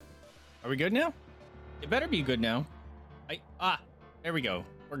Are we good now? It better be good now. There we go.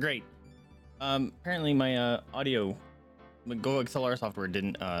 We're great. Apparently my audio, my Go XLR software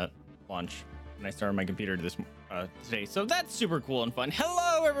didn't launch when I started my computer today. So that's super cool and fun.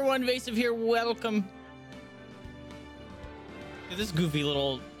 Hello everyone, Vaesive here. Welcome to this goofy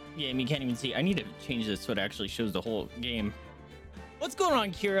little game you can't even see. I need to change this so it actually shows the whole game. What's going on,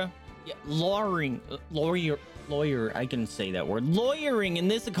 Kira? Yeah, lawyer, I can say that word. Lawyering in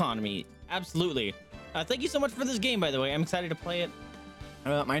this economy. Absolutely. Thank you so much for this game, by the way. I'm excited to play it.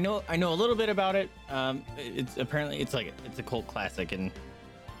 I know a little bit about it. It's a cult classic and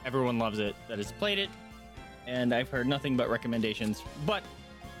everyone loves it that has played it. And I've heard nothing but recommendations, but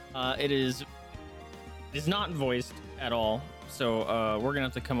it is not voiced at all. So we're gonna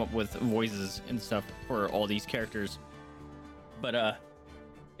have to come up with voices and stuff for all these characters. But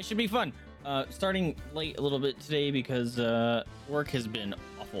it should be fun. Starting late a little bit today because work has been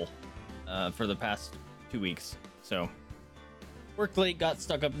awful for the past 2 weeks. So worked late, got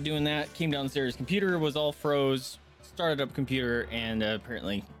stuck up doing that, came downstairs, computer was all froze, started up computer, and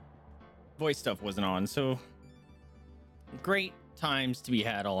apparently voice stuff wasn't on. So great times to be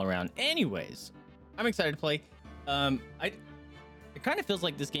had all around. Anyways, I'm excited to play. It kind of feels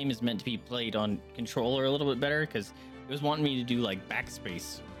like this game is meant to be played on controller a little bit better because it was wanting me to do like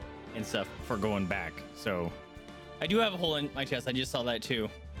backspace and stuff for going back. So I do have a hole in my chest. I just saw that too.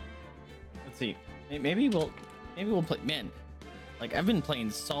 Let's see. Maybe we'll play. Man, like I've been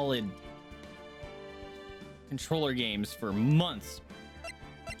playing solid controller games for months.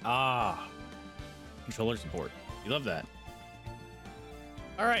 Controller support. You love that.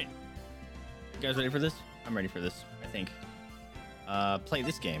 All right, you guys ready for this? I'm ready for this, I think. Play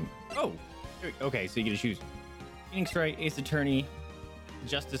this game. Oh, okay. So you get to choose Phoenix Wright, Ace Attorney,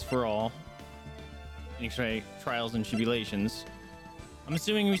 Justice for All, Phoenix Wright, Trials and Tribulations. I'm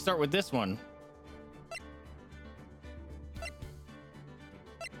assuming we start with this one,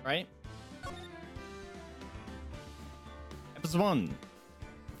 right? Episode 1,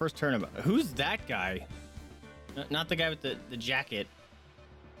 first Turnabout. Who's that guy? Not the guy with the jacket.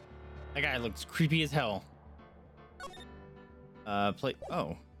 That guy looks creepy as hell. Play.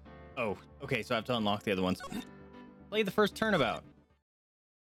 Oh, okay. So I have to unlock the other ones. Play the first Turnabout.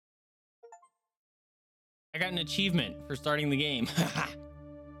 I got an achievement for starting the game.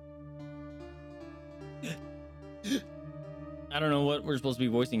 I don't know what we're supposed to be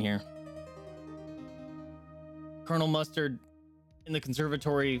voicing here. Colonel Mustard in the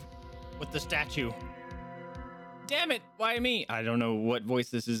conservatory with the statue. Damn it! Why me? I don't know what voice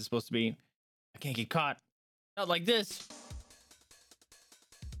this is supposed to be. I can't get caught. Not like this.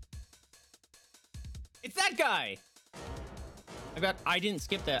 It's that guy. I didn't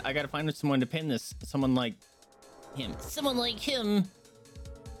skip that. I gotta find someone to pin this. Someone like him. Someone like him.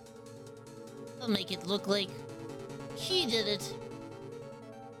 I'll make it look like he did it.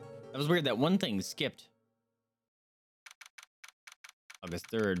 That was weird. That one thing skipped. August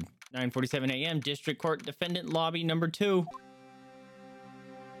 3rd, 9:47 a.m. District Court Defendant Lobby number 2.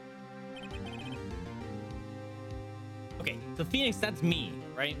 Okay, so Phoenix, that's me,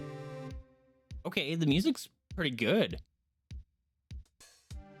 right? Okay, the music's pretty good.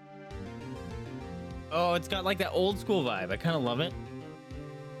 Oh, it's got like that old school vibe. I kind of love it.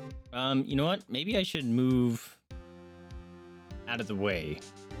 You know what? Maybe I should move out of the way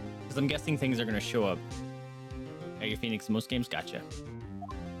because I'm guessing things are going to show up. Hey, Phoenix, most games gotcha.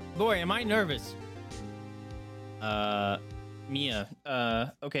 Boy, am I nervous. Mia.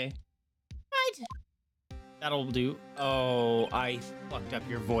 Okay. Right. That'll do. Oh, I fucked up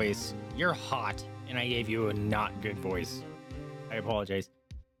your voice. You're hot, and I gave you a not good voice. I apologize.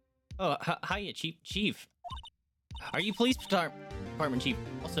 Oh, hiya, Chief. Are you police department chief?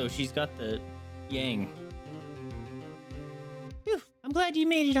 Also, she's got the yang. Phew, I'm glad you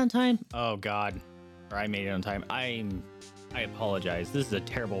made it on time. Oh, God. Or I made it on time. I apologize. This is a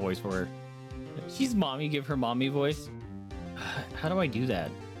terrible voice for her. She's mommy. Give her mommy voice. How do I do that?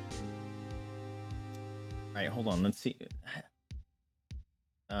 All right, hold on. Let's see.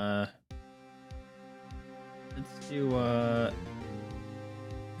 Let's do All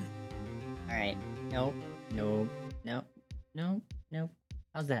right. Nope.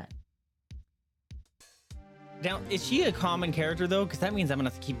 How's that? Now, is she a common character though? Because that means I'm gonna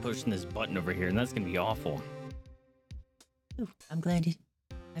have to keep pushing this button over here, and that's gonna be awful. Ooh, I'm glad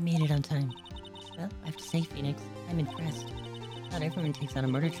I made it on time. Well, I have to say, Phoenix, I'm impressed. Not everyone takes on a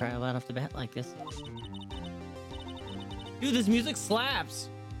murder trial right off the bat like this. Dude, this music slaps.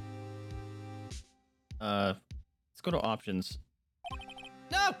 Let's go to options.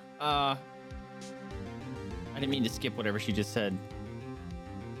 No! I didn't mean to skip whatever she just said.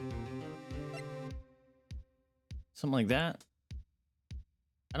 something like that.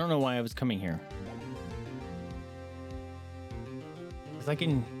 I don't know why I was coming here. Because I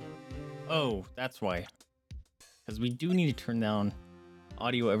can... Oh, that's why. Because we do need to turn down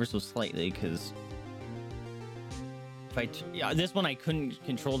audio ever so slightly, because... Yeah, this one I couldn't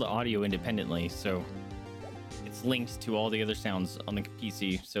control the audio independently, so... It's linked to all the other sounds on the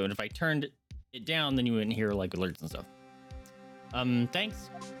PC, so if I turned it down, then you wouldn't hear, like, alerts and stuff. Thanks.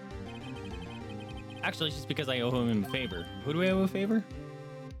 Actually, it's just because I owe him a favor. Who do I owe a favor?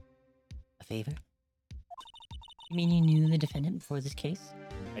 A favor? You mean you knew the defendant before this case?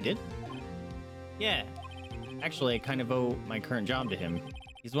 I did? Yeah. Actually, I kind of owe my current job to him.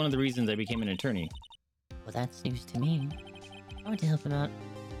 He's one of the reasons I became an attorney. Well, that's news to me. I want to help him out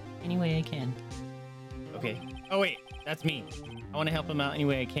any way I can. Okay. Oh, wait. That's me. I want to help him out any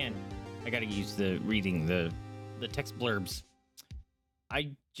way I can. I gotta use the reading, the text blurbs.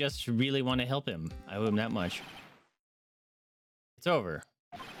 I just really want to help him. I owe him that much. It's over.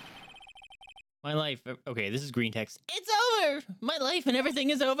 My life... Okay, this is green text. It's over! My life and everything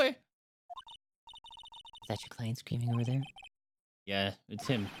is over! Is that your client screaming over there? Yeah, it's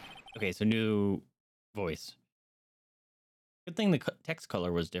him. Okay, so new voice. Good thing the text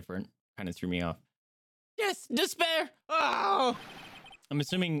color was different. Kind of threw me off. Yes, despair! Oh! I'm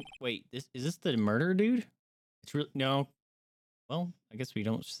assuming... Wait, is this the murder dude? It's really... No. Well, I guess we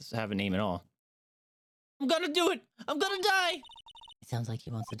don't have a name at all. I'm gonna do it! I'm gonna die! It sounds like he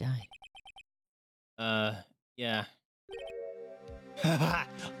wants to die. Yeah. I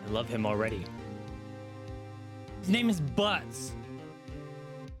love him already. His name is Butts.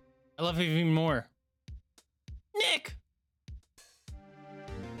 I love him even more. Nick!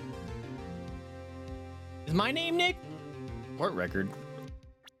 Is my name Nick? Court record.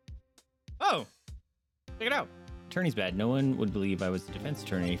 Oh! Check it out. Attorney's bad. No one would believe I was a defense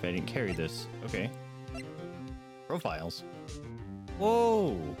attorney if I didn't carry this. Okay. Profiles.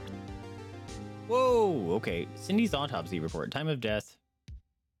 Whoa! Whoa! Okay. Cindy's autopsy report. Time of death.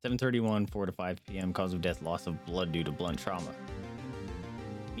 7:31, 4 to 5 p.m. Cause of death, loss of blood due to blunt trauma.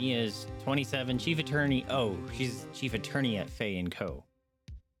 Mia's 27, chief attorney. Oh, she's chief attorney at Fay & Co.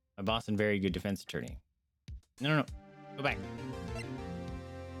 My boss and very good defense attorney. No. Go back.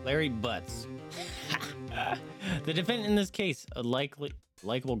 Larry Butts. The defendant in this case, a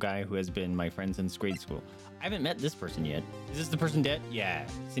likable guy who has been my friend since grade school. I haven't met this person yet. Is this the person dead? Yeah,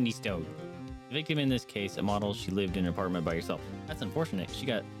 Cindy Stone. The victim in this case, a model, she lived in an apartment by herself. That's unfortunate. She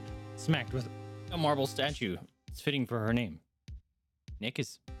got smacked with a marble statue. It's fitting for her name. Nick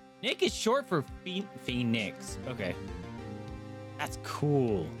is short for Phoenix. Okay. That's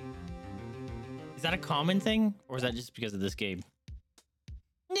cool. Is that a common thing? Or is that just because of this game?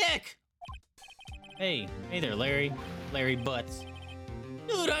 Nick! Hey there, Larry. Larry Butts.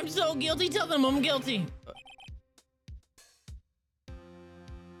 Dude, I'm so guilty. Tell them I'm guilty.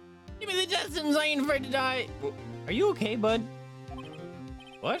 Give me the death sentence. I ain't afraid to die. Are you okay, bud?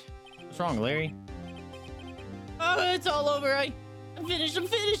 What? What's wrong, Larry? Oh, it's all over. I'm finished.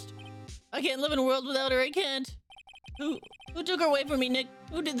 I can't live in a world without her. I can't. Who took her away from me, Nick?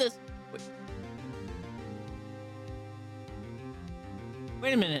 Who did this?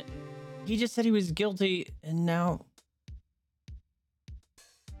 Wait a minute. He just said he was guilty, and now...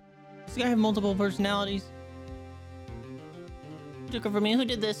 Does this guy have multiple personalities? Who took her from me? Who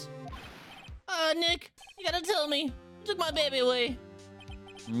did this? Nick, you gotta tell me. Who took my baby away?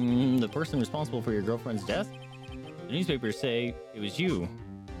 The person responsible for your girlfriend's death? The newspapers say it was you.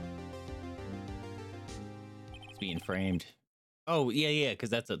 It's being framed. Oh, yeah, because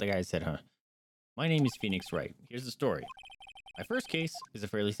that's what the guy said, huh? My name is Phoenix Wright. Here's the story. My first case is a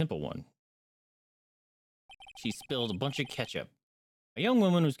fairly simple one. She spilled a bunch of ketchup. A young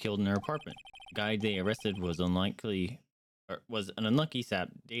woman was killed in her apartment. The guy they arrested was an unlucky sap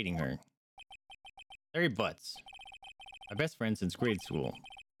dating her. Larry Butts. My best friend since grade school.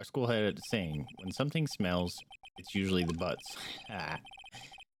 Our school had a saying, when something smells, it's usually the butts.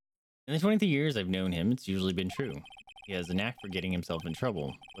 In the 23 years I've known him, it's usually been true. He has a knack for getting himself in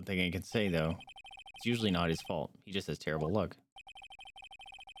trouble. One thing I can say, though, it's usually not his fault. He just has terrible luck.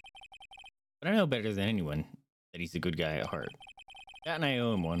 But I know better than anyone that he's a good guy at heart. That and I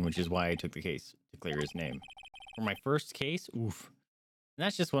owe him one, which is why I took the case, to clear his name. For my first case, oof. And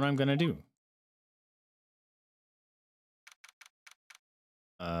that's just what I'm gonna do.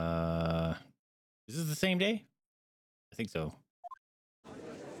 Is this the same day? I think so.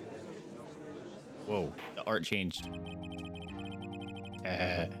 Whoa, the art changed.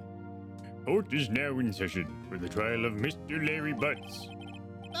 Court is now in session for the trial of Mr. Larry Butts.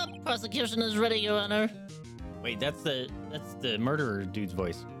 The prosecution is ready, Your Honor. Wait, that's the murderer dude's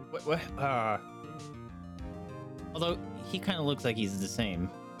voice. What? Although he kind of looks like he's the same,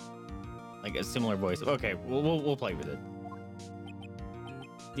 like a similar voice. Okay, we'll play with it.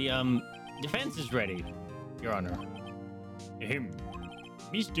 The defense is ready, Your Honor. Ahem.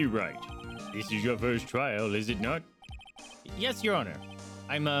 Mr. Wright, this is your first trial, is it not? Yes, Your Honor.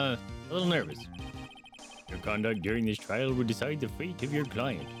 I'm a little nervous. Your conduct during this trial will decide the fate of your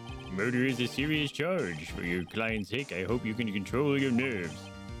client. Murder is a serious charge. For your client's sake, I hope you can control your nerves.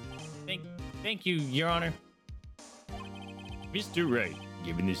 Thank you, Your Honor. Mr. Wright,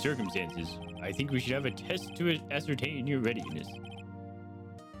 given the circumstances, I think we should have a test to ascertain your readiness.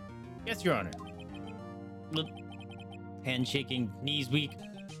 Yes, Your Honor. Hand shaking, knees weak,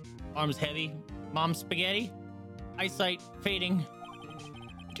 arms heavy, mom spaghetti, eyesight fading.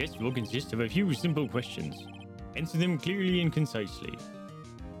 The test will consist of a few simple questions. Answer them clearly and concisely.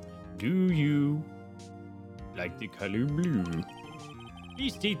 Do you like the color blue?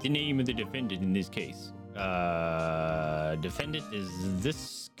 Please state the name of the defendant in this case. Defendant is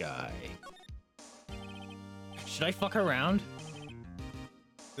this guy. Should I fuck around?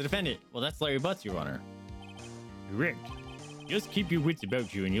 The defendant. Well, that's Larry Butts, Your Honor. Correct. Just keep your wits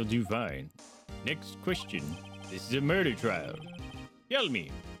about you and you'll do fine. Next question. This is a murder trial. Tell me,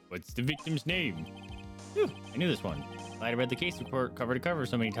 what's the victim's name? Phew, I knew this one. I read the case report cover to cover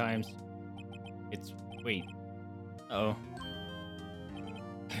so many times. Wait. Uh-oh.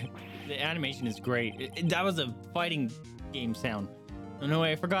 The animation is great. That was a fighting game sound. Oh, no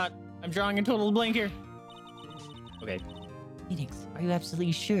way, I forgot. I'm drawing a total blank here. Okay. Phoenix, are you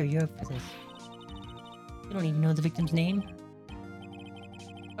absolutely sure you're up for this? You don't even know the victim's name?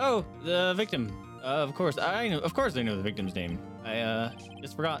 Oh, the victim. Of course I know the victim's name. I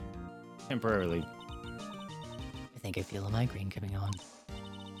just forgot temporarily. I think I feel a migraine coming on.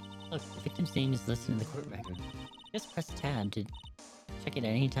 Look, the victim's name is listed in the court record. Just press tab to check it at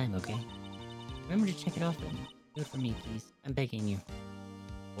any time, okay? Remember to check it often. Do it for me, please. I'm begging you.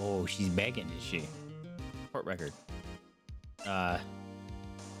 Oh, she's begging, is she? Court record.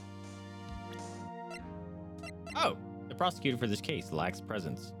 Oh, the prosecutor for this case lacks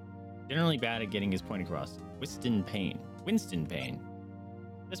presence. Generally bad at getting his point across. Winston Payne.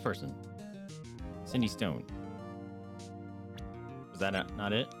 This person. Cindy Stone. Was that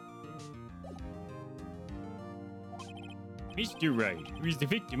not it? Mr. Wright, who is the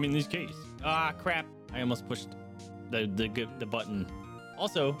victim in this case? Ah, crap. I almost pushed the button.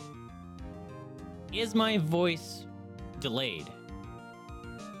 Also, is my voice delayed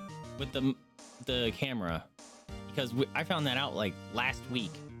with the camera? Because I found that out like last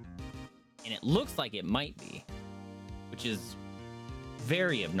week, and it looks like it might be, which is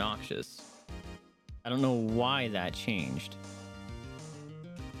very obnoxious. I don't know why that changed.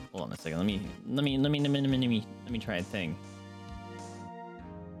 Hold on a second. Let me try a thing.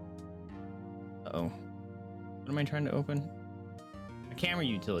 Uh-oh. What am I trying to open? A camera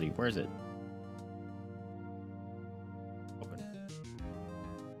utility. Where is it? Open.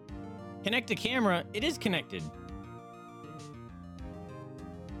 Connect to camera. It is connected.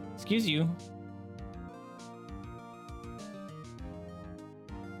 Excuse you.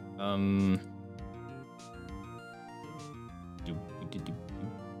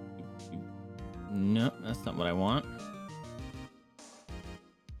 No, that's not what I want.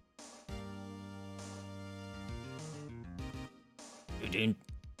 The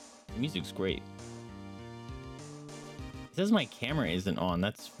music's great. It says my camera isn't on.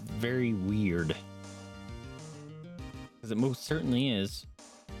 That's very weird. Because it most certainly is.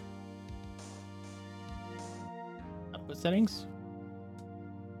 Output settings?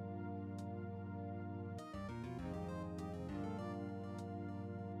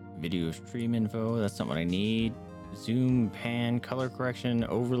 Video stream info. That's not what I need. Zoom, pan, color correction,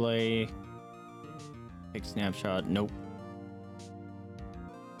 overlay. Pick snapshot. Nope.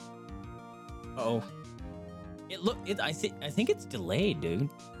 Uh-oh. I think it's delayed, dude.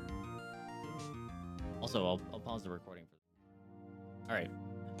 Also, I'll pause the recording for. All right.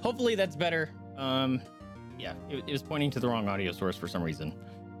 Hopefully that's better. Yeah, it was pointing to the wrong audio source for some reason.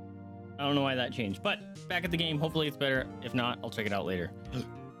 I don't know why that changed, but back at the game. Hopefully it's better. If not, I'll check it out later.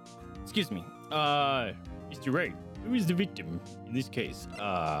 Excuse me. Mr. Wright, who is the victim in this case?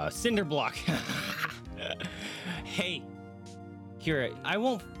 Cinder block. Hey, Kira,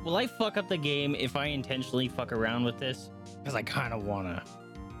 will I fuck up the game if I intentionally fuck around with this? Because I kind of wanna.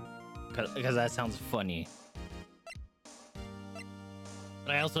 Because that sounds funny.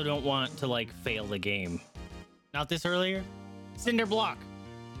 But I also don't want to, like, fail the game. Not this earlier? Cinder block.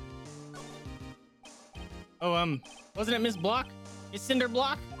 Oh, wasn't it Miss Block? It's Cinder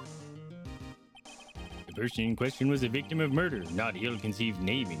block? The person in question was a victim of murder, not ill-conceived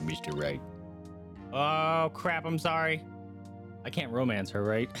naming, Mr. Wright. Oh, crap, I'm sorry. I can't romance her,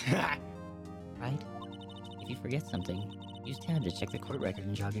 right? Right? If you forget something, use tab to check the court record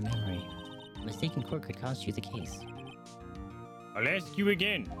and jog your memory. A mistake in court could cost you the case. I'll ask you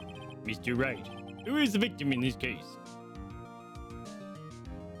again, Mr. Wright. Who is the victim in this case?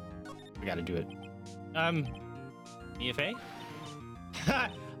 We gotta do it. EFA?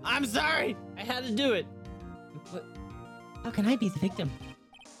 I'm sorry! I had to do it. What? How can I be the victim?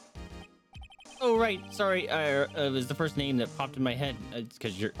 Oh, right. Sorry. It was the first name that popped in my head. It's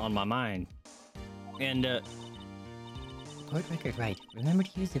because you're on my mind. And, Court record, right. Remember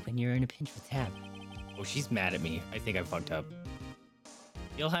to use it when you're in a pinch with tab. oh, she's mad at me. I think I fucked up.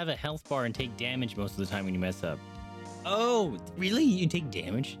 You'll have a health bar and take damage most of the time when you mess up. Oh, really? You take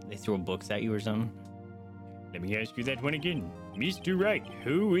damage? They throw books at you or something? Let me ask you that one again. Mr. Wright,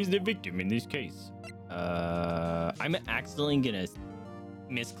 who is the victim in this case? I'm accidentally gonna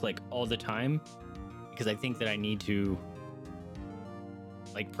misclick all the time because I think that I need to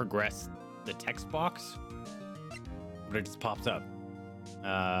like progress the text box, but it just pops up.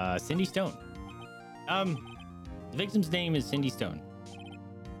 Cindy Stone. The victim's name is Cindy Stone.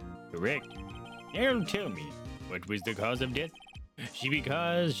 Correct. Now tell me, what was the cause of death? She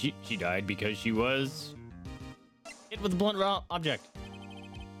died because she was... Hit with a blunt object.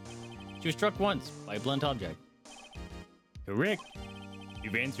 She was struck once by a blunt object. Correct.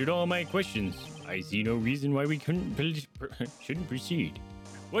 You've answered all my questions. I see no reason why we shouldn't proceed.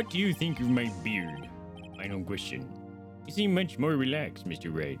 What do you think of my beard? Final question. You seem much more relaxed,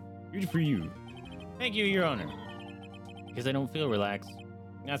 Mr. Wright. Good for you. Thank you, Your Honor. Because I don't feel relaxed.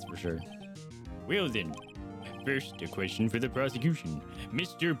 That's for sure. Well then, first a question for the prosecution.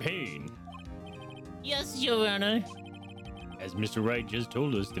 Mr. Payne. Yes, Your Honor. As Mr. Wright just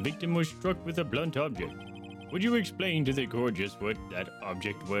told us, the victim was struck with a blunt object. Would you explain to the court just what that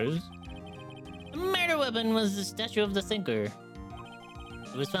object was? The murder weapon was the statue of the thinker.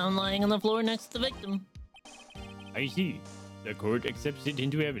 It was found lying on the floor next to the victim. I see. The court accepts it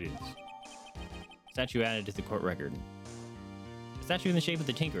into evidence. Statue added to the court record. A statue in the shape of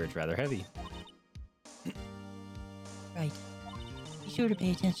the Tinker. It's rather heavy. Right. Be sure to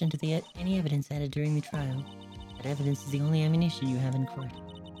pay attention to any evidence added during the trial. That evidence is the only ammunition you have in court.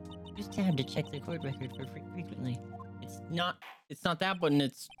 Use tab to check the court record for frequently. It's not that button.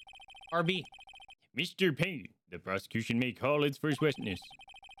 It's RB. Mr. Payne, the prosecution may call its first witness.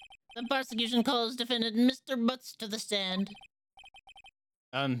 The prosecution calls defendant Mr. Butts to the stand.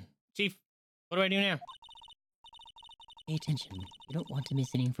 Chief, what do I do now? Pay attention. You don't want to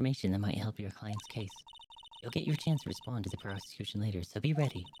miss any information that might help your client's case. You'll get your chance to respond to the prosecution later, so be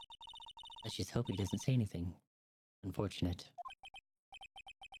ready. Let's just hope he doesn't say anything. Unfortunate.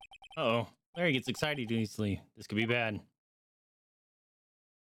 Uh-oh. Larry gets excited easily. This could be bad.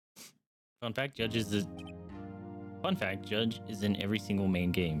 Fun fact, Judge is in every single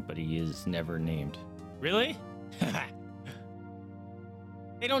main game, but he is never named. Really?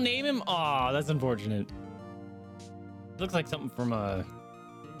 They don't name him? Aw, that's unfortunate. Looks like something from a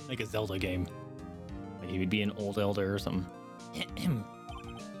Zelda game. Like he would be an old elder or something.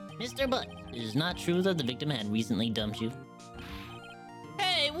 Mr. Butt, it is not true that the victim had recently dumped you.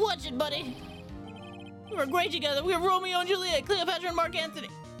 Hey, watch it, buddy! We were great together. We were Romeo and Juliet, Cleopatra and Mark Antony.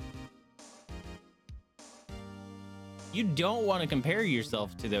 You don't want to compare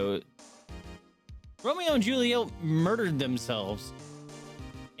yourself to those. Romeo and Juliet murdered themselves,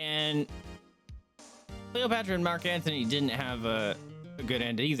 and Cleopatra and Mark Antony didn't have a good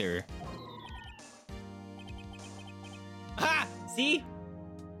end either. Ha! See?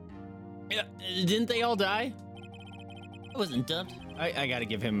 Yeah, didn't they all die? I wasn't dumped. I gotta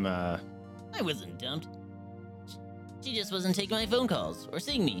give him, I wasn't dumped. She just wasn't taking my phone calls or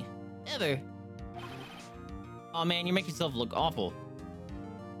seeing me. Ever. Oh man, you make yourself look awful.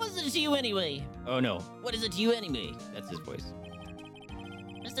 What's it to you anyway? Oh no. What is it to you anyway? That's his voice.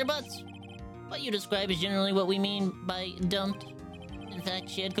 Mr. Butts, what you describe is generally what we mean by dumped. In fact,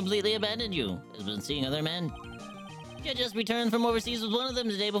 she had completely abandoned you, has been seeing other men. She had just returned from overseas with one of them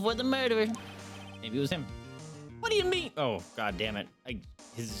the day before the murder. Maybe it was him. What do you mean? Oh, god damn it.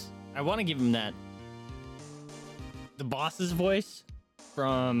 I want to give him that. The boss's voice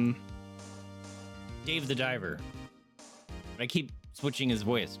from Dave the Diver. But I keep switching his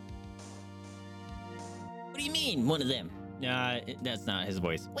voice. What do you mean, one of them? That's not his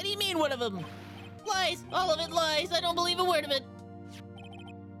voice. What do you mean, one of them? Lies! All of it lies! I don't believe a word of it!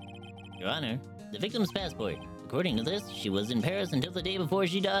 Your Honor, the victim's passport. According to this, she was in Paris until the day before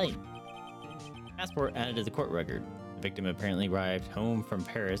she died. Passport added to the court record. The victim apparently arrived home from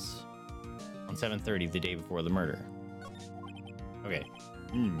Paris on 7:30 the day before the murder. Okay.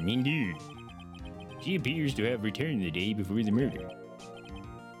 Indeed. She appears to have returned the day before the murder.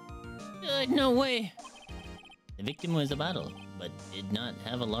 No way. The victim was a model, but did not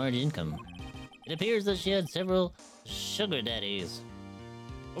have a large income. It appears that she had several sugar daddies.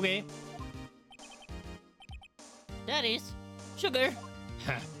 Okay. Daddies? Sugar?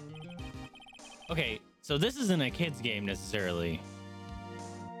 Okay, so this isn't a kid's game necessarily.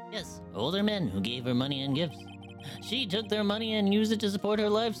 Yes, older men who gave her money and gifts. She took their money and used it to support her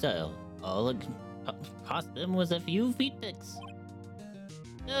lifestyle. All it cost them was a few feet pics.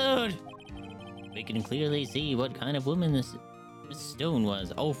 Dude! We can clearly see what kind of woman this Miss Stone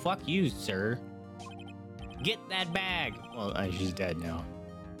was. Oh, fuck you, sir. Get that bag. Well, she's dead now.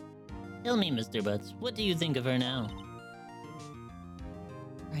 Tell me, Mr. Butts, what do you think of her now?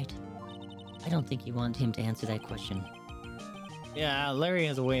 Right. I don't think you want him to answer that question. Yeah, Larry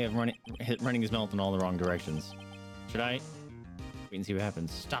has a way of running his mouth in all the wrong directions. Should I? Wait and see what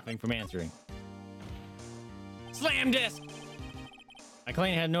happens. Stopping from answering. Slam disc! My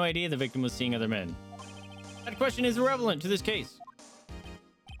client had no idea the victim was seeing other men. That question is irrelevant to this case.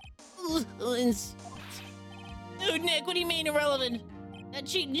 Dude, Nick, what do you mean irrelevant? That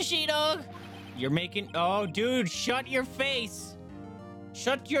cheating she-dog? You're making... Oh, dude, shut your face!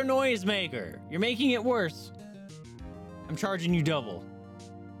 Shut your noisemaker. You're making it worse. I'm charging you double.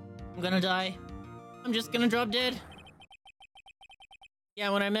 I'm gonna die. I'm just gonna drop dead. Yeah,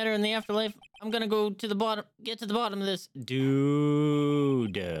 when I met her in the afterlife, I'm gonna go to the bottom... Get to the bottom of this.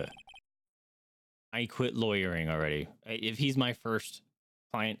 Dude. I quit lawyering already. If he's my first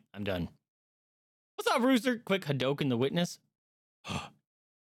client, I'm done. What's up, Rooster? Quick Hadoken the witness.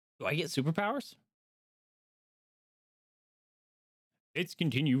 Do I get superpowers? Let's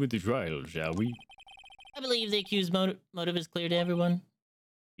continue with the trial, shall we? I believe the accused motive is clear to everyone.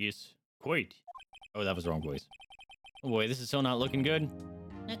 Yes, quite. Oh, that was the wrong voice. Oh boy, this is still not looking good.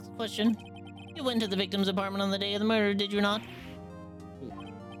 Next question. You went to the victim's apartment on the day of the murder, did you not?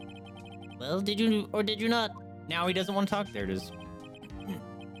 Well, did you or did you not? Now he doesn't want to talk. There it is.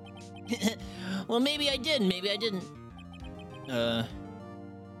 Well, maybe I did, maybe I didn't.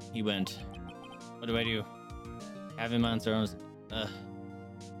 He went. What do I do? Have him answer on his...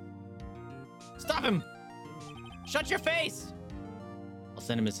 Stop him! Shut your face! I'll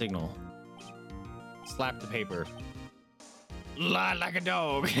send him a signal. Slap the paper. Lie like a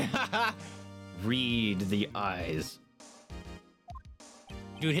dog. Read the eyes.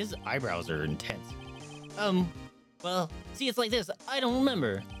 Dude, his eyebrows are intense. Well, see, it's like this. I don't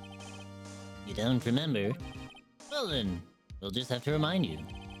remember. You don't remember? Well then, we'll just have to remind you.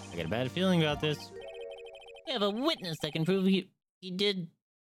 I got a bad feeling about this. We have a witness that can prove he did.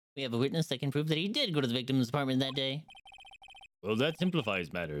 We have a witness that can prove that he did go to the victim's apartment that day. Well, that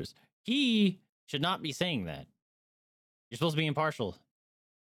simplifies matters. He should not be saying that. You're supposed to be impartial.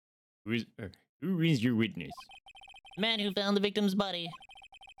 Who is your witness? The man who found the victim's body.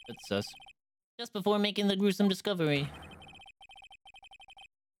 That's sus. Just before making the gruesome discovery.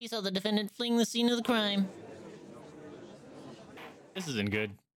 He saw the defendant fleeing the scene of the crime. This isn't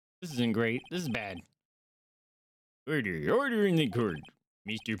good. This isn't great. This is bad. Order in the court.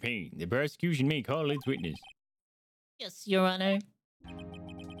 Mr. Payne, the prosecution may call its witness. Yes, Your Honor.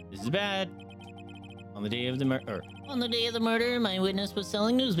 This is bad. On the day of the murder. On the day of the murder, my witness was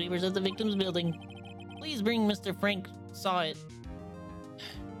selling newspapers at the victim's building. Please bring Mr. Frank saw it.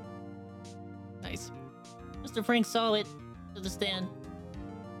 Nice. Mr. Frank saw it to the stand.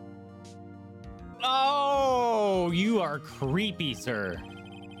 Oh, you are creepy, sir.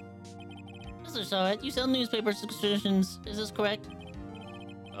 Mr. Saw it. You sell newspaper subscriptions. Is this correct?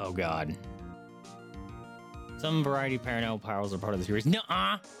 Oh, God. Some variety of paranormal powers are part of the series.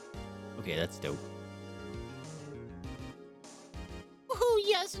 Nuh-uh. Okay, that's dope. Woohoo,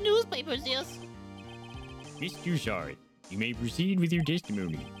 yes, newspapers, yes. Mr. Sharp, you may proceed with your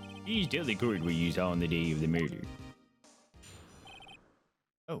testimony. Please tell the court what you saw on the day of the murder.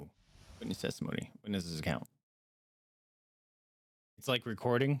 Oh, witness testimony. Witness's account. It's like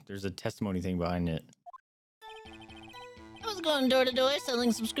recording. There's a testimony thing behind it. I was going door to door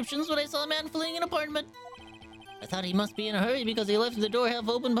selling subscriptions when I saw a man fleeing an apartment. I thought he must be in a hurry because he left the door half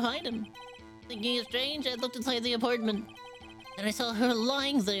open behind him. Thinking it strange, I looked inside the apartment. And I saw her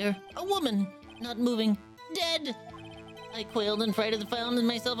lying there, a woman, not moving, dead. I quailed and frightened, found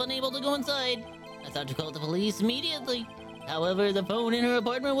myself unable to go inside. I thought to call the police immediately. However, the phone in her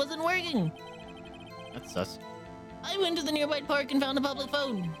apartment wasn't working. That's sus. I went to the nearby park and found a public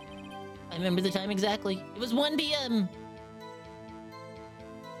phone. I remember the time exactly. It was 1 p.m.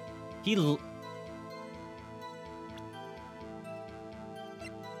 Didn't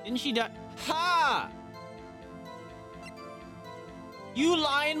she die? Ha! You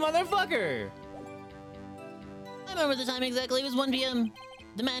lying motherfucker! I remember the time exactly. It was 1 p.m.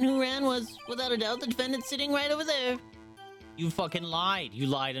 The man who ran was, without a doubt, the defendant sitting right over there. You fucking lied. You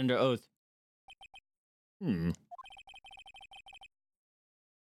lied under oath.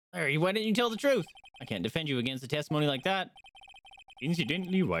 Larry, why didn't you tell the truth? I can't defend you against a testimony like that.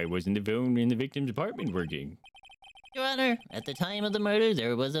 Incidentally, why wasn't the phone in the victim's apartment working? Your Honor, at the time of the murder,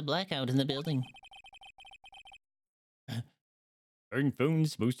 there was a blackout in the building. Aren't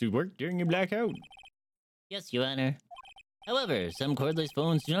phones supposed to work during a blackout? Yes, Your Honor. However, some cordless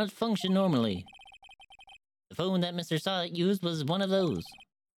phones do not function normally. The phone that Mr. Sahit used was one of those.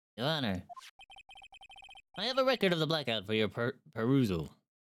 Your Honor, I have a record of the blackout for your perusal.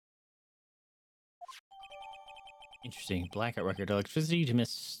 Interesting. Blackout record. Electricity to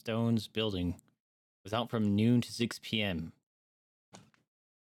Miss Stone's building was out from noon to 6 p.m.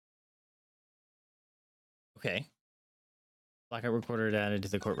 Okay. Blackout recorder added to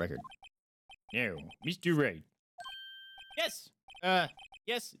the court record. Now, Mr. Wright. Yes!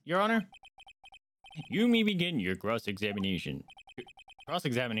 Yes, Your Honor. You may begin your cross-examination.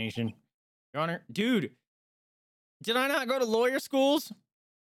 Cross-examination? Your Honor. Dude! Did I not go to lawyer schools?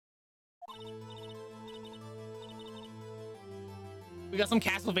 We got some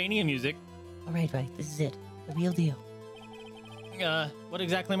Castlevania music. Alright, this is it. The real deal. What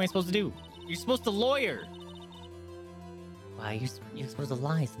exactly am I supposed to do? You're supposed to lawyer. Why, you're supposed to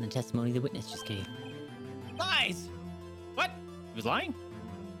lies in the testimony the witness just gave. Lies! What? He was lying?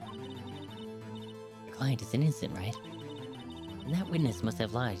 The client is innocent, right? And that witness must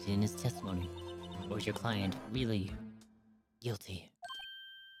have lied in his testimony. Or is your client really guilty?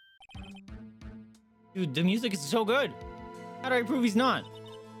 Dude, the music is so good. How do I prove he's not?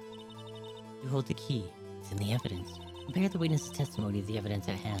 You hold the key. It's in the evidence. Compare the witness's testimony to the evidence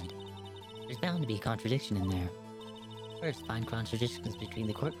at hand. There's bound to be a contradiction in there. First, find contradictions between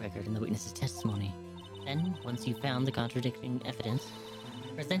the court record and the witness's testimony. Then, once you've found the contradicting evidence,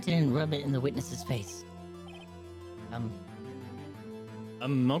 present it and rub it in the witness's face.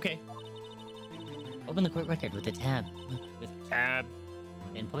 Okay. Open the court record with a tab.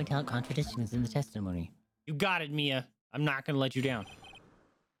 And point out contradictions in the testimony. You got it, Mia. I'm not gonna let you down.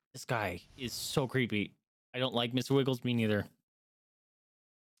 This guy is so creepy. I don't like Mr. Wiggles, me neither.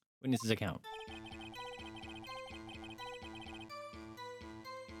 Witness's account.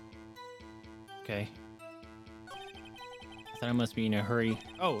 Okay. I thought I must be in a hurry.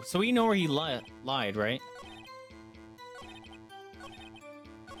 Oh, so we know where he lied, right?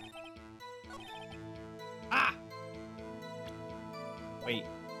 Ah! Wait.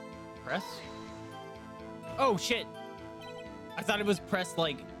 Press? Oh, shit! I thought it was press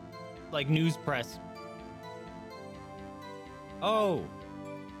like news press. Oh.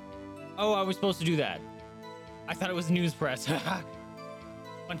 Oh, I was supposed to do that. I thought it was news press.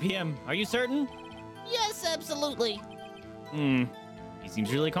 1 p.m. Are you certain? Yes, absolutely. He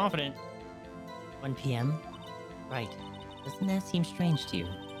seems really confident. 1 p.m.? Right. Doesn't that seem strange to you?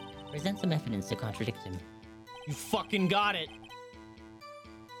 Present some evidence to contradict him. You fucking got it.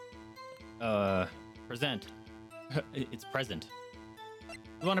 Present. It's present.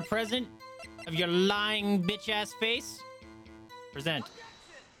 You want a present of your lying bitch-ass face? Present.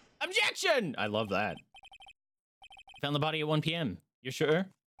 Objection! I love that. Found the body at 1 p.m. You sure?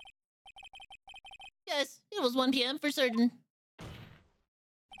 Yes, it was 1 p.m. for certain.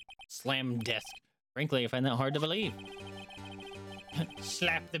 Slam desk. Frankly, I find that hard to believe.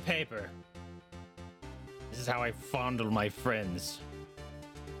 Slap the paper. This is how I fondle my friends.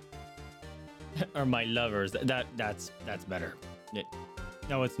 Or my lovers. That's better.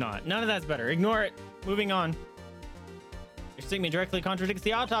 No, it's not. None of that's better. Ignore it. Moving on. Your statement directly contradicts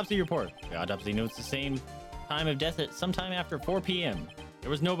the autopsy report. The autopsy notes the same time of death at sometime after 4 p.m. There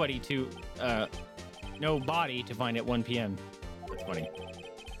was no body to find at 1 p.m. That's funny.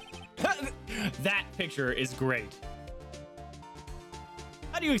 That picture is great.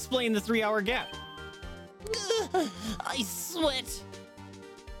 How do you explain the 3-hour gap? I sweat.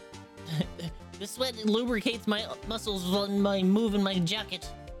 The sweat lubricates my muscles when I move in my jacket.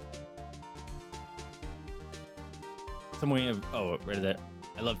 Oh, rid of that.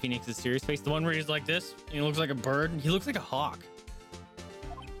 I love Phoenix's serious face. The one where he's like this. And he looks like a bird. He looks like a hawk.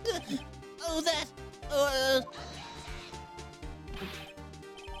 Oh, that.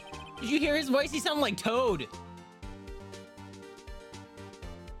 Did you hear his voice? He sounded like Toad.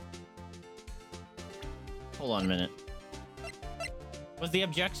 Hold on a minute. Was the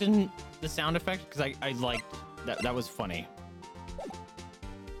objection the sound effect? Because I liked that. That was funny.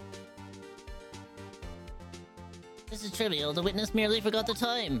 This is trivial. The witness merely forgot the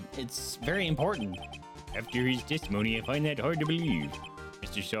time. It's very important. After his testimony, I find that hard to believe.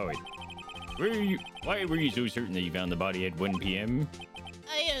 Mr. Sahit. Why were you so certain that you found the body at 1 p.m.?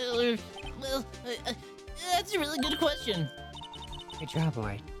 That's a really good question. Good job,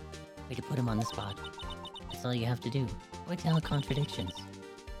 Wright. We could put him on the spot. That's all you have to do. Point out contradictions.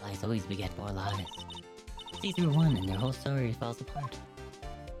 Lies always beget more lies. See through one and their whole story falls apart.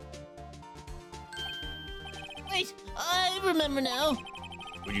 Wait, I remember now.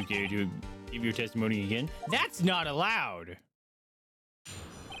 Would you care to give your testimony again? That's not allowed.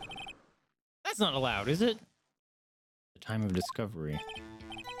 That's not allowed, is it? The time of discovery.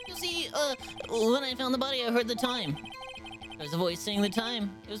 You see, when I found the body, I heard the time. There's a voice saying the time.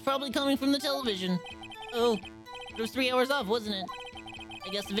 It was probably coming from the television. Oh, it was 3 hours off, wasn't it? I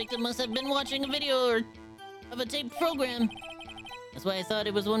guess the victim must have been watching a video of a taped program. That's why I thought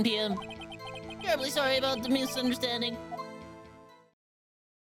it was 1 p.m. Terribly sorry about the misunderstanding.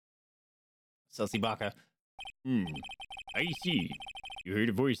 Sussy Baka. I see. You heard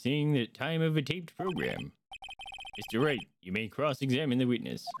a voice saying the time of a taped program. Mr. Wright, you may cross-examine the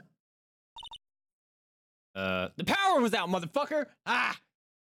witness. The power was out, motherfucker! Ah!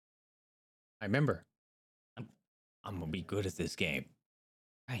 I remember. I'm gonna be good at this game.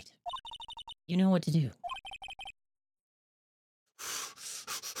 Right. You know what to do.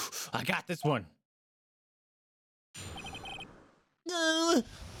 I got this one. No.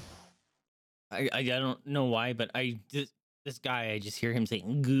 I don't know why, but this guy, I just hear him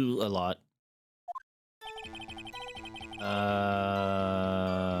saying "goo" a lot.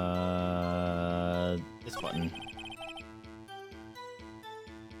 This button.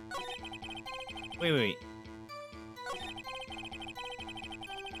 Wait.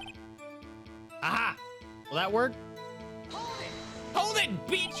 Aha! Will that work? Hold it,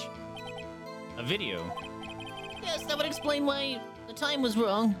 bitch! A video. Yes, that would explain why the time was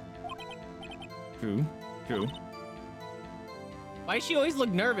wrong. True. Why does she always look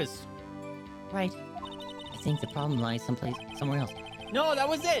nervous? Right. I think the problem lies somewhere else. No, that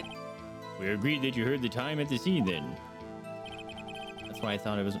was it! We agreed that you heard the time at the scene then. That's why I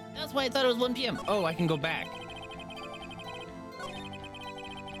thought it was... That's why I thought it was 1 p.m. Oh, I can go back.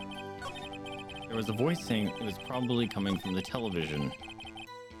 There was a voice saying it was probably coming from the television.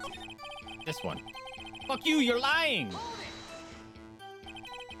 This one. Fuck you, you're lying!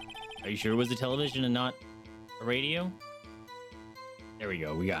 Are you sure it was the television and not a radio? There we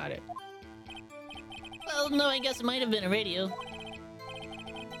go, we got it. Well, no, I guess it might have been a radio.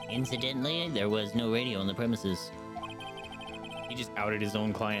 Incidentally, there was no radio on the premises. He just outed his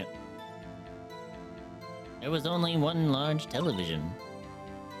own client. There was only one large television.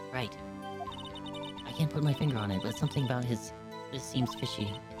 Right. I can't put my finger on it, but something about this seems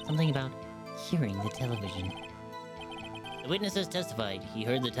fishy. Something about hearing the television. The witnesses testified he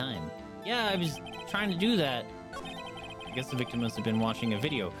heard the time. Yeah, I was trying to do that. I guess the victim must have been watching a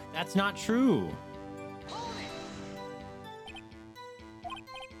video. That's not true.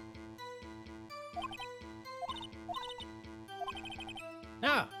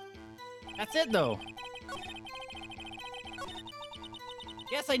 Ah, that's it though.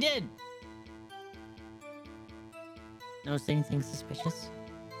 Yes, I did. Notice anything suspicious?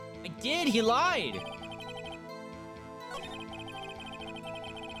 I did. He lied.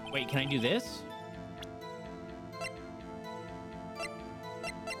 Wait, can I do this?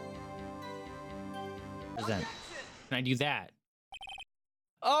 What is that? Can I do that?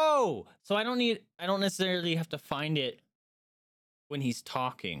 Oh, so I don't necessarily have to find it when he's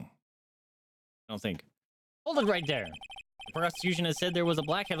talking. I don't think. Hold it right there. The prosecution has said there was a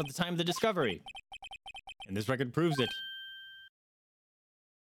blackhead at the time of the discovery. And this record proves it.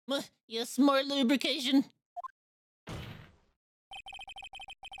 Yes, more lubrication. You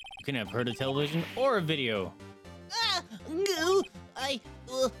can have heard a television or a video. Ah! Goo!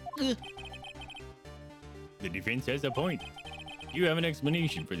 The defense has a point. You have an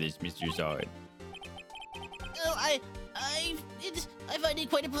explanation for this, Mr. Sard. Oh, I find it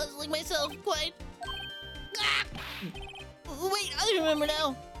quite puzzling myself, quite. Ah! Wait, I remember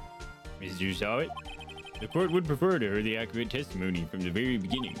now. Mr. Sard, the court would prefer to hear the accurate testimony from the very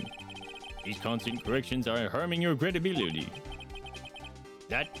beginning. These constant corrections are harming your credibility.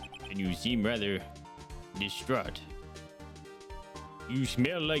 That, and you seem rather distraught. You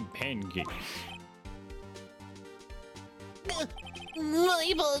smell like pancakes.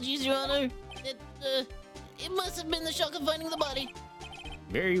 My apologies, Your Honor. It must have been the shock of finding the body.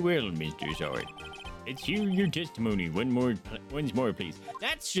 Very well, Mr. Sard. Let's hear your testimony once more, please.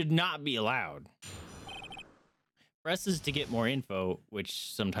 That should not be allowed. Presses to get more info,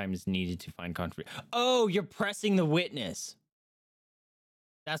 which sometimes needed to find contradiction. Oh, you're pressing the witness.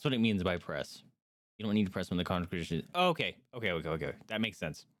 That's what it means by press. You don't need to press when the contradiction is... Okay. That makes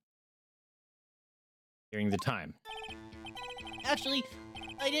sense. Hearing the time. Actually,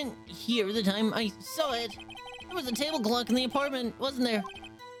 I didn't hear the time. I saw it. There was a table clock in the apartment, wasn't there?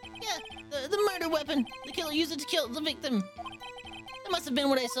 Yeah, the murder weapon. The killer used it to kill the victim. That must have been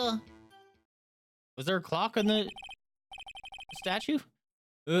what I saw. Was there a clock on the statue?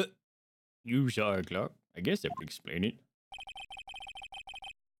 You saw a clock. I guess that would explain it.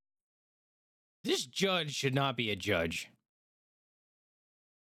 This judge should not be a judge.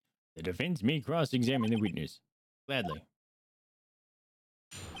 The defense may cross-examine the witness. Gladly.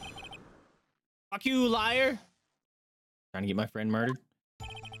 Fuck you, liar! Trying to get my friend murdered.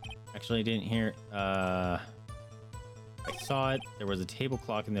 Actually, I didn't hear. I saw it. There was a table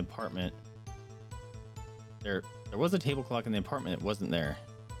clock in the apartment. There was a table clock in the apartment. It wasn't there.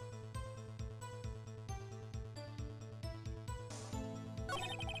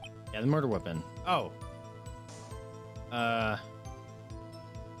 Yeah, the murder weapon. Oh.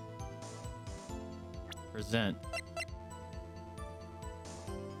 Present.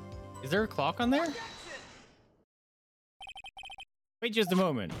 Is there a clock on there? Wait just a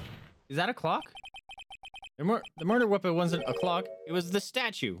moment. Is that a clock? The murder weapon wasn't a clock. It was the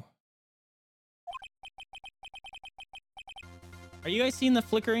statue. Are you guys seeing the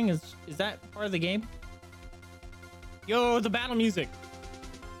flickering? Is that part of the game? Yo, the battle music.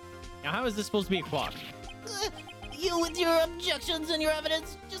 Now, how is this supposed to be a clock? You with your objections and your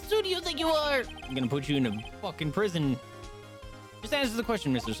evidence. Just who do you think you are? I'm gonna put you in a fucking prison. Just answer the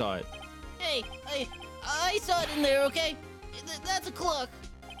question, Mr. Saw It. Hey, I saw it in there, okay? That's a clock.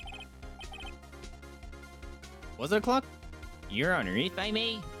 Was it a clock? Your Honor, if I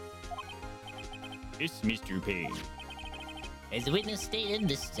may. Yes, Mr. Payne. As the witness stated,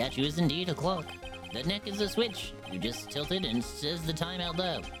 this statue is indeed a clock. The neck is a switch. You just tilt it and it says the time out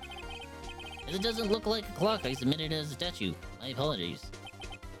loud. As it doesn't look like a clock, I submit it as a statue. My apologies.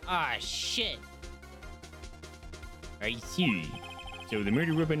 Ah, shit. I see. So the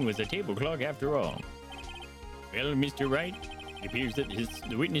murder weapon was a table clock after all. Well, Mr. Wright, it appears that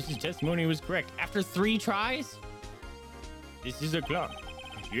the witness's testimony was correct. After 3 tries? This is a clock.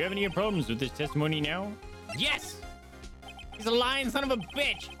 Do you have any problems with this testimony now? Yes! He's a lying son of a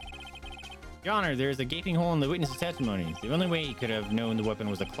bitch! Your Honor, there is a gaping hole in the witness's testimony. The only way he could have known the weapon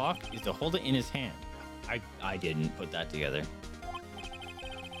was a clock is to hold it in his hand. I didn't put that together.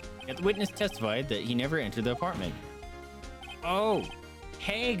 Yet the witness testified that he never entered the apartment. Oh,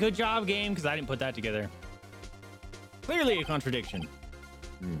 hey, good job, game, because I didn't put that together. Clearly a contradiction.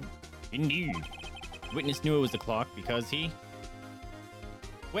 Indeed. The witness knew it was the clock because he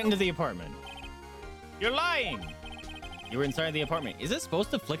went into the apartment. You're lying! You were inside the apartment. Is it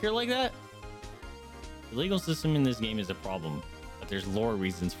supposed to flicker like that? The legal system in this game is a problem, but there's lore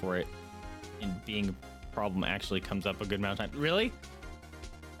reasons for it. And being a problem actually comes up a good amount of time. Really?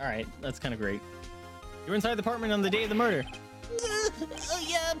 Alright, that's kind of great. You were inside the apartment on the day of the murder. Oh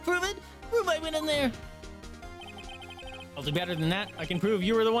yeah, prove it. Prove I went in there. I'll do better than that. I can prove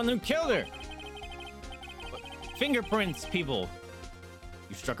you were the one who killed her. Fingerprints, people.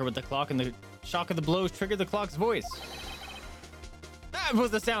 You struck her with the clock and the shock of the blows triggered the clock's voice. That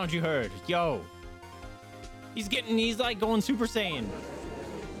was the sound you heard. Yo. He's like going Super Saiyan.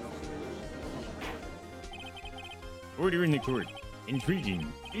 Order in the court.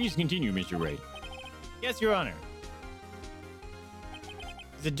 Intriguing. Please continue, Mr. Wright. Yes, Your Honor.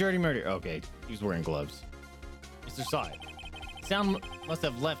 It's a dirty murder. Okay, he was wearing gloves. Mr. Saw It. The sound must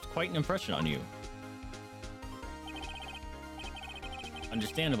have left quite an impression on you.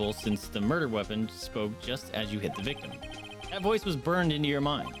 Understandable, since the murder weapon spoke just as you hit the victim. That voice was burned into your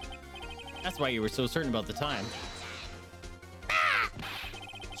mind. That's why you were so certain about the time.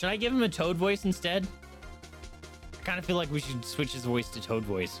 Should I give him a Toad voice instead? I kind of feel like we should switch his voice to Toad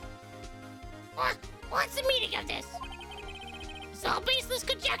voice. What's the meaning of this? It's all baseless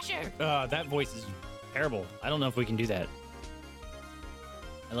conjecture. That voice is terrible. I don't know if we can do that.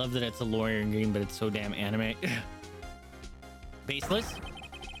 I love that it's a lawyer game, but it's so damn anime. Baseless?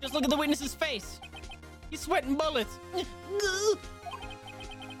 Just look at the witness's face. He's sweating bullets.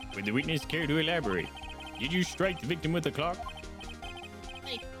 Would the witness care to elaborate? Did you strike the victim with the clock?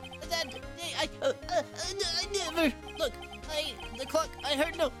 I never. Look, the clock. I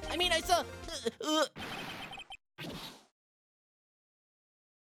heard no. I mean, I saw.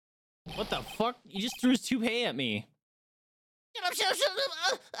 What the fuck? You just threw his toupee at me. Shut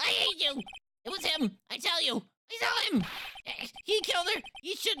up! I hate you. It was him. I tell you. I saw him. He killed her.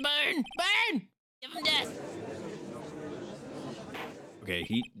 He should burn. Burn. Give him death. Okay,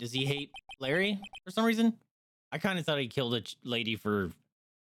 does he hate Larry for some reason? I kind of thought he killed a lady for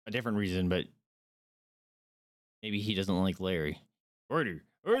a different reason, but maybe he doesn't like Larry. Order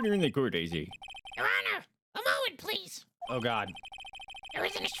in the court, AZ. Your Honor, please. Oh God. There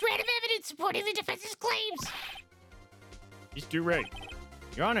isn't a shred of evidence supporting the defense's claims. Mr. Wright,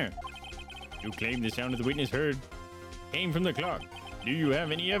 Your Honor, you claim the sound of the witness heard came from the clock. Do you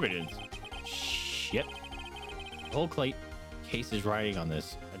have any evidence? Shit. The whole case is riding on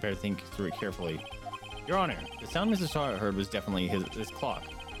this. I better think through it carefully. Your Honor, the sound Mr. Saw heard was definitely this clock.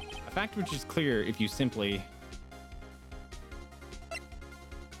 A fact which is clear if you simply...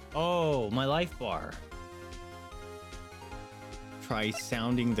 Oh, my life bar. Try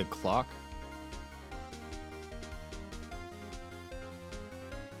sounding the clock.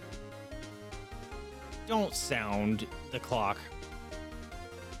 Don't sound the clock.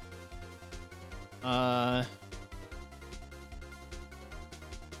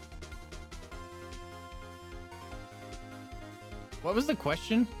 What was the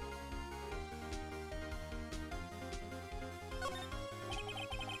question?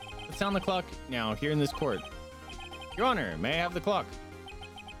 Let's sound the clock now here in this court. Your Honor, may I have the clock?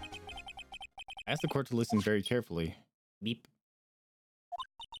 Ask the court to listen very carefully. Beep.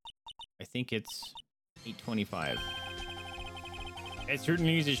 I think it's 8:25. That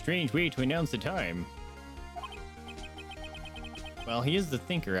certainly is a strange way to announce the time. Well, he is the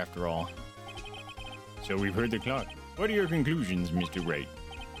thinker after all. So we've heard the clock. What are your conclusions, Mr. Wright?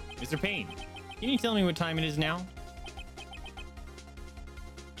 Mr. Payne, can you tell me what time it is now?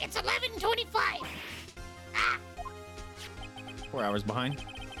 It's 11:25. Ah! 4 hours behind.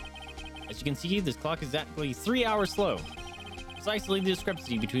 As you can see, this clock is exactly 3 hours slow. Precisely the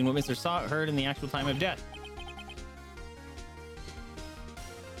discrepancy between what Mr. Saw heard and the actual time of death.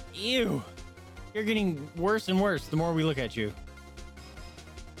 Ew. You're getting worse and worse the more we look at you.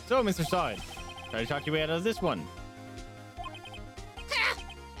 So, Mr. Saw, try to talk your way out of this one.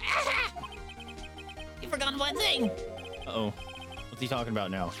 You forgot one thing. Uh-oh. What's he talking about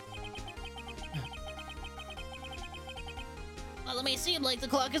now? Well, it may seem like the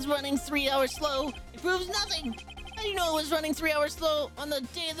clock is running 3 hours slow. It proves nothing. How do you know it was running 3 hours slow on the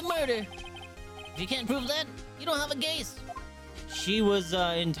day of the murder? If you can't prove that, you don't have a case. She was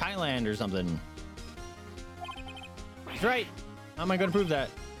in Thailand or something. He's right. How am I going to prove that?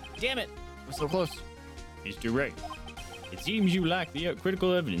 Damn it. We're so close. Mr. Wright, it seems you lack the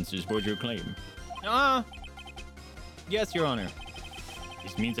critical evidence to support your claim. Yes, Your Honor.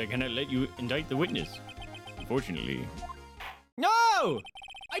 This means I cannot let you indict the witness. Unfortunately. No!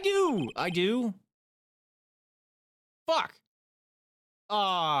 I do. Fuck.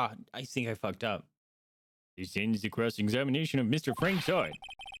 I think I fucked up. This ends the cross-examination of Mr. Frank Side.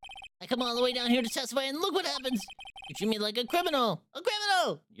 I come all the way down here to testify, and look what happens. You treat me like a criminal. A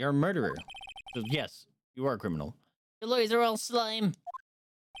criminal! You're a murderer. So yes, you are a criminal. Your lawyers are all slime.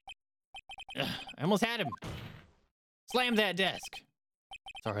 Ugh, I almost had him. Slam that desk.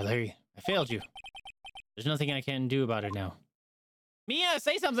 Sorry, Larry. I failed you. There's nothing I can do about it now. Mia,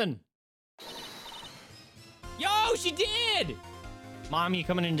 say something! Yo, she did! Mom, you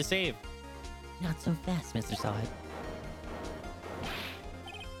coming in to save? Not so fast, Mr. Sawhead.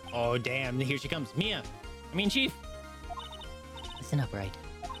 Oh, damn. Here she comes. Mia. Chief. Listen up, Wright.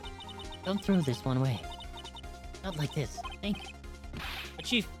 Don't throw this one away. Not like this. Think. But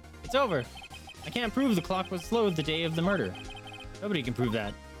Chief, it's over. I can't prove the clock was slow the day of the murder. Nobody can prove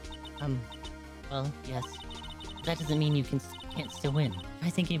that. Well, yes. That doesn't mean you can't still win. Try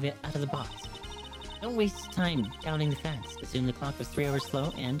thinking of it out of the box. Don't waste time doubting the facts. Assume the clock was 3 hours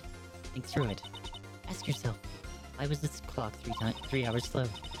slow and think through it. Ask yourself, why was this clock 3 hours slow?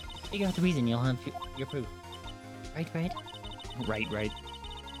 Figure out the reason, you'll have your proof. Right? Right.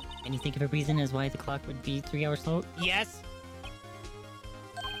 Can you think of a reason as why the clock would be 3 hours slow? Yes.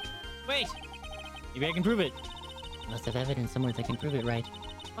 Wait. Maybe I can prove it. You must have evidence somewhere that can prove it, right?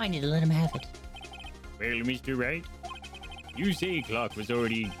 Find it and let him have it. Well, Mr. Wright, you say clock was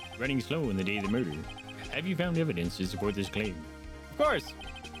already running slow on the day of the murder. Have you found evidence to support this claim? Of course.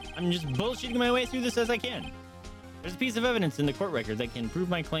 I'm just bullshitting my way through this as I can. There's a piece of evidence in the court record that can prove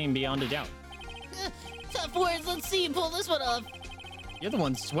my claim beyond a doubt. Tough words, let's see you pull this one off. You're the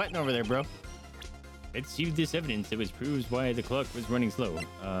one sweating over there, bro. Let's see this evidence that was proves why the clock was running slow.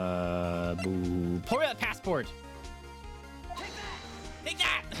 Boo. Pour out passport. Take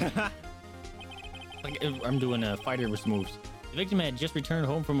that! Like I'm doing a fighter with moves. The victim had just returned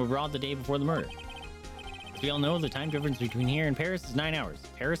home from abroad the day before the murder. As we all know, the time difference between here and Paris is 9 hours.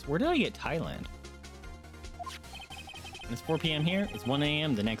 Paris? Where did I get Thailand? And it's 4 p.m. here. It's 1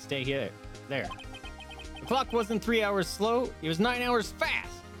 a.m. the next day here. There. The clock wasn't 3 hours slow. It was 9 hours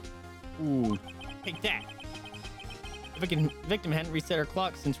fast. Ooh, take that. The victim hadn't reset her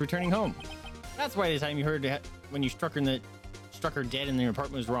clock since returning home. That's why the time you heard when you struck her dead in the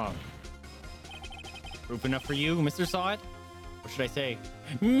apartment was wrong. Proof enough for you, Mr. Saw It? Or should I say,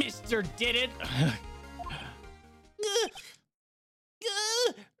 Mr. Did It?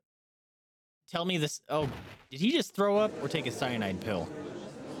 Tell me this. Oh, did he just throw up or take a cyanide pill?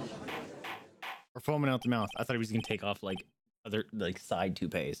 Or foaming out the mouth? I thought he was gonna take off like other like side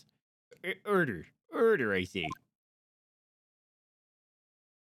toupees. Order, I say.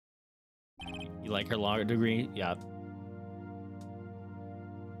 You like her law degree? Yeah.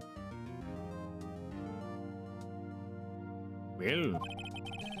 Well,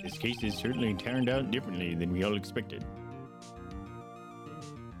 this case has certainly turned out differently than we all expected.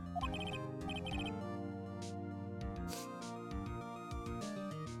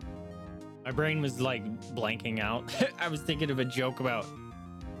 My brain was like blanking out. I was thinking of a joke about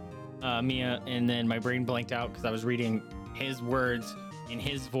Mia, and then my brain blanked out because I was reading his words in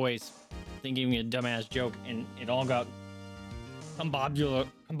his voice, thinking a dumbass joke, and it all got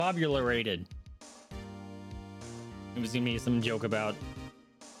combobulated. It was gonna be some joke about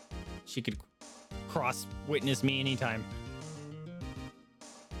she could cross witness me anytime.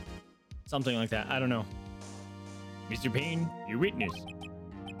 Something like that. I don't know. Mr. Payne, your witness.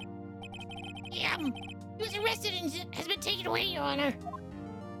 Yeah, he was arrested and has been taken away, Your Honor.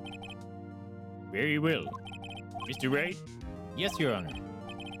 Very well. Mr. Wright, Yes, Your Honor.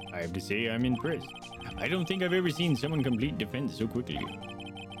 I have to say I'm impressed. I don't think I've ever seen someone complete defense so quickly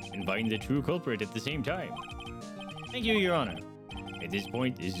and find the true culprit at the same time. Thank you, Your Honor. At this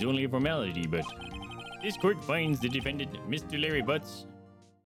point, this is only a formality, but this court finds the defendant, Mr. Larry Butts,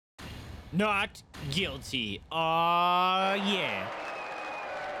 Not guilty. Yeah.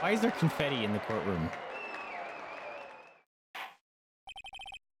 Why is there confetti in the courtroom?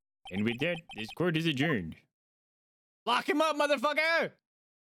 and with that, this court is adjourned. Lock him up, motherfucker!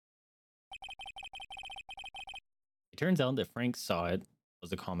 It turns out that Frank Saw It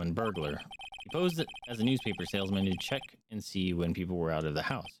was a common burglar. He posed as a newspaper salesman to check and see when people were out of the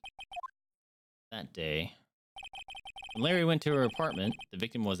house. That day, when Larry went to her apartment, the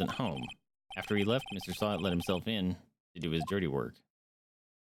victim wasn't home. After he left, Mr. Saw It let himself in to do his dirty work.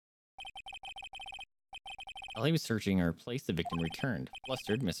 While he was searching her place, the victim returned.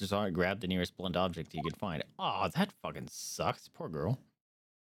 Flustered, Mr. Saw It grabbed the nearest blunt object he could find. Aw, that fucking sucks. Poor girl.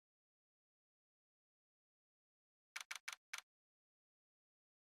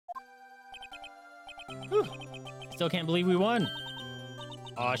 Whew. Still can't believe we won.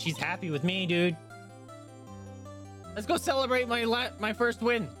 Aw, she's happy with me, dude. Let's go celebrate my first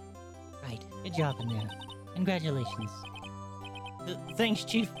win. Right, good job in there. Congratulations. Thanks,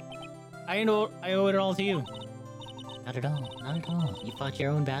 Chief. I owe it all to you. Not at all, not at all. You fought your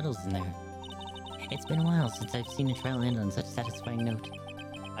own battles in there. It's been a while since I've seen a trial end on such a satisfying note.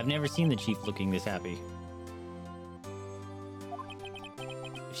 I've never seen the Chief looking this happy.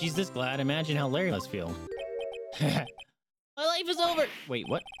 If she's this glad, imagine how Larry must feel. My life is over! Wait,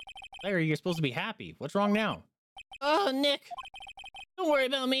 what? Larry, you're supposed to be happy. What's wrong now? Oh, Nick! Don't worry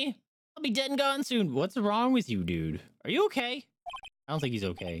about me. I'll be dead and gone soon. What's wrong with you, dude? Are you okay? I don't think he's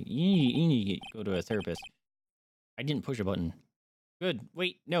okay. You need to go to a therapist. I didn't push a button. Good.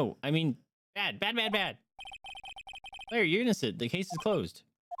 Wait, no. I mean, bad. Larry, you're innocent. The case is closed.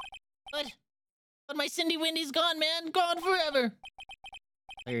 But my Cindy Windy's gone, man. Gone forever.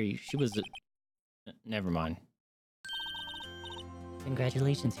 Larry, she was... never mind.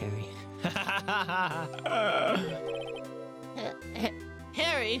 Congratulations, Harry.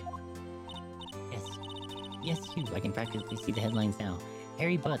 Harry? Yes, you. I can practically see the headlines now.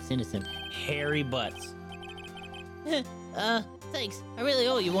 Harry Butts, innocent. Harry Butts. Thanks. I really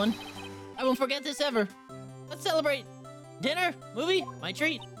owe you one. I won't forget this ever. Let's celebrate. Dinner? Movie? My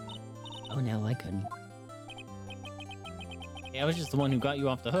treat. Oh no, I couldn't. Yeah, I was just the one who got you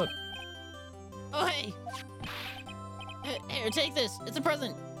off the hook. Oh, hey. Here, take this. It's a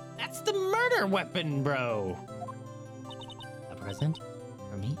present. That's the murder weapon, bro. A present?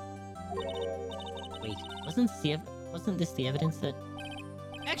 For me? Wait, wasn't this the evidence that...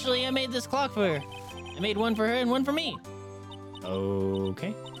 Actually, I made this clock for her. I made one for her and one for me.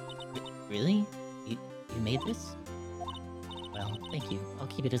 Okay. Really? You made this? Well, thank you. I'll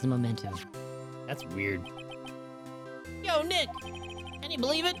keep it as a memento. That's weird. Yo, Nick! Can you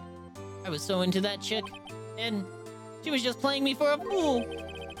believe it? I was so into that chick, and she was just playing me for a fool.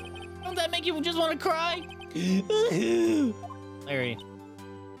 Don't that make you just want to cry? Larry.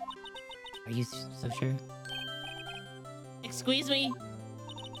 Are you so sure? Excuse me?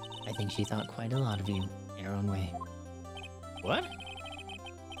 I think she thought quite a lot of you, in her own way. What?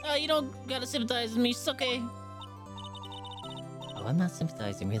 You don't gotta sympathize with me, it's okay. Oh, I'm not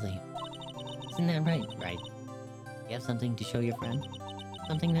sympathizing, really. Isn't that right, Right? You have something to show your friend?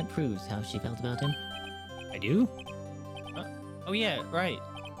 Something that proves how she felt about him? I do? Oh yeah, right.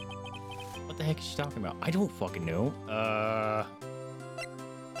 What the heck is she talking about? I don't fucking know.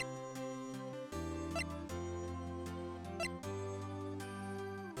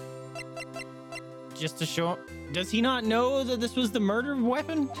 Just to show him. Does he not know that this was the murder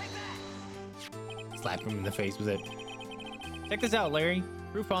weapon? Slap him in the face with it. Check this out, Larry.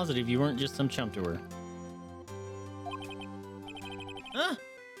 Proof positive you weren't just some chump to her. Huh?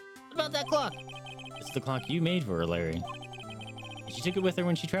 What about that clock? It's the clock you made for her, Larry. She took it with her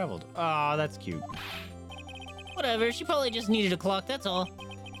when she traveled. Aw, that's cute. Whatever, she probably just needed a clock, that's all.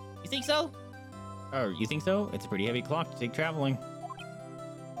 You think so? Oh, you think so? It's a pretty heavy clock to take traveling.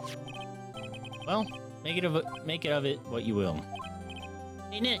 Well, make it of it what you will.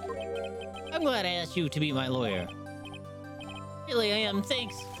 Hey, Nick. I'm glad I asked you to be my lawyer. Really, I am.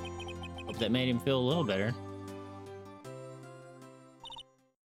 Thanks. Hope that made him feel a little better.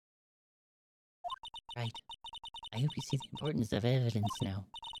 Right. I hope you see the importance of evidence now.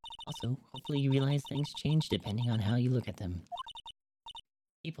 Also, hopefully you realize things change depending on how you look at them.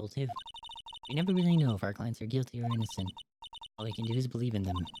 People, too. We never really know if our clients are guilty or innocent. All we can do is believe in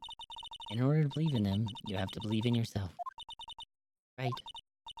them. In order to believe in them, you have to believe in yourself. Right?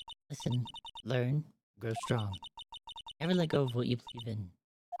 Listen, learn, grow strong. Never let go of what you believe in.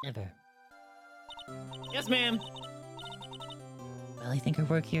 Never. Yes, ma'am. Well, I think our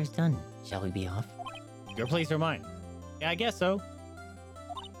work here is done. Shall we be off? Your place or mine? Yeah, I guess so.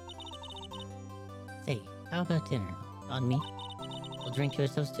 Say, how about dinner? On me? We'll drink to a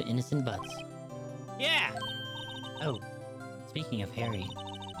toast to innocent butts. Yeah! Oh, speaking of Harry,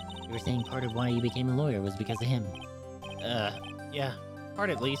 you were saying part of why you became a lawyer was because of him. Yeah. Part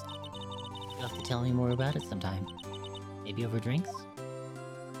at least. You'll have to tell me more about it sometime. Maybe over drinks?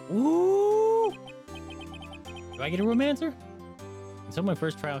 Ooh! Do I get a romancer? And so my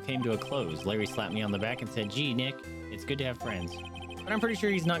first trial came to a close. Larry slapped me on the back and said, "Gee, Nick, it's good to have friends. But I'm pretty sure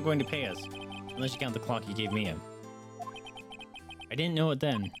he's not going to pay us. Unless you count the clock he gave me him." I didn't know it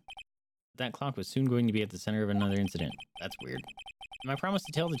then. But that clock was soon going to be at the center of another incident. That's weird. And my promise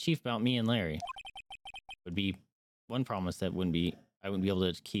to tell the chief about me and Larry would be one promise that I wouldn't be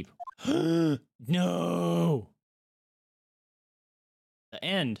able to keep. No! The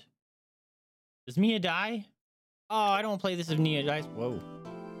end. Does Mia die? Oh, I don't play this if Mia dies. Whoa.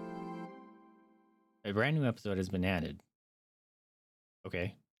 A brand new episode has been added.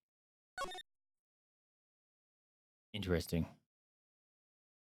 Okay. Interesting.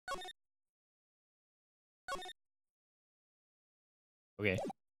 Okay.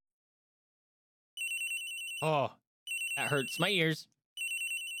 Oh, that hurts my ears.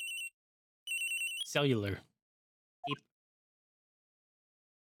 Cellular. Beep.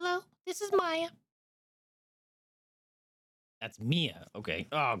 Hello, this is Maya. That's Mia. Okay.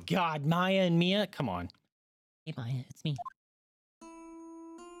 Oh, God. Maya and Mia? Come on. Hey Maya, it's me.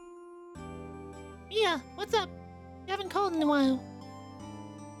 Mia, what's up? You haven't called in a while.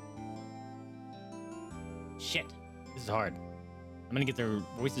 Shit. This is hard. I'm gonna get their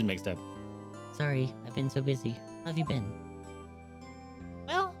voices mixed up. Sorry, I've been so busy. How have you been?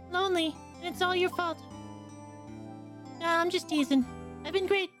 Well, lonely, and it's all your fault. Nah, I'm just teasing. I've been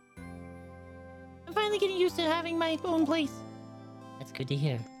great. I'm finally getting used to having my own place. That's good to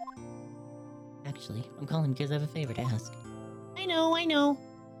hear. Actually, I'm calling because I have a favor to ask. I know.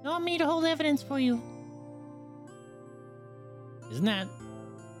 You want me to hold evidence for you? Isn't that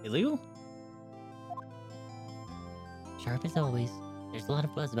illegal? Sharp as always. There's a lot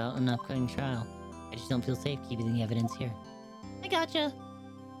of buzz about an upcoming trial. I just don't feel safe keeping the evidence here. I gotcha.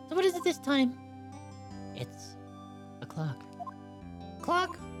 So what is it this time? It's a clock.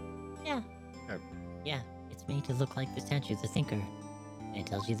 Clock? Yeah. Yeah, it's made to look like the statue's a thinker. And it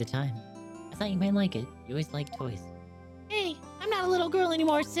tells you the time. I thought you might like it. You always like toys. Hey, I'm not a little girl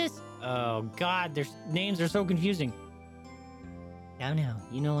anymore, sis. Oh, God. Their names are so confusing. Now,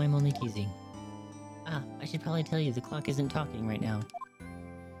 you know I'm only teasing. Ah, I should probably tell you the clock isn't talking right now.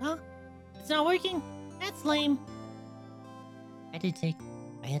 Huh? It's not working? That's lame. I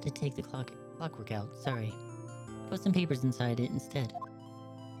had to take the clockwork out, sorry. I put some papers inside it instead.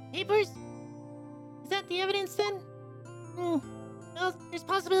 Papers? Is that the evidence then? Well, there's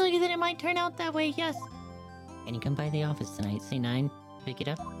possibility that it might turn out that way, yes. Can you come by the office tonight, say 9, to pick it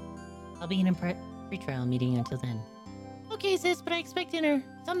up? I'll be in a pre-trial meeting until then. Okay, sis, but I expect dinner.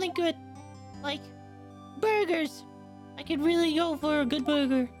 Something good. Like, burgers. I could really go for a good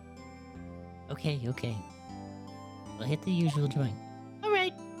burger. Okay. We'll hit the usual joint.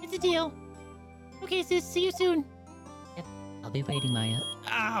 Alright, it's a deal. Okay, sis, see you soon. Yep, I'll be waiting, Maya.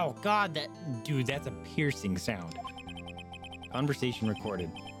 Ow, God, dude, that's a piercing sound. Conversation recorded.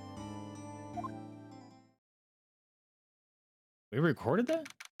 We recorded that?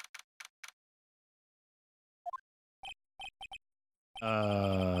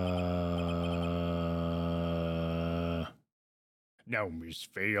 Now, Miss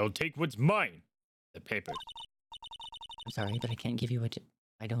Faye, I'll take what's mine. The paper. I'm sorry, but I can't give you what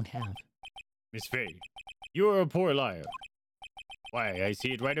I don't have. Miss Faye, you're a poor liar. Why, I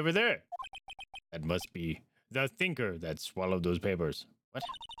see it right over there. That must be the thinker that swallowed those papers. What?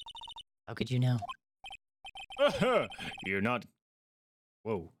 How could you know? You're not...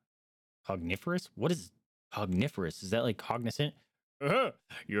 Whoa. Cogniferous? What is cogniferous? Is that like cognizant?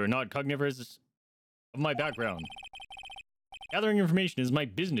 You're not cogniferous of my background. Gathering information is my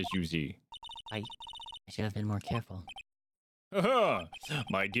business, you see. I should have been more careful.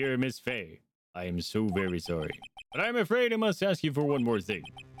 My dear Miss Faye, I am so very sorry. But I'm afraid I must ask you for one more thing.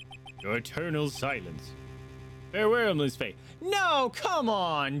 Your eternal silence. Farewell, Miss Faye. No, come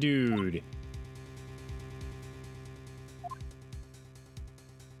on, dude.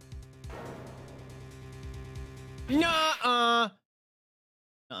 Nuh-uh.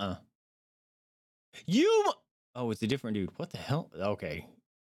 You... Oh, it's a different dude. What the hell? Okay.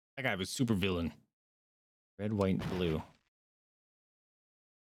 That guy was super villain. Red, white, blue.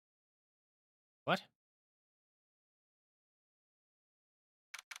 What?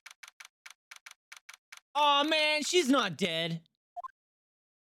 Oh man, she's not dead.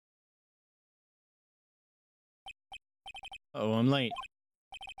 Oh, I'm late.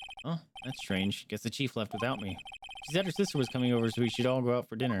 Oh, that's strange. Guess the chief left without me. She said her sister was coming over, so we should all go out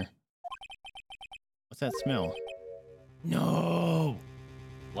for dinner. What's that smell? No!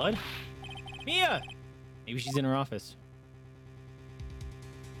 Blood? Mia! Maybe she's in her office.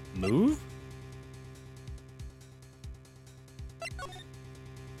 Move?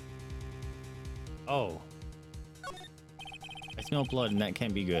 Oh. I smell blood and that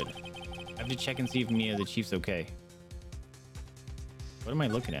can't be good. I have to check and see if Mia the chief's okay. What am I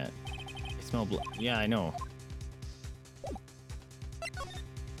looking at? I smell blood. Yeah, I know.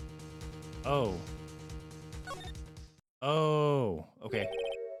 Oh. Oh. Okay.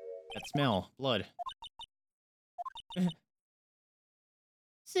 That smell. Blood.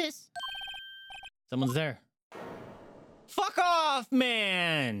 Sis. Someone's there. Fuck off,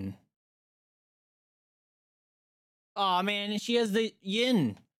 man! Aw, man, she has the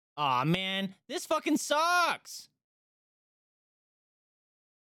yin. Aw, man, this fucking sucks!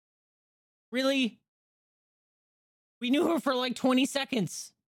 Really? We knew her for like 20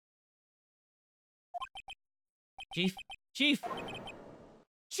 seconds. Chief? Chief!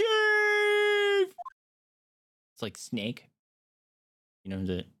 Chief! It's like Snake. You know,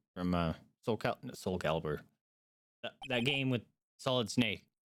 the from Soul Calibur. That game with Solid Snake.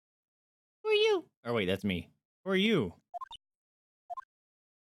 Who are you? Oh wait, that's me. Who are you?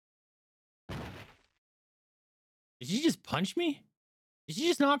 Did she just punch me? Did she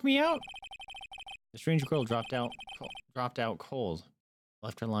just knock me out? The strange girl dropped out cold.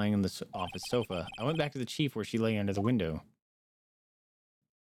 Left her lying on the office sofa. I went back to the chief where she lay under the window.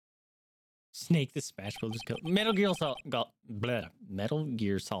 Snake the Smash Brothers Metal Gear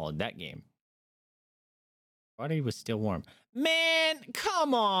Solid, that game. Body was still warm. Man,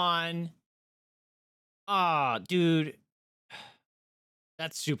 come on. Ah, dude.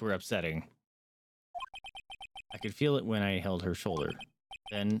 That's super upsetting. I could feel it when I held her shoulder.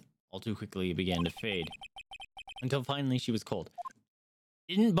 Then, all too quickly, it began to fade. Until finally she was cold.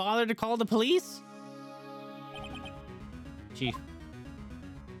 Didn't bother to call the police? Chief.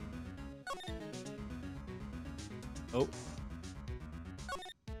 Oh.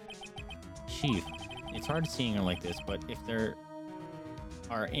 Chief. It's hard seeing her like this, but if there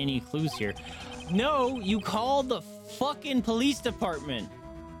are any clues here... No, you called the fucking police department.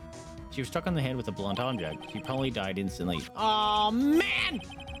 She was struck on the head with a blunt object. She probably died instantly. Oh man!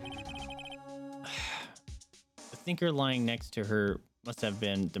 The thinker lying next to her must have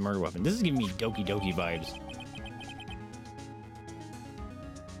been the murder weapon. This is giving me Doki Doki vibes.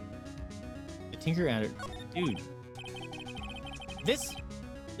 The tinker added, dude, this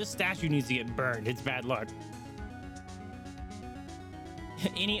statue needs to get burned. It's bad luck.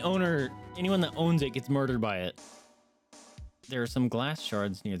 Anyone that owns it gets murdered by it. There are some glass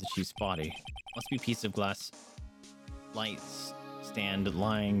shards near the chief's body. Must be a piece of glass lights stand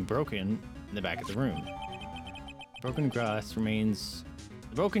lying broken in the back of the room. The broken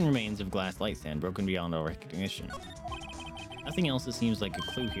remains of glass light stand, broken beyond all recognition. Nothing else that seems like a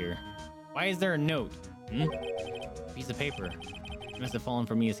clue here. Why is there a note? A piece of paper. It must have fallen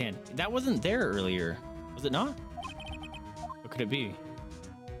from Mia's hand. That wasn't there earlier. Was it not? What could it be?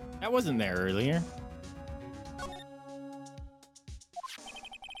 That wasn't there earlier.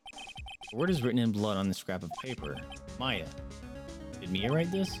 The word is written in blood on the scrap of paper. Maya. Mia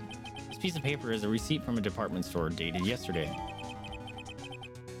write this? This piece of paper is a receipt from a department store dated yesterday.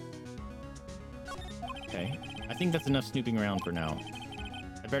 Okay, I think that's enough snooping around for now.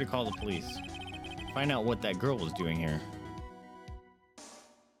 I better call the police. Find out what that girl was doing here.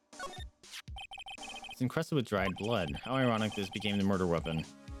 It's encrusted with dried blood. How ironic this became the murder weapon.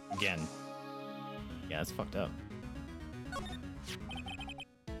 Again. Yeah, that's fucked up.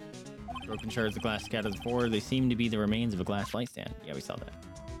 Broken shards of glass scattered forward. They seem to be the remains of a glass light stand. Yeah, we saw that.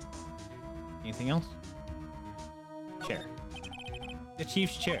 Anything else? Chair. The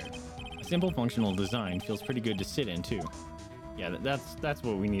chief's chair. A simple functional design feels pretty good to sit in too. Yeah, that's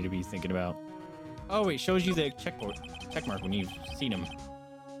what we need to be thinking about. Oh, it shows you the checkmark when you've seen him.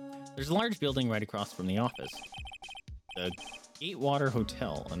 There's a large building right across from the office. The Gatewater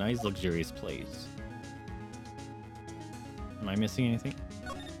Hotel, a nice luxurious place. Am I missing anything?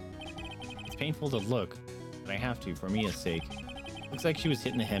 It's painful to look, but I have to for Mia's sake. Looks like she was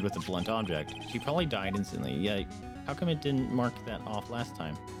hit in the head with a blunt object. She probably died instantly. Yeah, how come it didn't mark that off last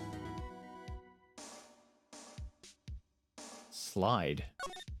time? Slide.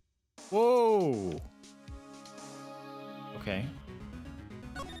 Whoa! Okay.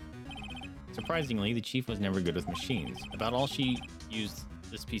 Surprisingly, the chief was never good with machines. About all she used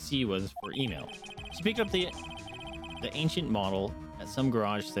this PC was for email. She picked up the ancient model at some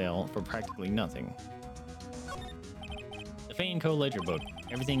garage sale for practically nothing. The Fay & Co. ledger book.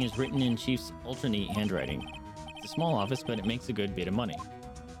 Everything is written in Chief's ultra neat handwriting. It's a small office, but it makes a good bit of money.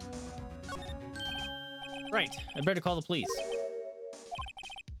 Right, I'd better call the police.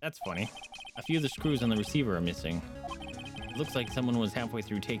 That's funny. A few of the screws on the receiver are missing. It looks like someone was halfway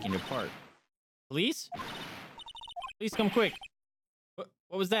through taking it apart. Police? Please come quick. What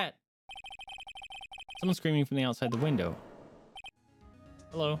was that? Someone screaming from the outside the window.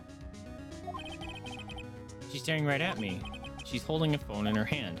 Hello? She's staring right at me. She's holding a phone in her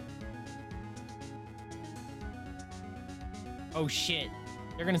hand. Oh shit.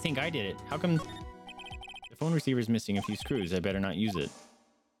 They're gonna think I did it. How come... The phone receiver's missing a few screws. I better not use it.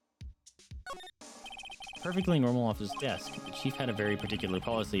 Perfectly normal office desk. The chief had a very particular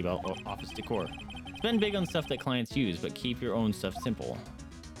policy about office decor. Spend big on stuff that clients use, but keep your own stuff simple.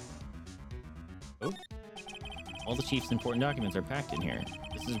 Oh. All the chief's important documents are packed in here.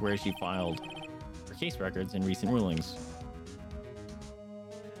 This is where she filed her case records and recent rulings.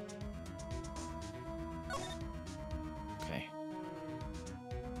 Okay.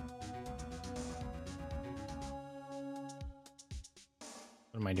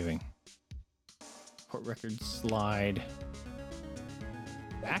 What am I doing? Court records, slide.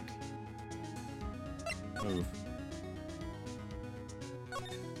 Back? Move.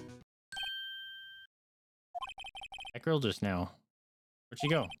 That girl just now. Where'd she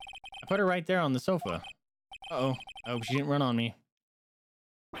go? I put her right there on the sofa. Uh-oh. I hope she didn't run on me.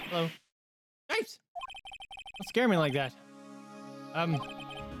 Hello? Nice! Don't scare me like that.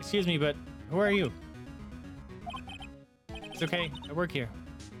 Excuse me, but who are you? It's okay. I work here.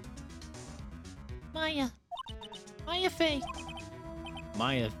 Maya. Maya Fay.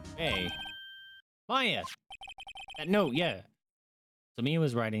 Maya Fay. Maya! That note, yeah. So Mia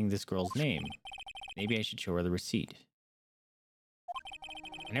was writing this girl's name. Maybe I should show her the receipt.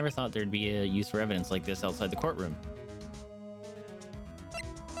 I never thought there'd be a use for evidence like this outside the courtroom.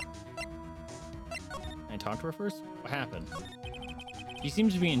 Can I talk to her first? What happened? She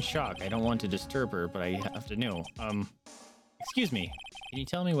seems to be in shock. I don't want to disturb her, but I have to know. Excuse me. Can you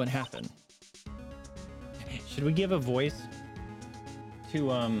tell me what happened? Should we give a voice to,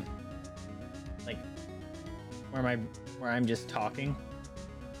 like, where I'm just talking?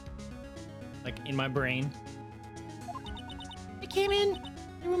 Like, in my brain? I came in.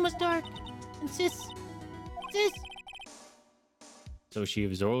 The room was dark. And sis. So she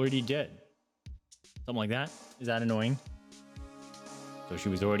was already dead. Something like that? Is that annoying? So she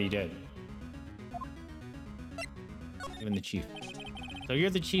was already dead. Even the chief. So you're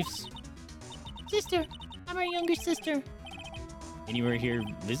the chief's... Sister. I'm her younger sister. And you were here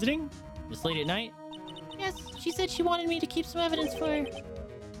visiting? This late at night? Yes, she said she wanted me to keep some evidence for her.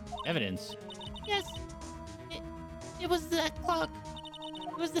 Evidence? Yes. It was that clock.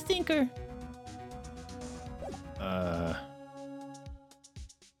 It was the thinker.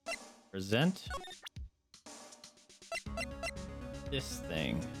 Present? This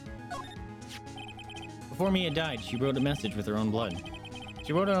thing. Before Mia died, she wrote a message with her own blood.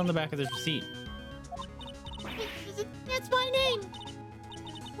 She wrote it on the back of this receipt. That's my name.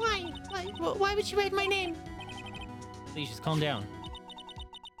 Why? Why would she write my name? Please, just calm down.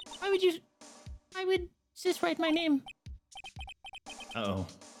 Why would sis write my name? Uh-oh.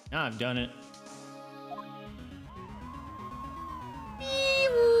 Now I've done it. Mia!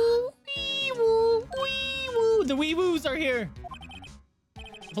 the wee woos are here.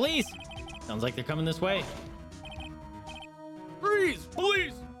 Police. Sounds like they're coming this way. Freeze,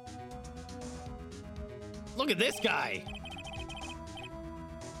 police. Look at this guy.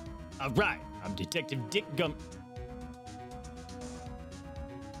 All right, I'm Detective Dick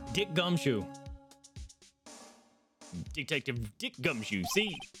Gumshoe. Detective Dick Gumshoe,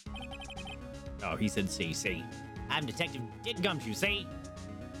 see? Oh, he said see. I'm Detective Dick Gumshoe, see?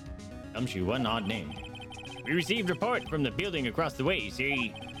 Gumshoe, what an odd name. We received a report from the building across the way,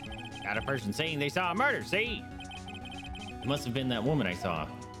 see? Got a person saying they saw a murder, see? It must have been that woman I saw.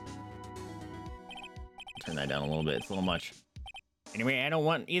 Turn that down a little bit, it's a little much. Anyway, I don't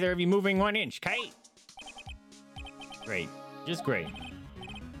want either of you moving 1 inch, okay? Great, just great.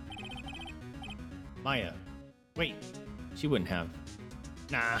 Maya. Wait, she wouldn't have.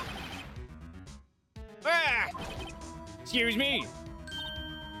 Nah. Ah! Excuse me.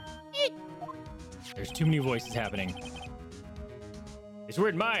 There's too many voices happening. This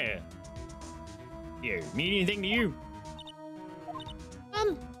word Maya. Here, mean anything to you?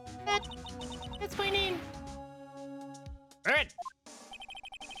 That's my name. Alright.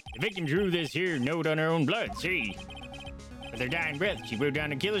 The victim drew this here note on her own blood, see? With her dying breath, she wrote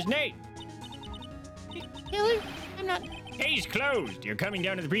down the killer's name. Killer? I'm not. Case closed. You're coming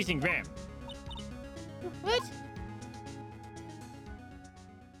down to the precinct van. What?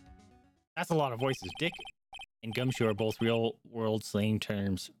 That's a lot of voices. Dick and Gumshoe are both real world slang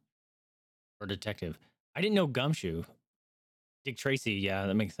terms for detective. I didn't know Gumshoe. Dick Tracy, yeah,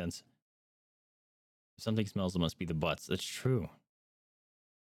 that makes sense. If something smells, it must be the butts. That's true.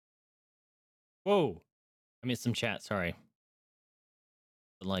 Whoa. I missed some chat, sorry.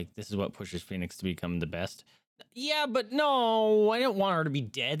 But like, this is what pushes Phoenix to become the best. Yeah, but no, I don't want her to be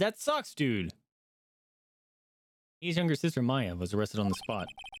dead. That sucks, dude. His younger sister, Maya, was arrested on the spot.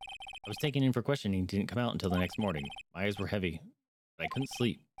 I was taken in for questioning, didn't come out until the next morning. My eyes were heavy, but I couldn't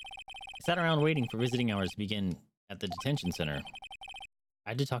sleep. I sat around waiting for visiting hours to begin at the detention center. I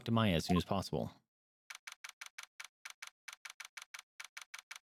had to talk to Maya as soon as possible.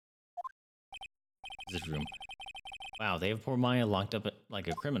 This room. Wow, they have poor Maya locked up like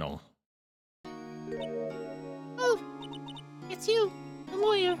a criminal. Oh, it's you, the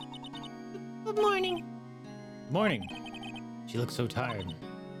lawyer. Good morning. Morning. She looks so tired.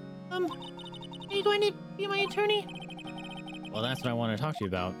 Are you going to be my attorney? Well, that's what I want to talk to you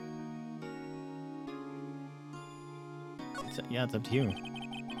about. Yeah, it's up to you.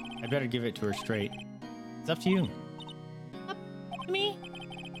 I'd better give it to her straight. It's up to you. Up to me?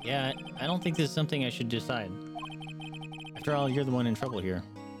 Yeah, I don't think this is something I should decide. After all, you're the one in trouble here.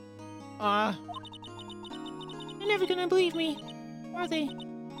 They're never gonna believe me, are they?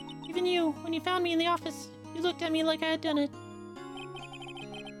 Even you, when you found me in the office, you looked at me like I had done it.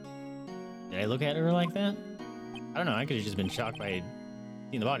 Did I look at her like that? I don't know, I could have just been shocked by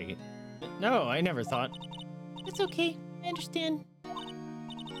seeing the body. No, I never thought. It's okay, I understand.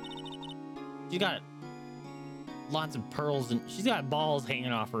 She's got lots of pearls and she's got balls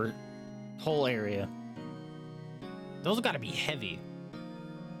hanging off her whole area. Those have got to be heavy.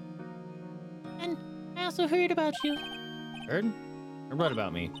 And I also heard about you. Heard? Or what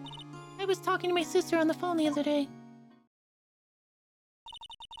about me? I was talking to my sister on the phone the other day.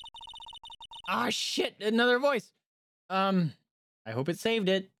 Ah, shit, another voice. I hope it saved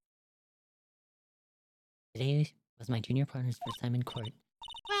it. Today was my junior partner's first time in court.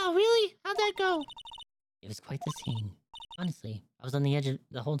 Wow, really? How'd that go? It was quite the scene. Honestly, I was on the edge of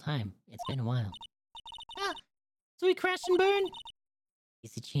the whole time. It's been a while. Ah, so he crashed and burned?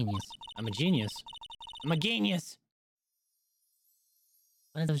 He's a genius. I'm a genius. I'm a genius.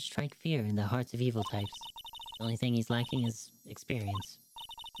 One of those strike fear in the hearts of evil types. The only thing he's lacking is experience.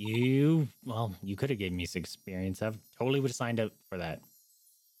 Well, you could have given me some experience. I totally would have signed up for that.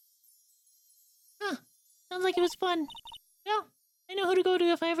 Huh, sounds like it was fun. Well, I know who to go to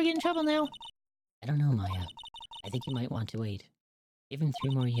if I ever get in trouble now. I don't know, Maya. I think you might want to wait. Give him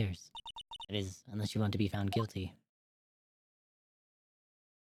 3 more years. That is, unless you want to be found guilty.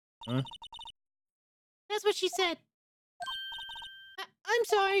 Huh? That's what she said. I'm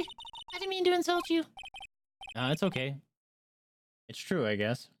sorry. I didn't mean to insult you. It's okay. It's true, I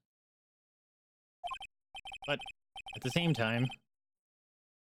guess. But at the same time,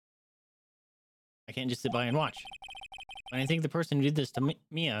 I can't just sit by and watch. When I think the person who did this to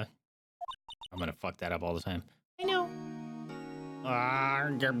Mia, I'm gonna fuck that up all the time. I know.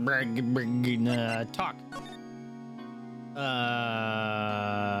 Talk.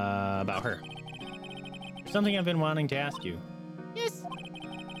 About her. There's something I've been wanting to ask you. Yes.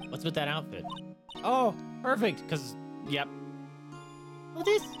 What's with that outfit? Oh, perfect, because, yep. Well,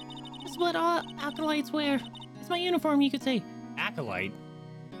 this is what all acolytes wear. It's my uniform, you could say. Acolyte?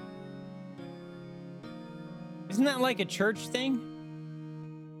 Isn't that like a church thing?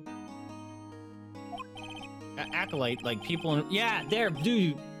 Acolyte, like people in... Yeah, there,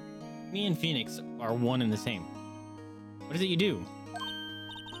 dude. Me and Phoenix are one and the same. What is it you do?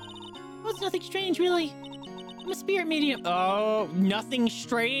 Well, it's nothing strange, really. I'm a spirit medium. Oh, nothing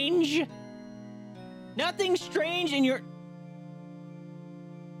strange? Nothing strange in your...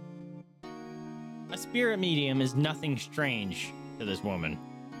 A spirit medium is nothing strange to this woman.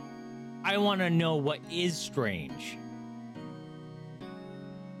 I want to know what is strange.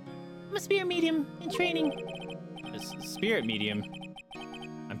 I'm a spirit medium in training. Spirit medium?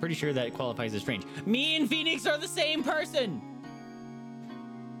 I'm pretty sure that qualifies as strange. Me and Phoenix are the same person!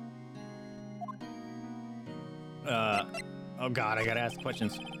 Oh god, I gotta ask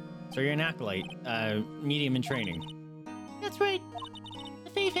questions. So you're an acolyte, medium in training. That's right. The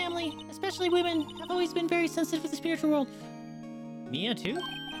Fae family, especially women, have always been very sensitive to the spiritual world. Mia too?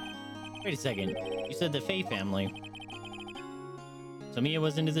 Wait a second, you said the Fae family. So Mia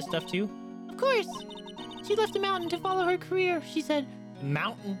was into this stuff too? Of course. She left the mountain to follow her career, she said.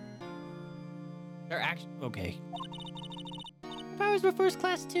 Mountain? They're actually... Okay. Her powers were first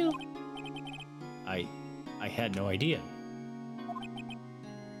class too. I had no idea.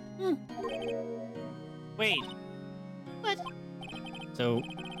 Wait. What? So,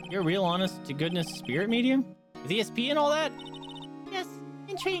 you're a real honest to goodness spirit medium? With ESP and all that? Yes,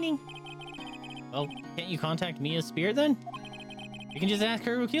 in training. Well, can't you contact Mia's spirit then? You can just ask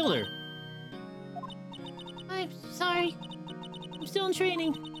her who killed her. I'm sorry. I'm still in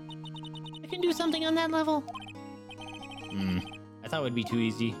training. I can do something on that level. I thought it would be too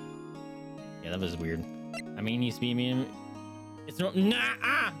easy. Yeah, that was weird. I mean, you see me. It's no.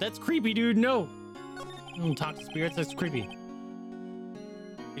 Nah, that's creepy, dude. No. Talk to spirits. That's creepy.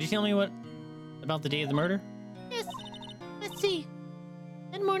 Could you tell me what about the day of the murder? Yes. Let's see.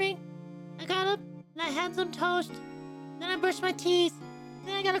 That morning, I got up and I had some toast. Then I brushed my teeth.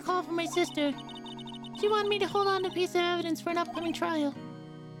 Then I got a call from my sister. She wanted me to hold on to a piece of evidence for an upcoming trial.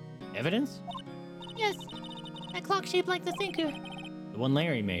 Evidence? Yes. That clock shaped like the thinker. The one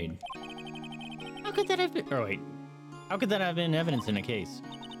Larry made. How could that have been? Oh wait. How could that have been evidence in a case?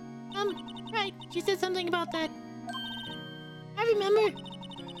 Right. She said something about that. I remember.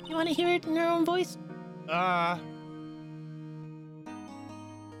 You want to hear it in her own voice?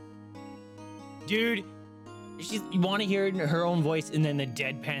 Dude, you want to hear it in her own voice, and then the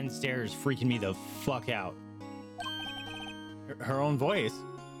deadpan stare is freaking me the fuck out. Her own voice?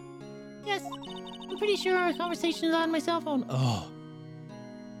 Yes. I'm pretty sure our conversation is on my cell phone. Oh.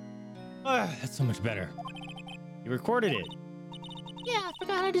 That's so much better. You recorded it. Yeah, I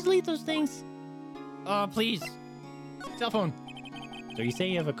forgot how to delete those things. Please. Cell phone. So you say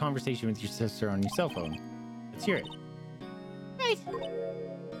you have a conversation with your sister on your cell phone. Let's hear it. Right.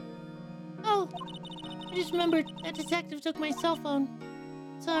 Oh, I just remembered that detective took my cell phone.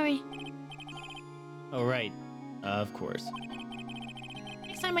 Sorry. Oh, right. Of course.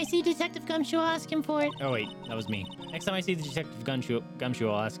 Next time I see Detective Gumshoe, I'll ask him for it. Oh, wait. That was me. Next time I see the Detective Gumshoe,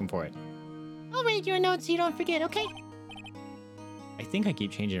 I'll ask him for it. I'll read you a note so you don't forget, okay? I think I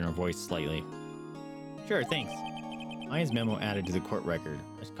keep changing her voice slightly. Sure, thanks. Maya's memo added to the court record.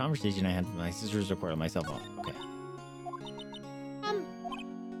 A conversation I had with my sister's report on my cell phone. Okay.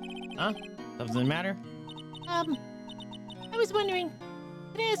 Huh? Something matter? I was wondering,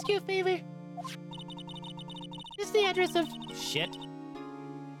 could I ask you a favor? This is the address of... Shit.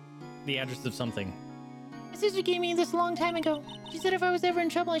 The address of something. My sister gave me this a long time ago. She said if I was ever in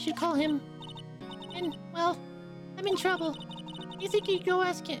trouble, I should call him. And, well, I'm in trouble. You think you'd go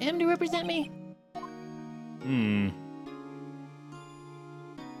ask him to represent me?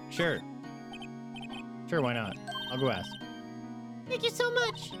 Sure. Sure, why not? I'll go ask. Thank you so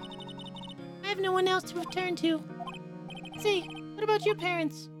much. I have no one else to return to. Say, what about your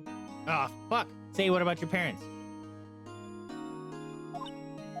parents? Ah, fuck. Say, what about your parents?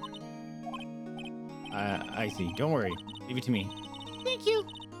 I see. Don't worry. Leave it to me. Thank you.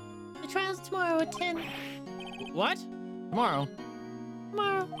 The trial's tomorrow at 10. What? Tomorrow?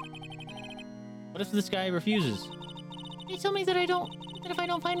 Tomorrow. What if this guy refuses? They told me that if I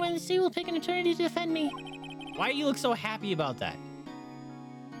don't find one, the sea will pick an eternity to defend me. Why do you look so happy about that?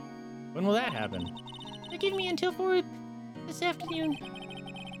 When will that happen? They're giving me until 4 this afternoon.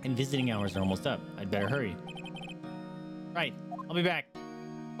 And visiting hours are almost up. I'd better hurry. Right. I'll be back.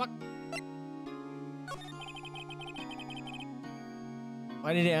 Fuck.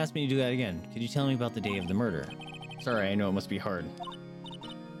 Why did it ask me to do that again? Could you tell me about the day of the murder? Sorry, I know it must be hard.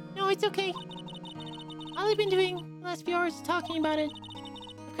 No, it's okay. All I've been doing the last few hours is talking about it.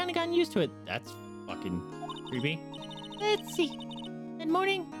 I've kind of gotten used to it. That's fucking Creepy. Let's see. Good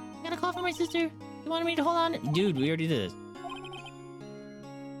morning. I got a call from my sister. She wanted me to hold on. Dude, we already did this.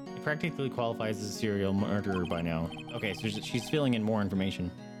 It practically qualifies as a serial murderer by now. Okay, so she's filling in more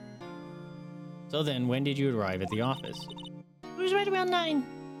information. So then, when did you arrive at the office? It was right around 9.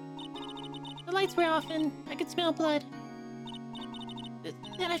 The lights were off and I could smell blood.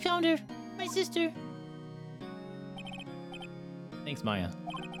 Then I found her. My sister. Thanks, Maya.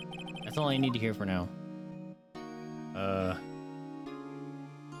 That's all I need to hear for now.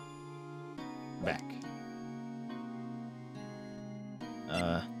 Back.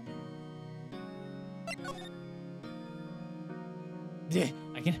 I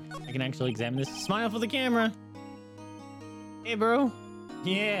can actually examine this. Smile for the camera. Hey, bro.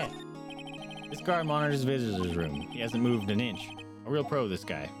 Yeah. This guard monitors visitors' room. He hasn't moved an inch. A real pro, this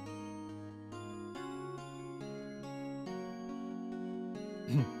guy.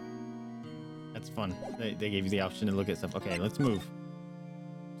 That's fun. They gave you the option to look at stuff. Okay, let's move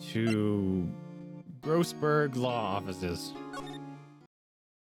to Grossberg Law Offices.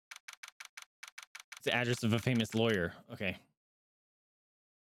 It's the address of a famous lawyer. Okay.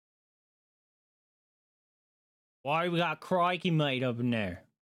 Why we got crikey mate up in there?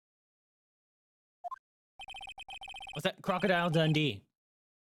 What's that? Crocodile Dundee.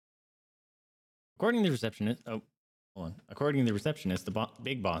 According to the receptionist, oh, hold on. According to the receptionist, the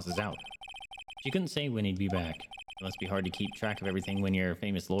big boss is out. She couldn't say when he'd be back. It must be hard to keep track of everything when you're a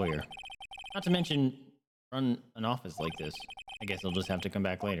famous lawyer. Not to mention, run an office like this. I guess I'll just have to come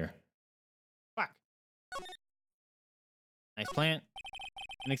back later. Fuck. Nice plant.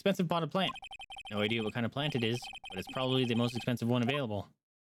 An expensive potted plant. No idea what kind of plant it is, but it's probably the most expensive one available.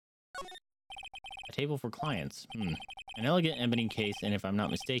 A table for clients. An elegant ebony case, and if I'm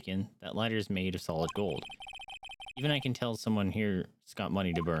not mistaken, that lighter is made of solid gold. Even I can tell someone here's got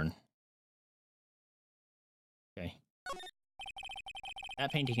money to burn. Okay.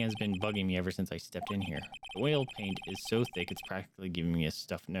 That painting has been bugging me ever since I stepped in here. The oil paint is so thick it's practically giving me a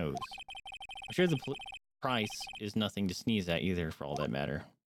stuffed nose. I'm sure the price is nothing to sneeze at either, for all that matter.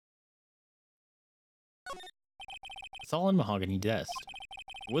 A solid mahogany desk.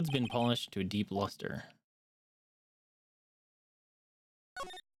 The wood's been polished to a deep luster.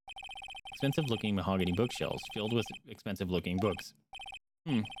 Expensive-looking mahogany bookshelves filled with expensive-looking books.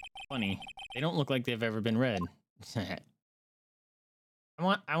 Funny. They don't look like they've ever been read. I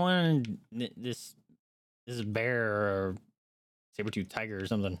want this bear or saber-tooth tiger or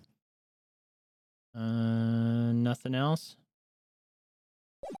something. Nothing else?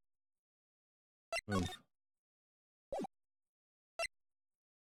 Move. Is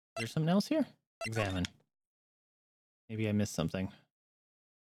there something else here? Examine. Maybe I missed something.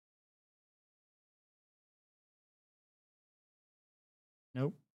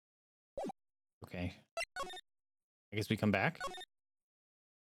 Nope. Okay. I guess we come back.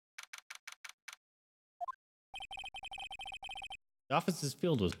 The office is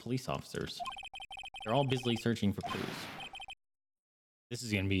filled with police officers. They're all busily searching for clues. This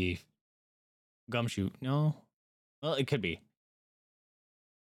is gonna be Gumshoe. No? Well, it could be.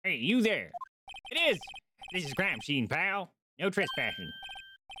 Hey, you there! It is! This is crime scene, pal. No trespassing.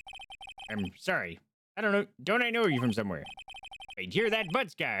 I'm sorry. I don't know. Don't I know you from somewhere? Wait, you're that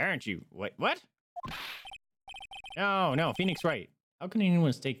Butts guy, aren't you? What? No, Phoenix Wright. How can anyone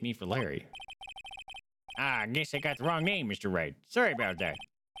mistake me for Larry? I guess I got the wrong name, Mr. Wright. Sorry about that.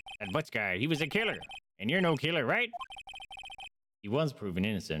 That Butts guy, he was a killer. And you're no killer, right? He was proven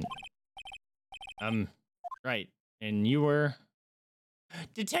innocent. Right. And you were...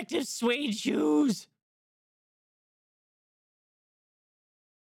 Detective Suede Shoes!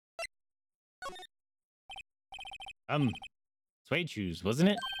 Suede Shoes, wasn't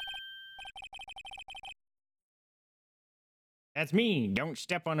it? That's me. Don't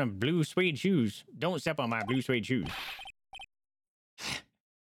step on a blue suede shoes. Don't step on my blue suede shoes.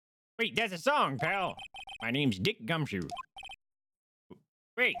 Wait, that's a song, pal. My name's Dick Gumshoe.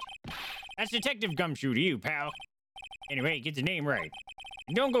 Wait, that's Detective Gumshoe to you, pal. Anyway, get the name right.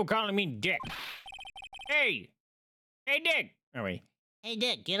 And don't go calling me Dick. Hey, Dick. Oh, wait. Hey,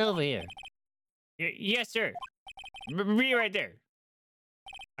 Dick, get over here. Yes, sir. Be right there.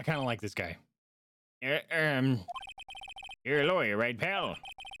 I kind of like this guy. You're a lawyer, right, pal?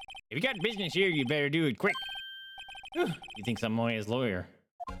 If you got business here, you better do it quick. He thinks I'm Moya's lawyer.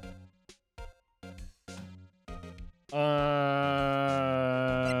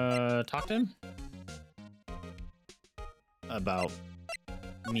 Talk to him? About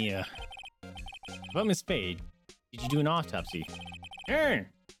Mia. About Miss Spade. Did you do an autopsy? Sure.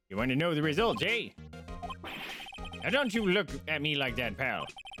 You want to know the results, eh? Now don't you look at me like that, pal.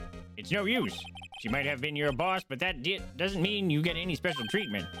 It's no use. She might have been your boss, but that doesn't mean you get any special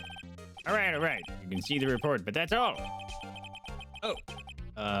treatment. All right. You can see the report, but that's all. Oh.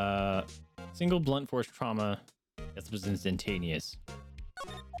 Single blunt force trauma. That was instantaneous.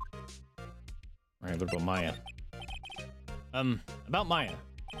 All right, what about Maya? About Maya.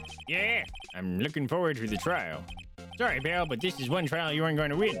 Yeah, I'm looking forward to the trial. Sorry, pal, but this is one trial you aren't going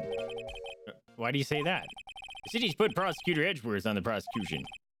to win. Why do you say that? The city's put Prosecutor Edgeworth on the prosecution.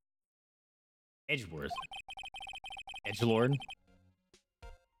 Edgeworth. Edgelord?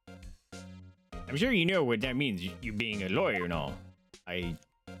 I'm sure you know what that means, you being a lawyer and all. I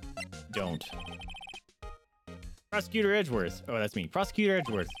don't. Prosecutor Edgeworth. Oh, that's me. Prosecutor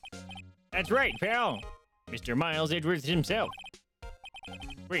Edgeworth. That's right, pal. Mr. Miles Edgeworth himself.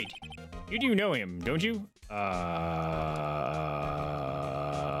 Wait, you do know him, don't you? Of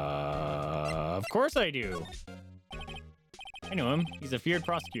course I do. I know him. He's a feared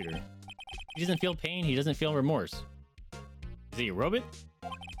prosecutor. He doesn't feel pain. He doesn't feel remorse. Is he a robot?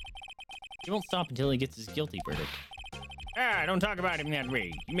 He won't stop until he gets his guilty verdict. Don't talk about him that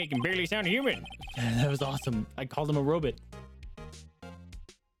way. You make him barely sound human. That was awesome. I called him a robot.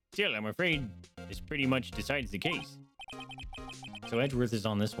 Still, I'm afraid this pretty much decides the case. So Edgeworth is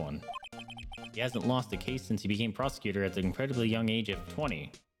on this one. He hasn't lost a case since he became prosecutor at the incredibly young age of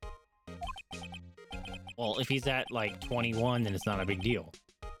 20. Well, if he's at like 21, then it's not a big deal.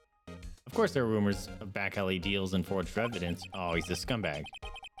 Of course, there are rumors of back alley deals and forged evidence. Oh, he's a scumbag.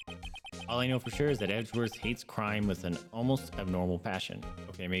 All I know for sure is that Edgeworth hates crime with an almost abnormal passion.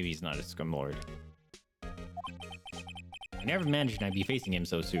 Okay, maybe he's not a scumlord. I never imagined I'd be facing him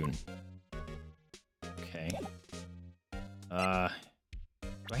so soon. Okay. Do I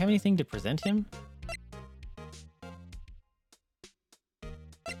have anything to present him?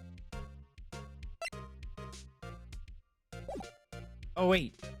 Oh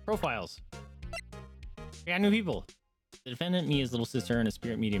wait, profiles. We got new people. The defendant, Mia's little sister, and a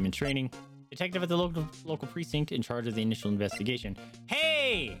spirit medium in training. Detective at the local precinct in charge of the initial investigation.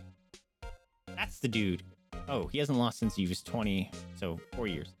 Hey! That's the dude. Oh, he hasn't lost since he was 20, so 4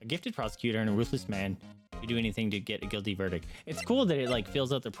 years. A gifted prosecutor and a ruthless man who do anything to get a guilty verdict. It's cool that it like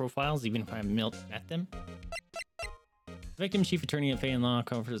fills out their profiles even if I haven't met them. Victim, chief attorney at Fay and Law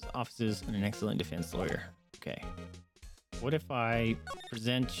covers offices and an excellent defense lawyer. Okay. What if I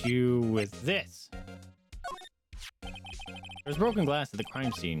present you with this? There's broken glass at the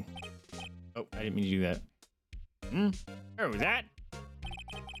crime scene. Oh, I didn't mean to do that. Oh, that?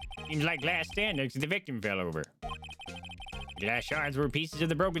 Seems like glass stand next to the victim fell over. The glass shards were pieces of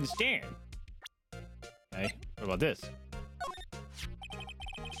the broken stand. Okay, what about this?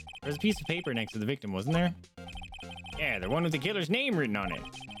 There's a piece of paper next to the victim, wasn't there? Yeah, the one with the killer's name written on it.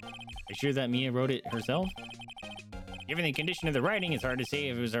 Are you sure that Mia wrote it herself? Given the condition of the writing, it's hard to say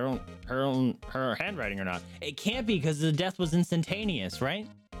if it was her handwriting or not. It can't be because the death was instantaneous, right?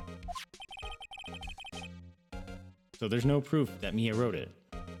 So there's no proof that Mia wrote it.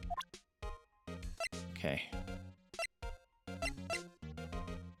 Okay.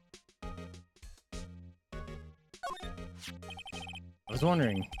 I was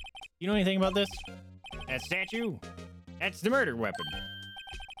wondering, you know anything about this? That statue? That's the murder weapon.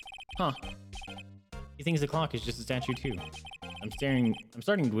 Huh. He thinks the clock is just a statue too. I'm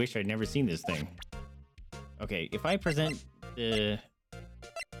starting to wish I'd never seen this thing. Okay, if I present the...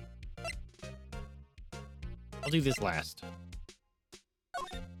 I'll do this last.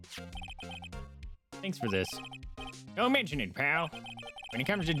 Thanks for this. Don't mention it, pal. When it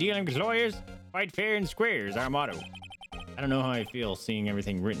comes to dealing with lawyers, fight fair and square is our motto. I don't know how I feel seeing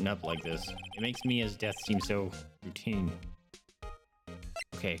everything written up like this. It makes Mia's death seem so routine.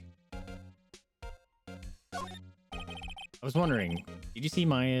 Okay. I was wondering, did you see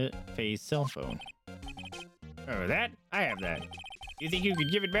Maya Faye's cell phone? Oh, that? I have that. You think you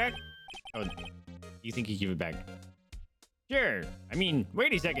could give it back? Oh, you think you give it back? Sure. I mean,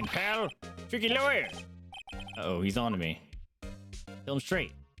 wait a second, pal. Tricky lawyer. Uh-oh, he's on to me. Tell him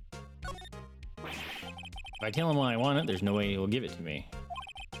straight. If I tell him what I want it, there's no way he'll give it to me.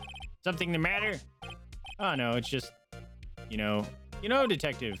 Something the matter? Oh, no, it's just, you know,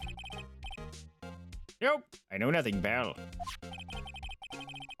 detective. Nope. I know nothing, pal.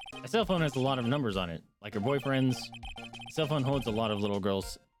 A cell phone has a lot of numbers on it, like her boyfriend's. A cell phone holds a lot of little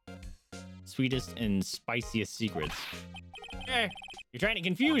girls' sweetest and spiciest secrets. You're trying to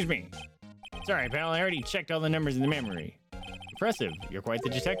confuse me. Sorry, pal. I already checked all the numbers in the memory. Impressive. You're quite the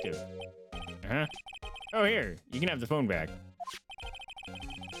detective. Uh-huh. Oh, here. You can have the phone back.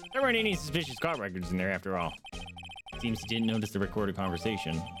 There weren't any suspicious call records in there after all. Seems he didn't notice the recorded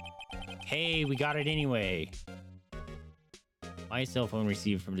conversation. Hey, we got it anyway. My cell phone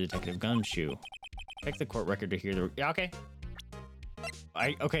received from Detective Gumshoe. Check the court record to hear the... Yeah, okay.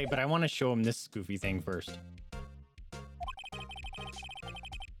 Okay, but I want to show him this goofy thing first.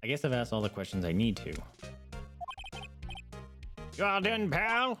 I guess I've asked all the questions I need to. You all done,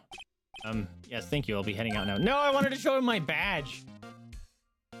 pal? Yes, thank you. I'll be heading out now. No, I wanted to show him my badge.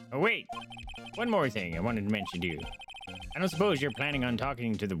 Oh, wait. One more thing I wanted to mention to you. I don't suppose you're planning on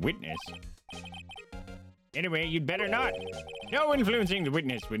talking to the witness. Anyway, you'd better not. No influencing the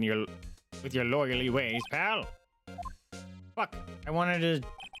witness with your lawyerly ways, pal. Fuck. I wanted to...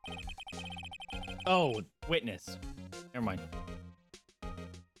 Oh, witness. Never mind.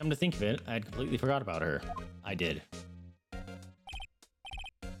 Come to think of it, I had completely forgot about her. I did.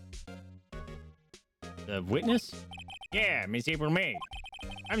 The witness? Yeah, Miss April May.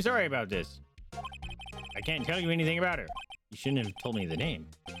 I'm sorry about this. I can't tell you anything about her. You shouldn't have told me the name.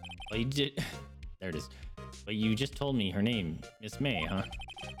 Well, you did... There it is. But you just told me her name, Miss May, huh?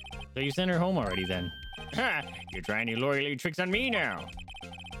 So you sent her home already then? Ha! You're trying your lawyerly tricks on me now.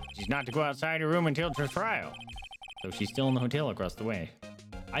 She's not to go outside her room until the trial. So she's still in the hotel across the way.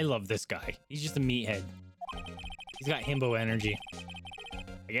 I love this guy. He's just a meathead. He's got himbo energy.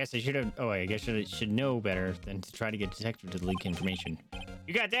 I guess I should have... Oh, I guess I should know better than to try to get detective to leak information.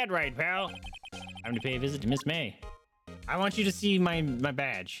 You got that right, pal. Time to pay a visit to Miss May. I want you to see my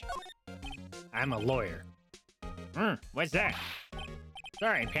badge. I'm a lawyer. What's that?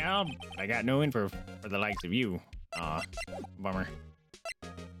 Sorry, pal. I got no info for the likes of you. Aw, bummer.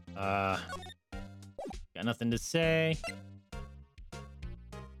 Got nothing to say.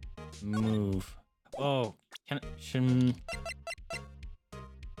 Move. Oh, should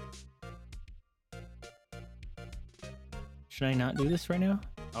I not do this right now?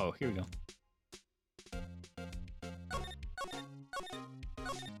 Oh, here we go.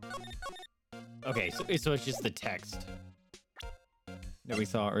 Okay, so it's just the text that we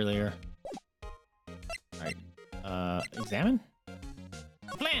saw earlier. All right, examine?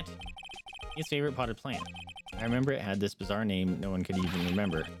 Plant! His favorite potted plant. I remember it had this bizarre name no one could even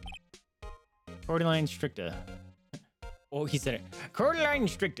remember. Cordyline stricta. Oh, he said it. Cordyline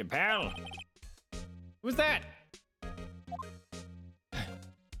stricta, pal! Who's that?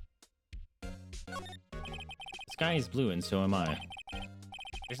 The sky is blue and so am I.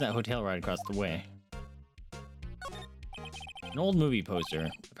 There's that hotel right across the way. An old movie poster.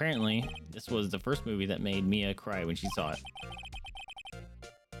 Apparently, this was the first movie that made Mia cry when she saw it.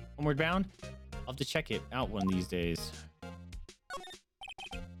 Homeward Bound? I'll have to check it out one of these days.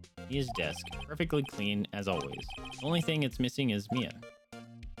 Mia's desk. Perfectly clean, as always. The only thing it's missing is Mia.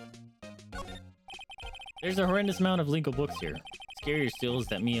 There's a horrendous amount of legal books here. Scarier still is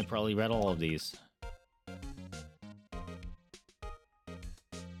that Mia probably read all of these.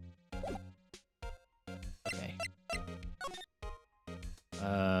 Okay.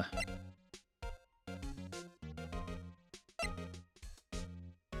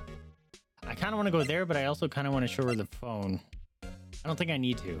 I kind of want to go there, but I also kind of want to show her the phone. I don't think I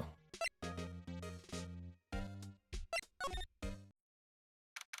need to.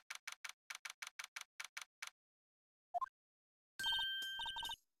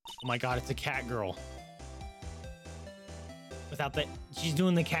 Oh my god, it's a cat girl. Without the... She's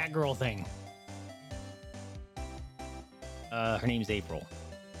doing the cat girl thing. Her name's April.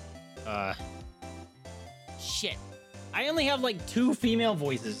 Shit. I only have like 2 female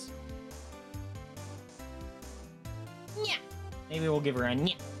voices. Yeah. Maybe we'll give her a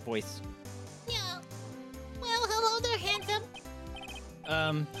nyeh voice. Yeah. Well, hello there, handsome.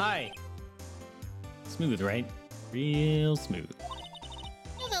 Hi. Smooth, right? Real smooth.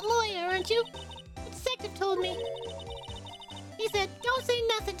 You're the lawyer, aren't you? The detective told me. He said, don't say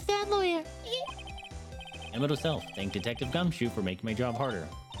nothing to that lawyer. Emmett self. Thank Detective Gumshoe for making my job harder.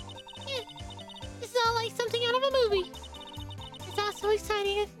 Yeah. This is all like something out of a movie. It's all so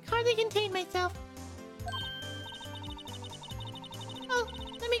exciting, I can hardly contain myself. Oh,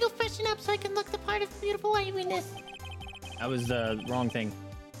 let me go freshen up so I can look the part of beautiful eyewitness. That was the wrong thing.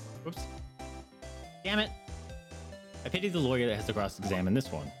 Whoops. Damn it. I pity the lawyer that has to cross-examine this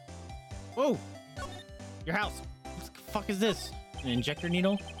one. Whoa! Your house. What the fuck is this? An injector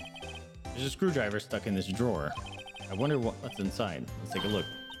needle? There's a screwdriver stuck in this drawer. I wonder what's inside. Let's take a look.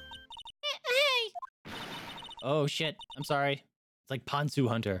 Hey! Oh shit. I'm sorry. It's like Ponzu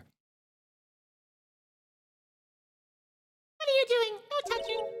Hunter. What are you doing? No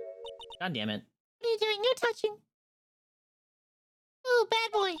touching. God damn it. What are you doing? No touching. Ooh,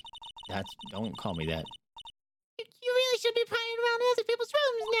 bad boy. Don't call me that. You really should be prying around other people's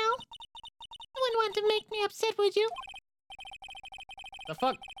rooms now. You wouldn't want to make me upset, would you? The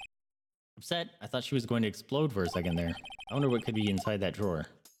fuck? Upset? I thought she was going to explode for a second there. I wonder what could be inside that drawer.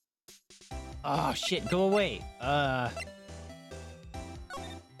 Oh shit, go away.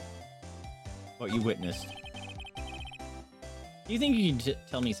 What you witnessed. Do you think you could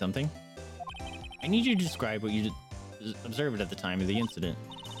tell me something? I need you to describe what you observed at the time of the incident.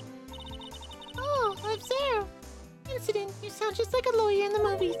 Oh, observe. Incident. You sound just like a lawyer in the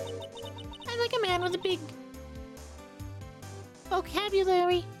movies. I'm like a man with a big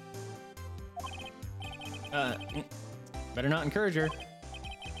vocabulary. Better not encourage her.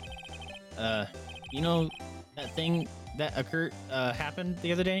 You know that thing that happened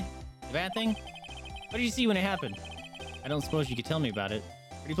the other day? The bad thing? What did you see when it happened? I don't suppose you could tell me about it.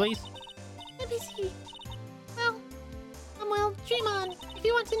 Pretty please? Let me see. Well, dream on. If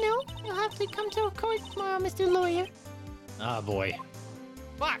you want to know, you'll have to come to court tomorrow, Mr. Lawyer. Oh boy.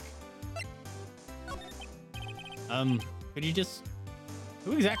 Fuck! Could you just...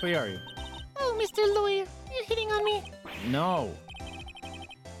 Who exactly are you? Oh, Mr. Lawyer, you're hitting on me. No.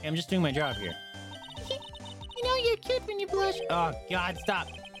 Hey, I'm just doing my job here. You know you're cute when you blush. Oh god, stop.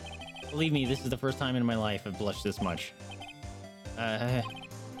 Believe me, this is the first time in my life I've blushed this much.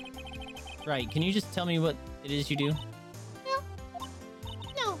 Right, can you just tell me what it is you do?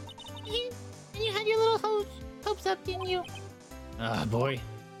 No. You had your little hopes up, didn't you? Ah, boy.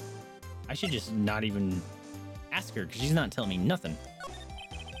 I should just not even ask her, because she's not telling me nothing.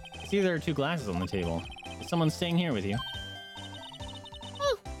 I see there are 2 glasses on the table. Is someone staying here with you?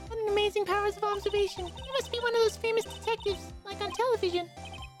 Oh, what an amazing powers of observation. You must be one of those famous detectives, like on television.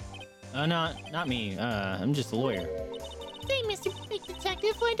 Not me. I'm just a lawyer. Say, Mr. Big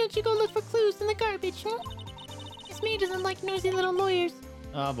Detective, why don't you go look for clues in the garbage, huh? Miss May doesn't like nosy little lawyers.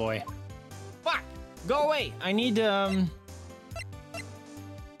 Oh, boy. Fuck! Go away! I need to,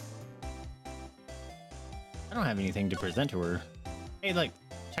 I don't have anything to present to her. Hey, look.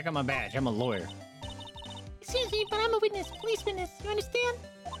 Check out my badge. I'm a lawyer. Excuse me, but I'm a witness, police witness, you understand?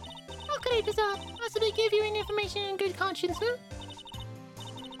 How could I possibly give you any information in good conscience, huh?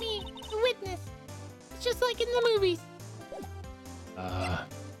 Me, a witness. It's just like in the movies.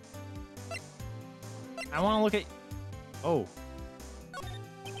 I want to look at... Oh.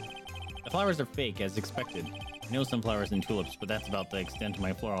 The flowers are fake, as expected. I know sunflowers and tulips, but that's about the extent of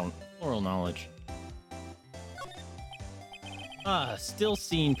my floral knowledge. Still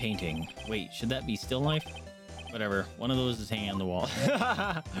scene painting. Wait, should that be still life? Whatever. One of those is hanging on the wall.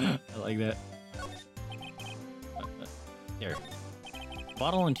 I like that. There.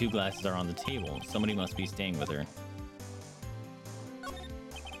 Bottle and 2 glasses are on the table. Somebody must be staying with her.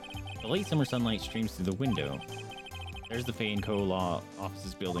 The late summer sunlight streams through the window. There's the Fay & Co. Law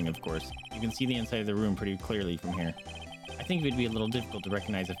Offices building, of course. You can see the inside of the room pretty clearly from here. I think it would be a little difficult to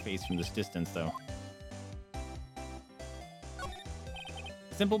recognize a face from this distance, though.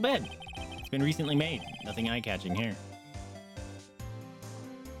 A simple bed. It's been recently made. Nothing eye-catching here.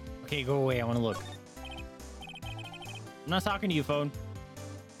 Okay, go away. I want to look. I'm not talking to you, phone.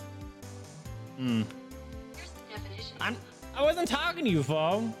 Here's the definition. I wasn't talking to you,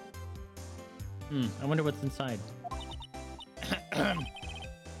 phone. I wonder what's inside.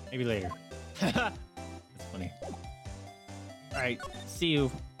 Maybe later. That's funny. Alright, see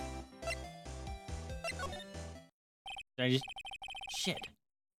you. Did I just... Shit.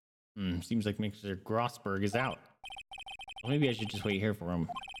 Seems like Mr. Grossberg is out. Well, maybe I should just wait here for him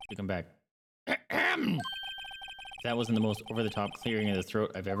to come back. That wasn't the most over-the-top clearing of the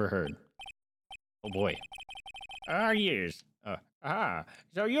throat I've ever heard. Oh boy. Yes.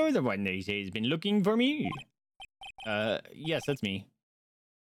 So you're the one they say has been looking for me? Yes, that's me.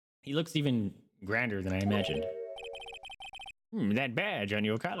 He looks even grander than I imagined. That badge on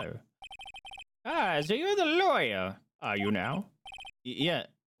your collar. So you're the lawyer, are you now? Yeah,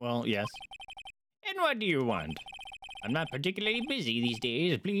 well, yes. And what do you want? I'm not particularly busy these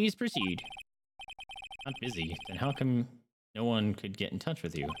days. Please proceed. Not busy? Then how come no one could get in touch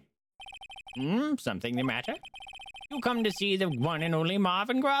with you? Something the matter? You come to see the one and only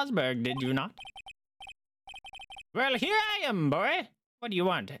Marvin Grosberg, did you not? Well, here I am, boy. What do you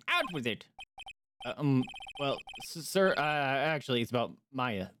want? Out with it. Well, sir, actually, it's about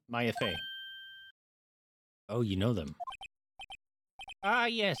Maya Fey. Oh, you know them.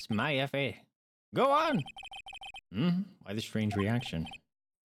 Yes, Maya Fey. Go on. Why the strange reaction?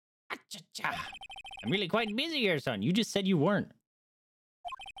 Cha-cha. I'm really quite busy here, son. You just said you weren't.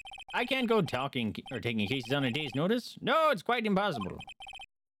 I can't go talking or taking cases on a day's notice. No, it's quite impossible.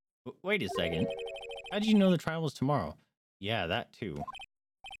 Wait a second. How did you know the trial was tomorrow? Yeah, that too.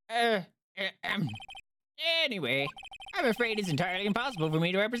 Anyway, I'm afraid it's entirely impossible for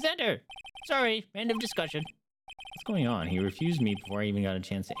me to represent her. Sorry, end of discussion. What's going on? He refused me before I even got a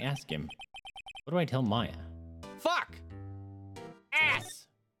chance to ask him. What do I tell Maya? Fuck! Ass!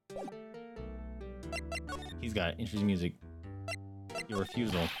 He's got interesting music. Your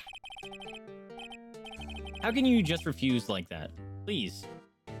refusal. How can you just refuse like that? Please,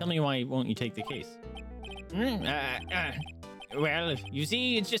 tell me why won't you take the case? Well, you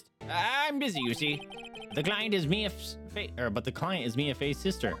see, it's just I'm busy. You see, the client is but the client is Mia Faye's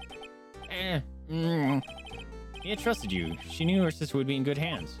sister. Mia trusted you. She knew her sister would be in good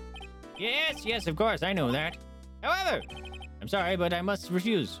hands. Yes, of course, I know that. However, I'm sorry, but I must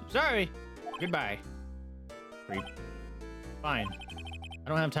refuse. Sorry. Goodbye. Creep. Fine. I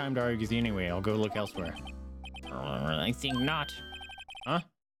don't have time to argue with you anyway. I'll go look elsewhere. I think not. Huh?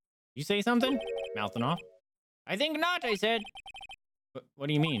 You say something? Mouthing off. I think not, I said. What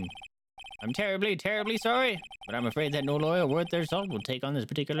do you mean? I'm terribly, terribly sorry, but I'm afraid that no lawyer worth their salt will take on this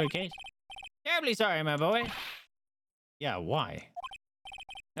particular case. Terribly sorry, my boy. Yeah, why?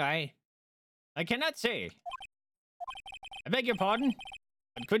 I cannot say. I beg your pardon?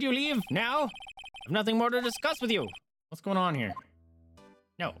 But could you leave now? I've nothing more to discuss with you. What's going on here?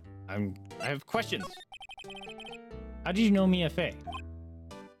 No, I have questions. How did you know Mia Faye?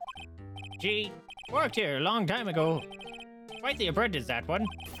 She worked here a long time ago. Quite the apprentice, that one.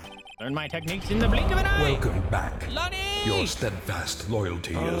 Learned my techniques in the blink of an eye. Welcome back. Lonnie! Your steadfast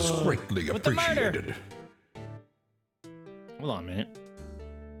loyalty is greatly with the murder. appreciated. Hold on a minute.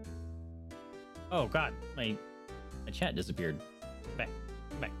 Oh god, my chat disappeared. Back,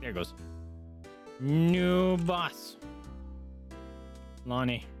 there it goes. New boss.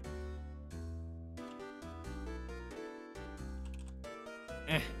 Lonnie.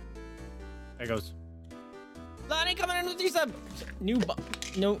 There it goes. Lonnie, coming in with you sub.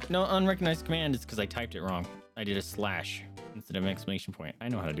 No, unrecognized command. It's because I typed it wrong. I did a slash instead of an exclamation point. I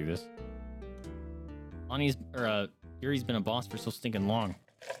know how to do this. Yuri's been a boss for so stinking long.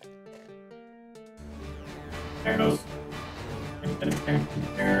 There it goes.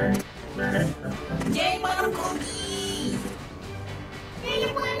 Yay, one cookies! Yay,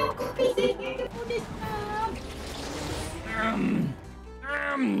 one cookies in here for this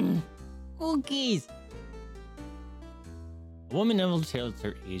Cookies! A woman never tells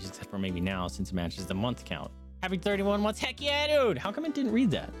her age except for maybe now since it matches the month count. Having 31 months? Heck yeah, dude! How come it didn't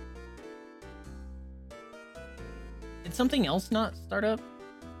read that? Did something else not start up?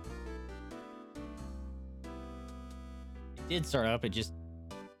 It did start up, it just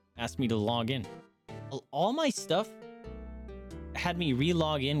asked me to log in. All my stuff had me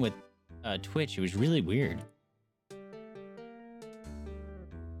re-log in with Twitch. It was really weird.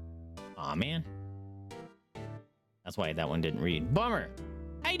 Aw, man. That's why that one didn't read. Bummer.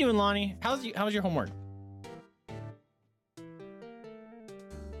 How you doing, Lonnie? How's your homework?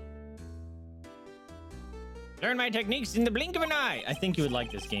 Learn my techniques in the blink of an eye. I think you would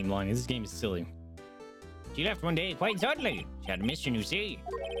like this game, Lonnie. This game is silly. She left one day quite suddenly. She had a mission, you see.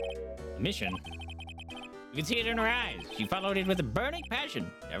 A mission? You can see it in her eyes. She followed it with a burning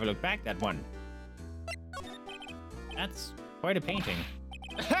passion. Never looked back, that one. That's quite a painting.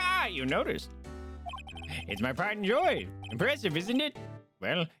 Ha! You noticed. It's my pride and joy. Impressive, isn't it?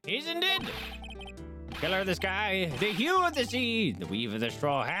 Well, isn't it? The color of the sky, the hue of the sea, the weave of the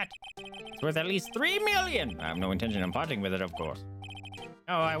straw hat. It's worth at least 3 million. I have no intention of parting with it, of course.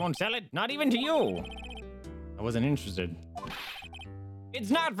 No, I won't sell it. Not even to you. I wasn't interested. It's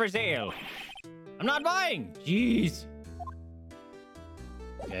not for sale. I'm not buying. Jeez.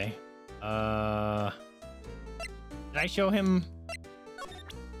 Okay. Did I show him?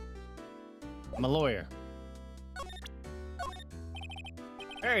 I'm a lawyer.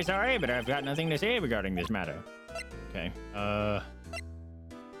 Very sorry, but I've got nothing to say regarding this matter. Okay. I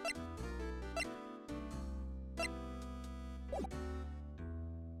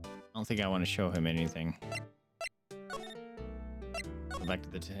don't think I want to show him anything. Go back to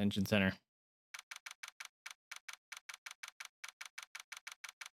the detention center.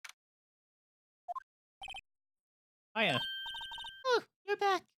 Hiya. Oh, you're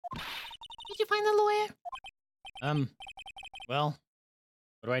back. Did you find the lawyer? Well,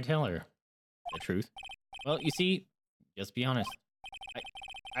 what do I tell her? The truth? Well, you see, just be honest.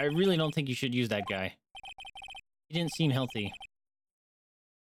 I really don't think you should use that guy. He didn't seem healthy.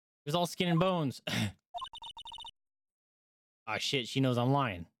 He was all skin and bones. Ah, shit, she knows I'm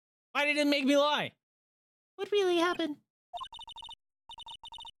lying. Why did it make me lie? What really happened?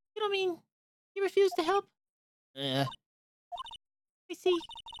 You don't mean you refused to help? I see.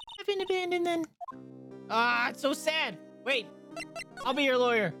 I've been abandoned then. Ah, it's so sad. Wait, I'll be your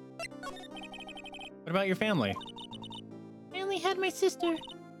lawyer. What about your family? I only had my sister.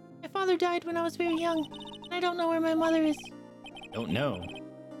 My father died when I was very young, and I don't know where my mother is. Don't know.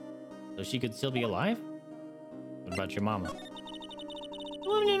 So she could still be alive? What about your mama? I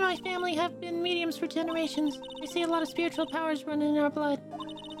women in my family have been mediums for generations. They say a lot of spiritual powers run in our blood.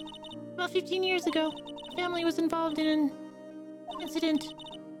 About 15 years ago, our family was involved in an incident.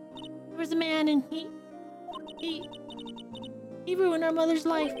 There was a man and he ruined our mother's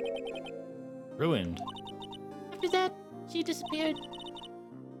life. Ruined. After that, she disappeared.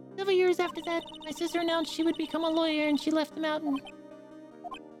 Several years after that, my sister announced she would become a lawyer and she left the mountain.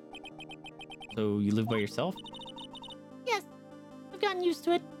 So you live by yourself? Yes, I've gotten used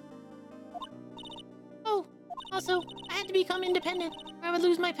to it. Oh, also, I had to become independent or I would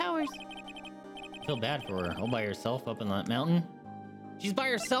lose my powers. I feel bad for her. All by herself up in that mountain? She's by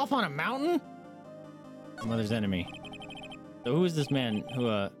herself on a mountain? Your mother's enemy. So who is this man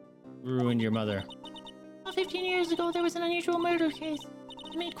who, ruined your mother? About 15 years ago, there was an unusual murder case.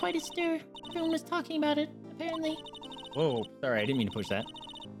 It made quite a stir. Everyone was talking about it, apparently. Whoa, sorry, I didn't mean to push that.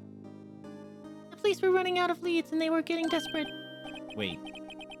 The police were running out of leads and they were getting desperate. Wait,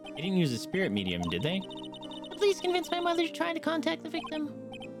 they didn't use a spirit medium, did they? The police convinced my mother to try to contact the victim.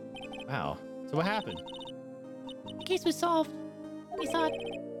 Wow. So what happened? The case was solved. We thought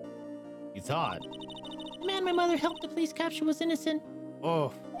You thought? the man my mother helped the police capture was innocent.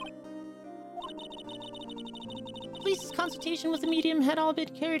 Oh, The police's consultation with the medium had all been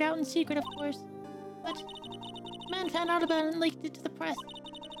carried out in secret, of course. But the man found out about it and leaked it to the press.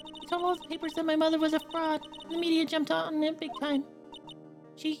 He told all the papers that my mother was a fraud, and the media jumped on it big time.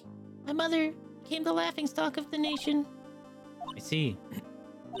 My mother, became the laughingstock of the nation. I see.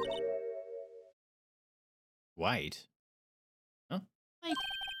 White? Huh? White.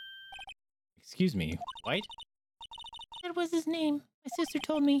 Excuse me, White? That was his name. My sister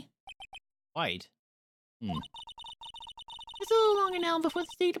told me. White? It's a little longer now before the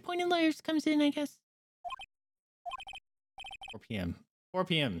state-appointed lawyers comes in, I guess. 4 p.m. 4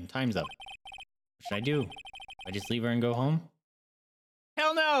 p.m. Time's up. What should I do? I just leave her and go home?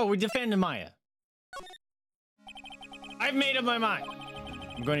 Hell no! We defended Maya. I've made up my mind.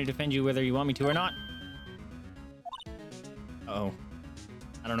 I'm going to defend you whether you want me to or not. Uh-oh.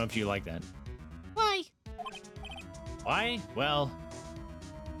 I don't know if you like that. Why? Why? Well...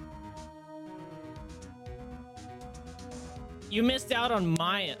 You missed out on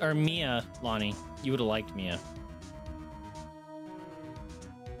Mia, Lonnie. You would have liked Mia.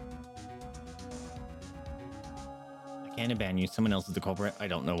 I can't abandon you. Someone else is the culprit. I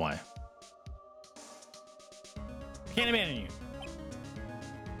don't know why. I can't abandon you.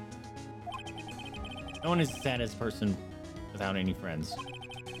 No one is the saddest person without any friends.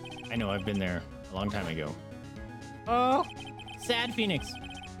 I know, I've been there a long time ago. Oh, sad Phoenix.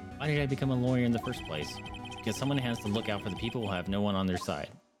 Why did I become a lawyer in the first place? Because someone has to look out for the people who have no one on their side.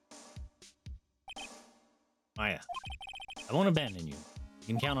 Maya, I won't abandon you. You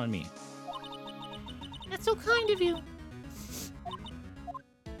can count on me. That's so kind of you.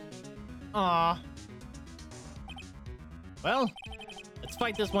 Aww. Well, let's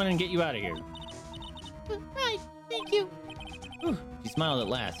fight this one and get you out of here. Right, thank you. Whew, she smiled at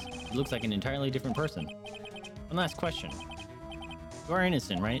last. She looks like an entirely different person. One last question. You are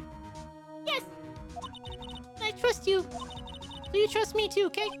innocent, right? Yes. I trust you. So you trust me too,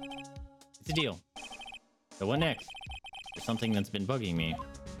 okay? It's a deal. So what next? There's something that's been bugging me.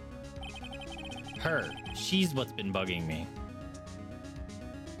 Her. She's what's been bugging me.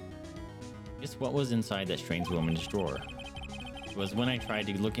 Guess what was inside that strange woman's drawer? It was when I tried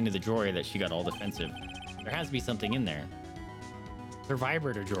to look into the drawer that she got all defensive. There has to be something in there. It's her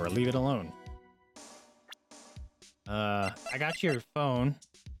vibrator drawer. Leave it alone. I got your phone.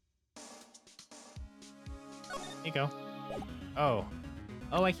 Here you go. Oh.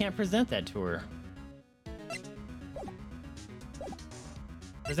 Oh, I can't present that to her.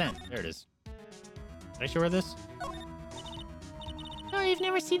 Present. There it is. Did I show her this? Sorry, I've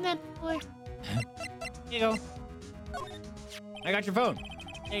never seen that before. Here you go. I got your phone.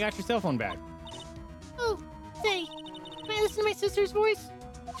 Hey, I got your cell phone back. Oh, say, can I listen to my sister's voice?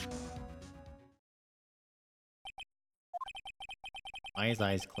 Maya's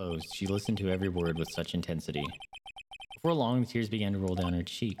eyes closed. She listened to every word with such intensity. Before long, the tears began to roll down her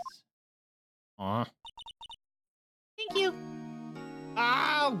cheeks. Aw. Thank you.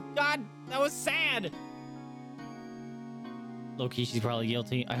 Oh, God, that was sad. Low-key, she's probably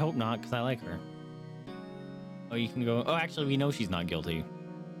guilty. I hope not, because I like her. Oh, you can go... Oh, actually, we know she's not guilty.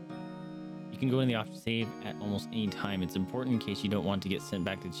 You can go in the autosave at almost any time. It's important in case you don't want to get sent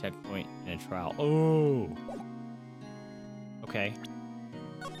back to the checkpoint in a trial. Oh. Okay.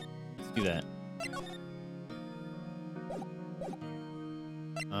 Let's do that.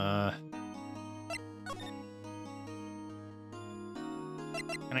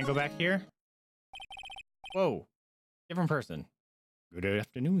 Can I go back here? Whoa. Different person. Good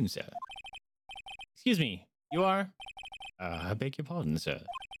afternoon, sir. Excuse me, you are? I beg your pardon, sir.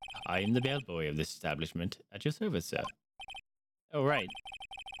 I am the bellboy of this establishment at your service, sir. Oh, right.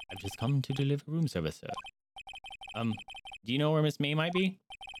 I've just come to deliver room service, sir. Do you know where Miss May might be?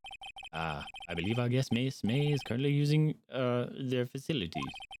 I believe our guest Miss May is currently using their facilities.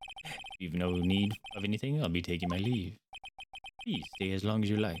 If you've no need of anything, I'll be taking my leave. Please stay as long as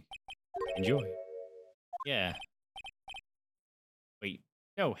you like. Enjoy. Yeah. Wait.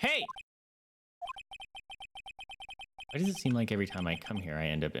 No, hey! Why does it seem like every time I come here, I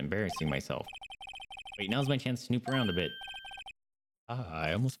end up embarrassing myself? Wait, now's my chance to snoop around a bit.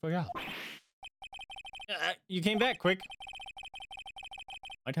 I almost forgot. You came back quick.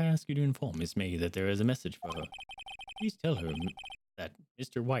 Might I ask you to inform Miss May that there is a message for her? Please tell her that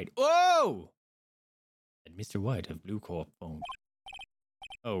Mr. White... Whoa! That Mr. White of Blue Corp phoned.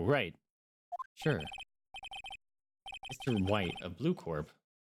 Oh, right. Sure. Mr. White of Blue Corp?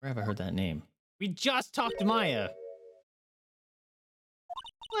 Where have I heard that name? We just talked to Maya!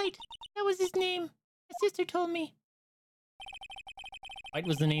 Wait, that was his name. My sister told me. White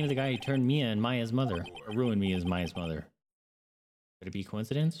was the name of the guy who turned Mia and Maya's mother, or ruined me as Maya's mother. Could it be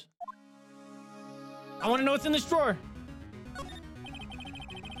coincidence? I want to know what's in this drawer!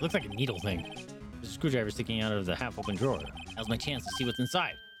 Looks like a needle thing. There's a screwdriver sticking out of the half-open drawer. Now's my chance to see what's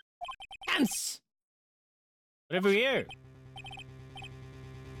inside. Ants! What have we here?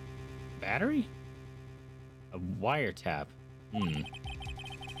 Battery? A wiretap.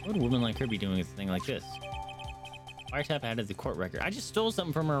 What would a woman like her be doing with a thing like this? Wiretap added the court record. I just stole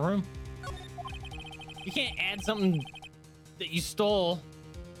something from her room. You can't add something that you stole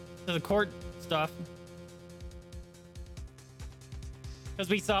to the court stuff. Because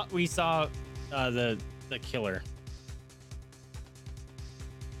we saw the killer.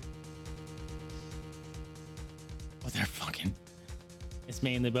 Oh, they're fucking Miss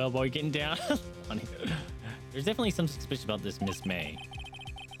May and the bellboy getting down. Funny. There's definitely some suspicion about this Miss May.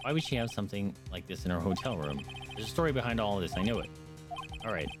 Why would she have something like this in her hotel room? There's a story behind all of this. I know it.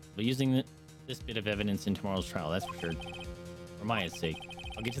 All right, but using this bit of evidence in tomorrow's trial, that's for sure. For Maya's sake,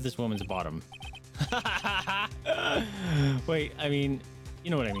 I'll get to this woman's bottom. Wait, I mean,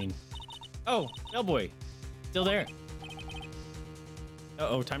 you know what I mean. Oh, bellboy, still there.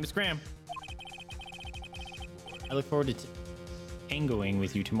 Uh-oh, time to scram. I look forward to tangoing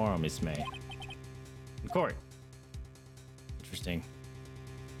with you tomorrow, Miss May. In court. Interesting.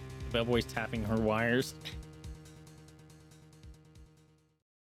 The bellboy's tapping her wires.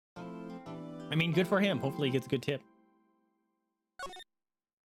 I mean, good for him. Hopefully he gets a good tip.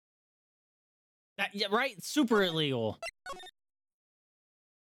 Yeah, right? Super illegal.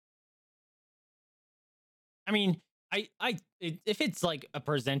 I mean, if it's like a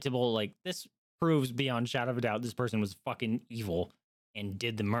presentable, like this proves beyond shadow of a doubt this person was fucking evil and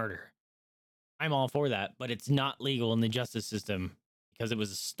did the murder. I'm all for that, but it's not legal in the justice system because it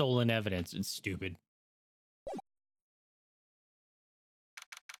was stolen evidence. It's stupid.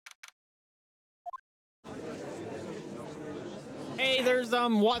 Hey, there's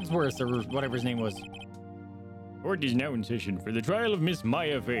Wadsworth or whatever his name was. Court is now in session for the trial of Miss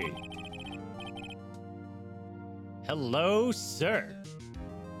Maya Fey. Hello, sir.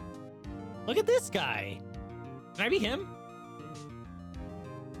 Look at this guy. Can I be him?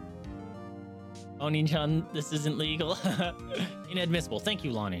 Oni-chan, this isn't legal. Inadmissible. Thank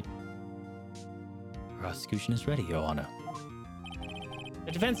you, Lonnie. Prosecution is ready, Your Honor.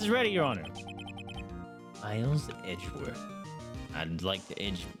 The defense is ready, Your Honor. Miles Edgeworth. I'd like to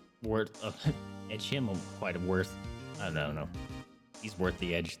edge him quite a worth. I don't know. He's worth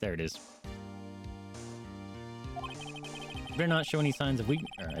the edge. There it is. I better not show any signs of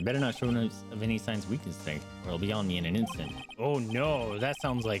weakness. I better not show any signs of weakness today, or it'll be on me in an instant. Oh no, that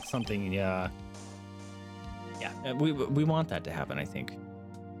sounds like something. Yeah, we want that to happen, I think.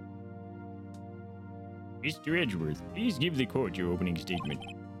 Mr. Edgeworth, please give the court your opening statement.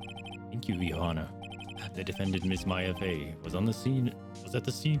 Thank you, Your Honor. The defendant, Miss Maya Fey, was at the scene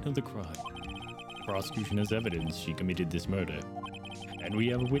of the crime. The prosecution has evidence she committed this murder, and we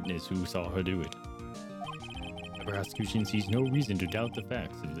have a witness who saw her do it. The prosecution sees no reason to doubt the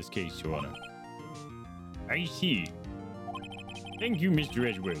facts of this case, Your Honor. I see. Thank you, Mr.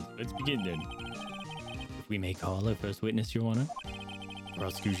 Edgeworth. Let's begin then. If we may call our first witness, Your Honor. The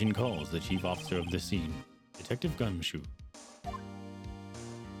prosecution calls the chief officer of the scene, Detective Gumshoe.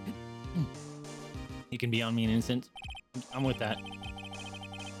 You can be on me in an instant. I'm with that.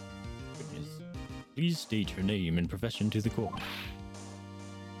 Witness, please state your name and profession to the court.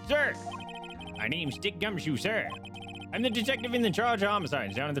 Sir, my name's Dick Gumshoe, sir. I'm the detective in the charge of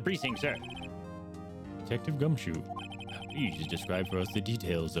homicides down at the precinct, sir. Detective Gumshoe, Please describe for us the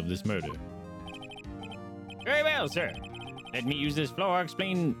details of this murder. Very well, sir. Let me use this floor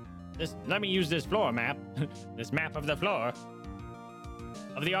Let me use this floor map, this map of the floor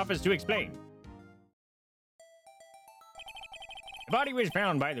of the office to explain. The body was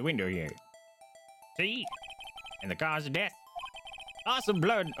found by the window here. See? And the cause of death? Loss of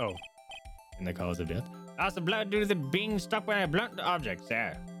blood. Oh. And the cause of death? Loss of blood due to the being struck by a blunt object,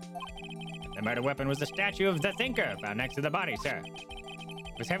 sir. The murder weapon was the statue of the Thinker found next to the body, sir.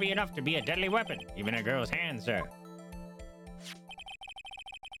 It was heavy enough to be a deadly weapon, even a girl's hand, sir.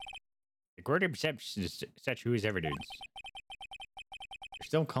 The court accepts the statue as evidence. You're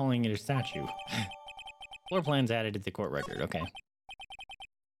still calling it a statue. Floor plans added to the court record. Okay.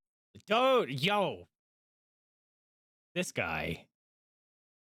 Dude, yo. This guy.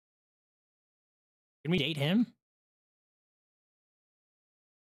 Can we date him?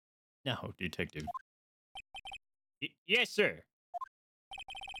 No, detective. Yes, sir.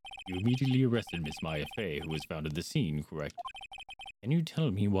 You immediately arrested Miss Maya Fey, who was found at the scene, correct? Can you tell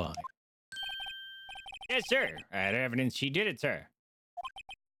me why? Yes, sir. I had evidence she did it, sir.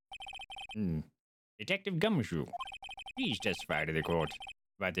 Detective Gumshoe, please testify to the court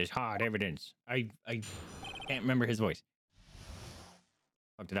about this hard evidence. I can't remember his voice.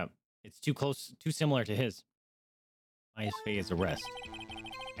 Fucked it up. It's too close, too similar to his. Maya Fey's arrest.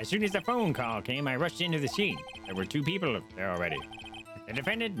 As soon as the phone call came, I rushed into the scene. There were 2 people there already. The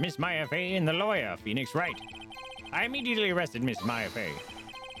defendant, Miss Maya Fey, and the lawyer, Phoenix Wright. I immediately arrested Miss Maya Fey.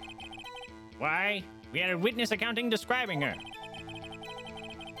 Why? We had a witness accounting describing her.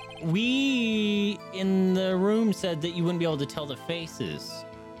 We in the room said that you wouldn't be able to tell the faces.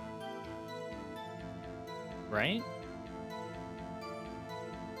 Right?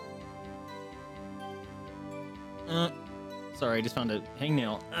 Sorry, I just found a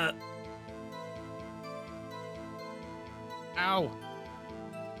hangnail. Ow.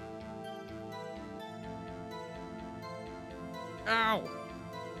 Ow.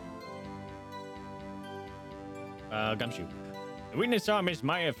 Gumshoe. The witness saw Miss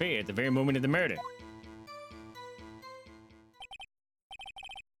Maya Fey at the very moment of the murder.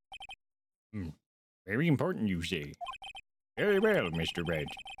 Very important, you say. Very well, Mr. Wright.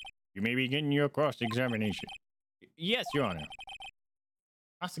 You may begin your cross-examination. Yes, Your Honor.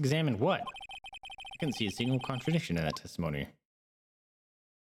 Cross-examine what? I couldn't see a single contradiction in that testimony.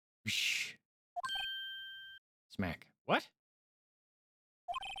 Shh. Smack. What?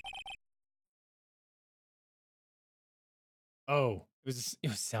 Oh, it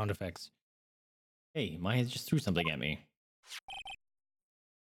was sound effects. Hey, Maya just threw something at me.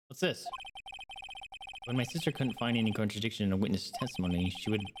 What's this? When my sister couldn't find any contradiction in a witness' testimony, she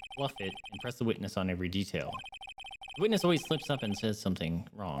would fluff it and press the witness on every detail. The witness always slips up and says something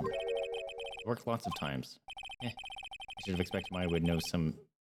wrong. It worked lots of times. I should have expected Maya would know some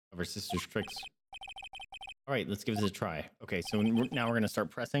of her sister's tricks. All right, let's give this a try. Okay, so now we're going to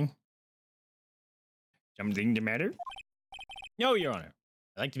start pressing. Something the matter? No, Your Honor.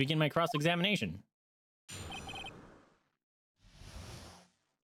 I'd like to begin my cross-examination.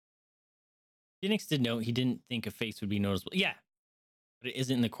 Phoenix did note he didn't think a face would be noticeable. Yeah, but it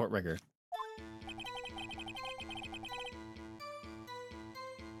isn't in the court record.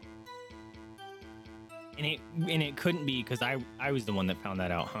 And it couldn't be because I was the one that found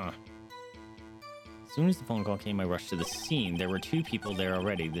that out, huh? As soon as the phone call came, I rushed to the scene. There were 2 people there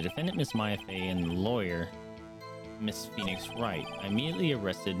already. The defendant, Miss Maya Fey, and the lawyer, Miss Phoenix Wright. I immediately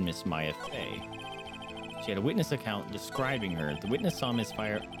arrested Miss Maya Fey. She had a witness account describing her. The witness saw Miss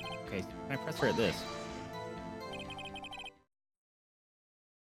Fire... Okay, can I press her at this?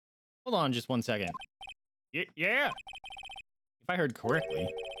 Hold on just 1 second. Yeah. If I heard correctly,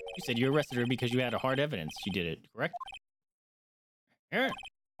 you said you arrested her because you had a hard evidence she did it, correct? Yeah.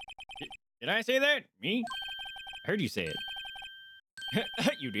 Did I say that? Me? I heard you say it.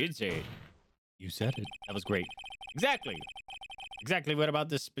 You did say it. You said it. That was great. Exactly. Exactly what about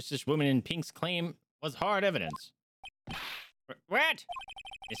this suspicious woman in pink's claim was hard evidence? What?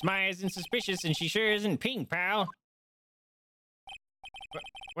 Miss Maya isn't suspicious and she sure isn't pink, pal.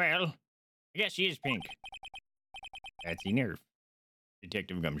 Well, I guess she is pink. That's enough.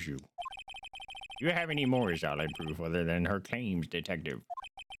 Detective Gumshoe. Do you have any more solid proof other than her claims, Detective?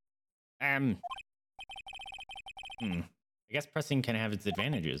 I guess pressing can have its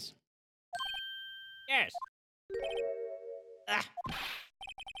advantages. Yes.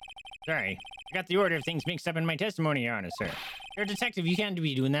 Sorry, I got the order of things mixed up in my testimony, Your Honor, sir. You're a detective, you can't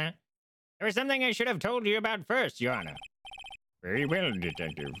be doing that. There was something I should have told you about first, Your Honor. Very well,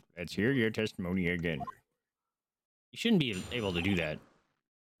 Detective. Let's hear your testimony again. You shouldn't be able to do that.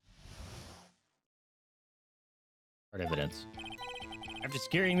 Hard evidence. After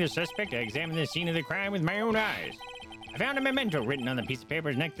securing the suspect, I examined the scene of the crime with my own eyes. I found a memento written on the piece of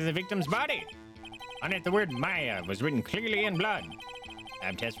paper next to the victim's body. On it, the word Maya was written clearly in blood.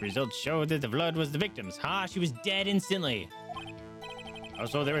 Lab test results showed that the blood was the victim's. Ah, she was dead instantly.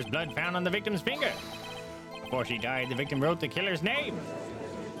 Also, there was blood found on the victim's finger. Before she died, the victim wrote the killer's name.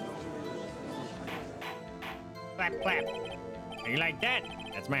 Clap, clap. How you like that?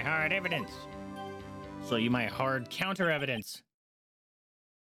 That's my hard evidence. So you my hard counter evidence.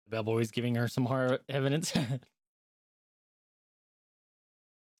 The bellboy's giving her some hard evidence.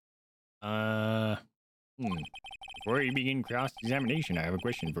 Before you begin cross-examination, I have a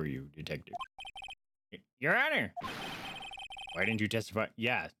question for you, Detective. Your Honor! Why didn't you testify?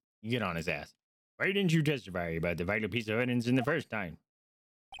 Yeah, you get on his ass. Why didn't you testify about the vital piece of evidence in the first time?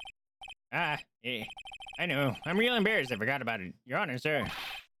 I know. I'm real embarrassed I forgot about it. Your Honor, sir.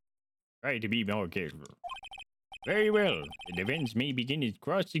 Try to be more careful. Very well. The defense may begin its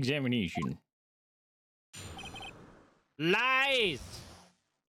cross-examination. Lies!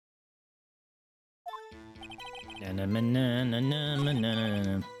 On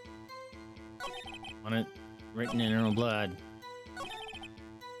it, written in her own blood.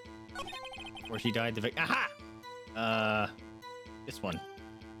 Before she died, the victim. Aha! This one.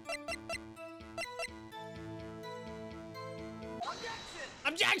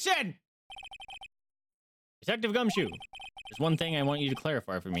 Objection! Detective Gumshoe, there's one thing I want you to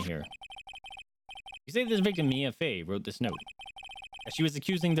clarify for me here. You say this victim, Mia Fey, wrote this note. That she was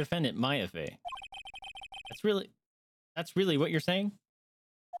accusing the defendant, Maya Fey. That's really what you're saying?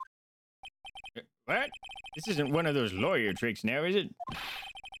 What? This isn't one of those lawyer tricks now, is it?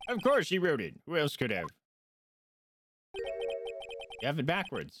 Of course she wrote it. Who else could have? You have it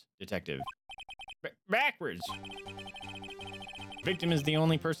backwards, Detective. Backwards? Victim is the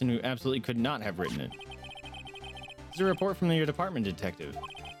only person who absolutely could not have written it. This is a report from your department, Detective.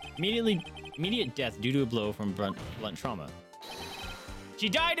 Immediate death due to a blow from blunt trauma. She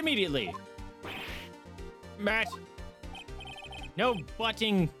died immediately! Matt! No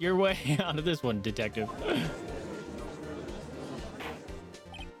butting your way out of this one, Detective.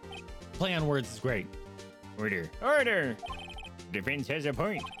 Play on words is great. Order. Order! The defense has a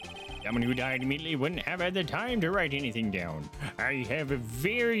point. Someone who died immediately wouldn't have had the time to write anything down. I have a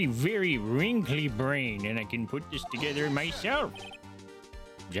very, very wrinkly brain, and I can put this together myself.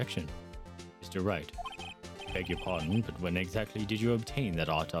 Objection. Mr. Wright. Beg your pardon, but when exactly did you obtain that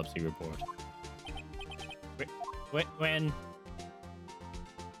autopsy report? When?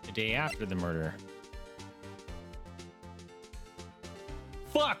 The day after the murder.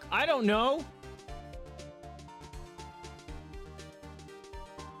 Fuck! I don't know!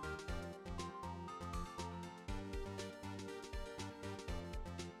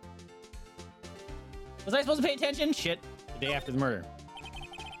 Was I supposed to pay attention? Shit. The day after the murder.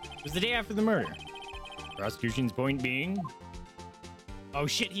 It was the day after the murder. Prosecution's point being? Oh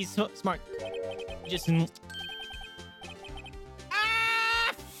shit, he's so smart. Just...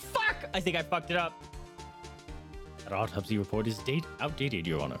 Fuck! I think I fucked it up. That autopsy report is outdated,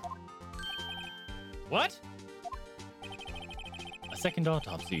 Your Honor. What? A second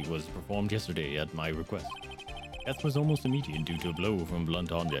autopsy was performed yesterday at my request. Death was almost immediate due to a blow from a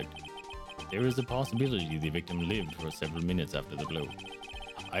blunt object. There is a possibility the victim lived for several minutes after the blow.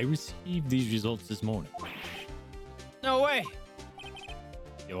 I received these results this morning. No way!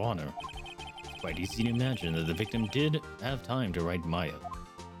 Your Honor, it's quite easy to imagine that the victim did have time to write Maya.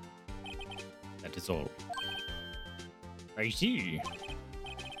 That is all. I see.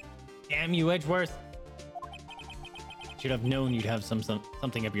 Damn you, Edgeworth! Should have known you'd have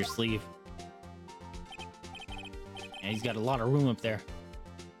something up your sleeve. And he's got a lot of room up there.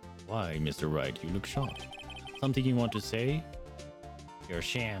 Why, Mr. Wright, you look shocked. Something you want to say? You're a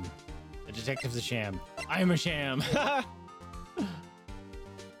sham. The detective's a sham. I'm a sham.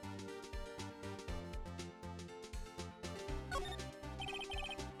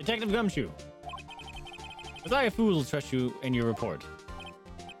 Detective Gumshoe. Was I a fool to trust you in your report?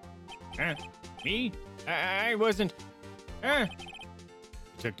 Huh? Me? I wasn't.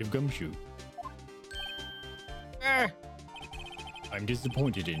 Detective Gumshoe. I'm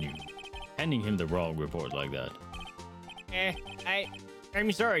disappointed in you. Handing him the wrong report like that.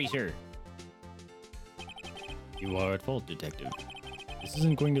 I'm sorry, sir. You are at fault, Detective. This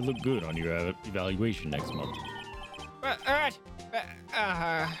isn't going to look good on your evaluation next month.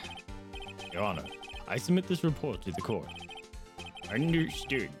 Your Honor, I submit this report to the court.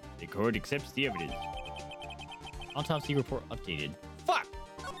 Understood. The court accepts the evidence. Autopsy report updated. Fuck!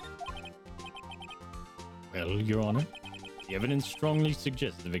 Well, Your Honor, the evidence strongly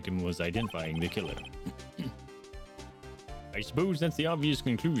suggests the victim was identifying the killer. I suppose that's the obvious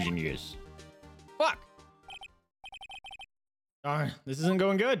conclusion, yes. Fuck! Darn, this isn't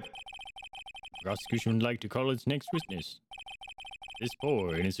going good. The prosecution would like to call its next witness. This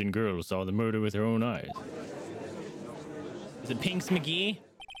poor, innocent girl saw the murder with her own eyes. Is it Pinks McGee?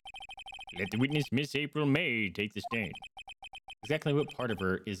 Let the witness, Miss April May, take the stand. Exactly what part of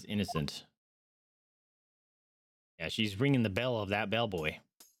her is innocent? Yeah, she's ringing the bell of that bellboy.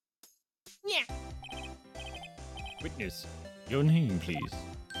 Yeah. Witness, your name, please.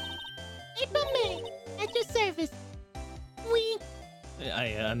 April May, at your service. We.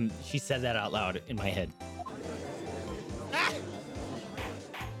 She said that out loud in my head. Ah!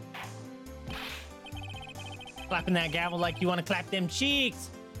 Clapping that gavel like you want to clap them cheeks.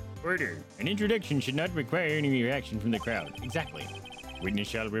 Order. An introduction should not require any reaction from the crowd. Exactly. Witness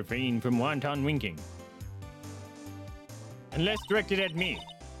shall refrain from wanton winking. Unless directed at me.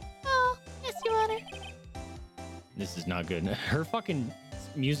 Oh, yes, Your Honor. This is not good. Her fucking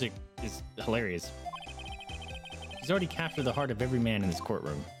music is hilarious. She's already captured the heart of every man in this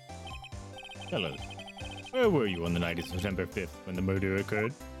courtroom. Fellows, where were you on the night of September 5th when the murder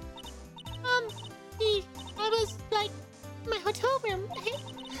occurred? I was, like, in my hotel room.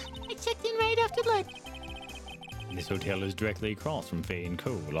 I checked in right after lunch. And this hotel is directly across from Fay &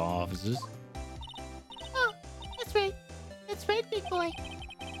 Co. law offices. Oh, that's right. That's right, big boy.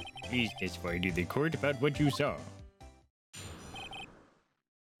 Please testify to the court about what you saw.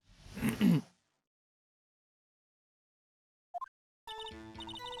 It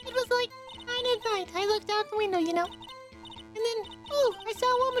was like 9 at night. I looked out the window, you know. And then, I saw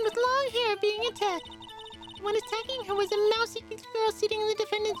a woman with long hair being attacked. One attacking her was a mousy girl sitting in the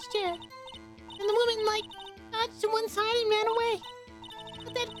defendant's chair. And the woman, like, dodged to one side and ran away.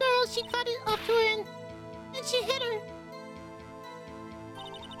 But that girl, she caught it up to her and she hit her.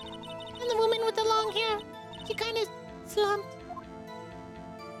 And the woman with the long hair, she kind of slumped.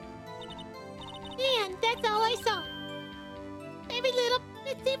 And that's all I saw. Every little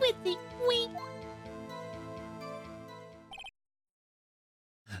bitsy witsy wink.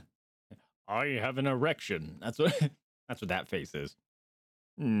 I have an erection. That's what that face is.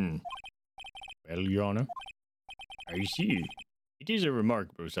 Well, Your Honor, I see. It is a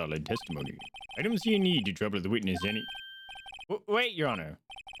remarkable solid testimony. I don't see a need to trouble the witness any... Wait, Your Honor.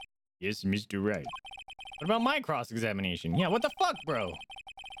 Yes, Mr. Wright. What about my cross-examination? Yeah, what the fuck, bro?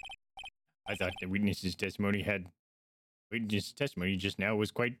 I thought the witness's testimony just now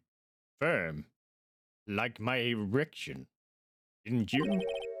was quite firm. Like my erection. Didn't you?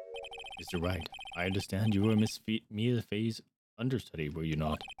 Mr. Wright, I understand you were Miss Mia Fay's understudy, were you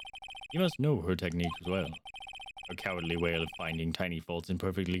not? You must know her technique as well. A cowardly way of finding tiny faults in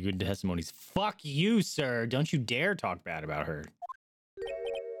perfectly good testimonies. Fuck you, sir! Don't you dare talk bad about her.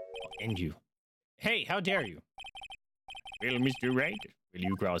 I'll end you. Hey, how dare you? Well, Mr. Wright, will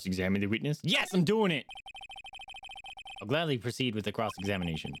you cross-examine the witness? Yes, I'm doing it! I'll gladly proceed with the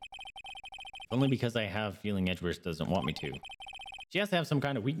cross-examination. Only because I have a feeling Edgeworth doesn't want me to. She has to have some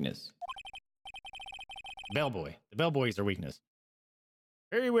kind of weakness. Bellboy. The bellboy is her weakness.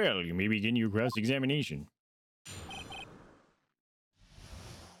 Very well, you may begin your cross-examination.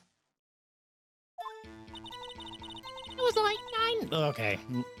 It was like 9. Okay.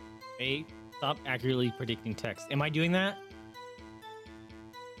 Hey, stop accurately predicting text. Am I doing that?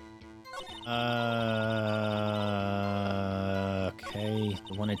 Okay.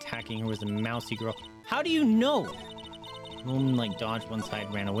 The one attacking her was a mousy girl. How do you know? The woman, like, dodged one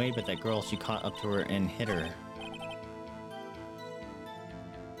side, ran away, but that girl, she caught up to her and hit her.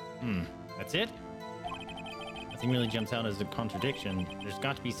 That's it? Nothing really jumps out as a contradiction. There's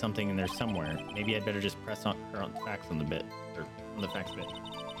got to be something in there somewhere. Maybe I'd better just press on her on the facts on the bit. Or on the facts bit.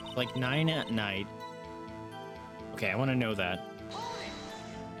 It's like 9 at night. Okay, I want to know that.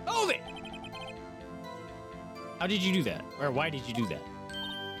 Hold it! How did you do that? Or why did you do that?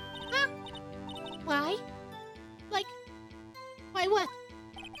 Huh? Why? Like, why what?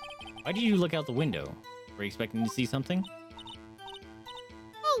 Why did you look out the window? Were you expecting to see something?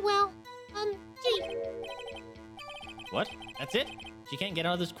 Oh, well, gee. What? That's it? She can't get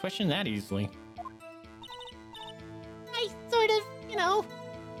out of this question that easily. I sort of,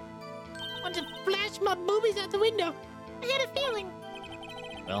 want to flash my boobies out the window. I had a feeling.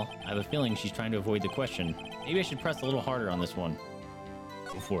 Well, I have a feeling she's trying to avoid the question. Maybe I should press a little harder on this one.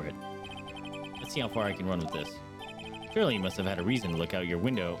 Go for it. Let's see how far I can run with this. Surely you must have had a reason to look out your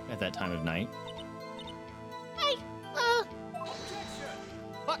window at that time of night.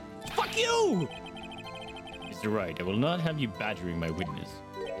 Fuck you! Mr. Wright, I will not have you badgering my witness.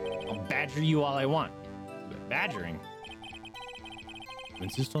 I'll badger you all I want. But badgering? You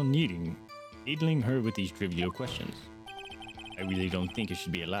insist on needling her with these trivial questions. I really don't think it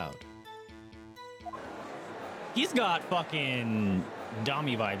should be allowed. He's got fucking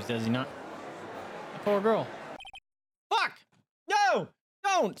Dommy vibes, does he not? The poor girl. Fuck! No!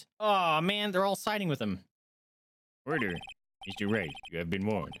 Don't! Oh man, they're all siding with him. Order. Mr. Wright, you have been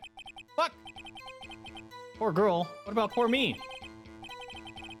warned. Fuck! Poor girl. What about poor me?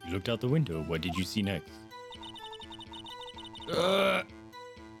 You looked out the window. What did you see next? I'm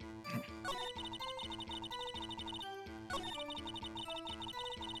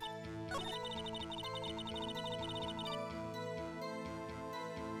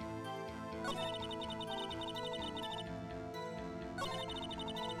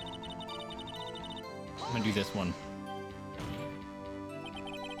gonna do this one.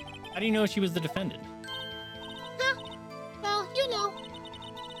 How do you know she was the defendant? Huh? Well, you know.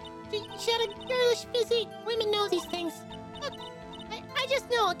 She had a girlish physique. Women know these things. Look, I just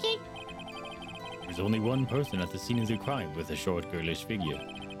know, okay? There's only one person at the scene of the crime with a short, girlish figure.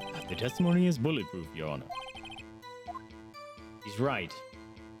 The testimony is bulletproof, Your Honor. He's right.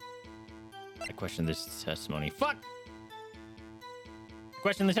 I question this testimony. Fuck! I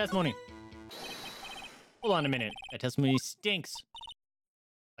question the testimony. Hold on a minute. That testimony stinks.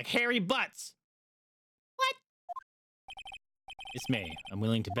 Like hairy butts. What? Miss May, I'm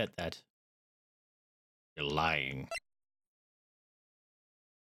willing to bet that you're lying.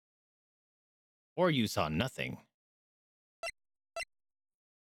 Or you saw nothing.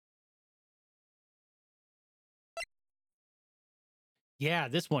 Yeah,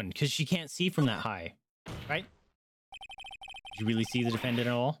 this one, because she can't see from that high. Right? Did you really see the defendant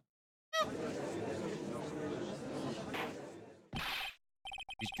at all?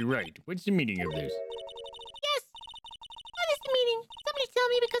 Mr. Wright, what's the meaning of this? Yes. What is the meaning? Somebody tell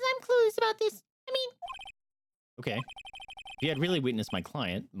me because I'm clueless about this. I mean, Okay. If you had really witnessed my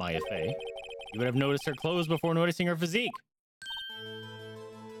client, Maya Fey, you would have noticed her clothes before noticing her physique.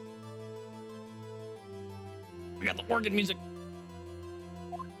 We got the organ music.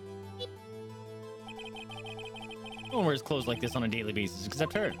 No one wears clothes like this on a daily basis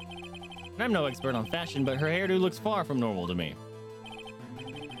except her. And I'm no expert on fashion, but her hairdo looks far from normal to me.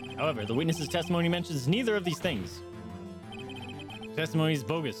 However, the witness's testimony mentions neither of these things. Testimony is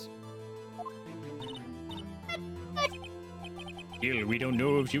bogus. Still, we don't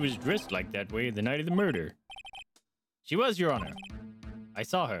know if she was dressed like that way the night of the murder. She was, Your Honor. I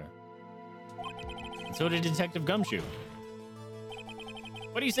saw her. And so did Detective Gumshoe.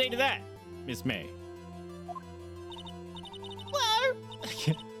 What do you say to that, Miss May? what?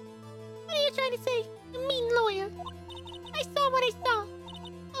 What are you trying to say, you mean lawyer? I saw what I saw.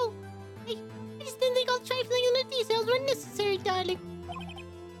 Oh, I just didn't think all trifling little details were necessary, darling.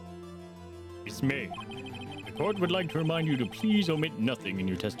 Miss May, the court would like to remind you to please omit nothing in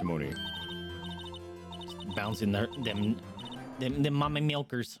your testimony. Bouncing them mommy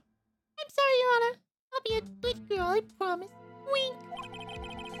milkers. I'm sorry, Your Honor. I'll be a good girl, I promise. Wink.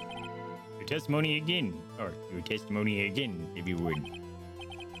 Your testimony again, or your testimony again, if you would.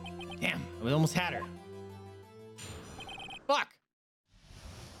 Damn, I almost had her. Fuck!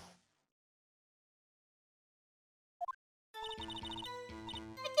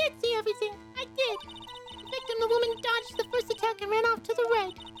 I did see everything. I did. The victim, the woman, dodged the first attack and ran off to the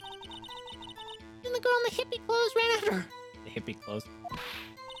right. Then the girl in the hippie clothes ran after her. The hippie clothes.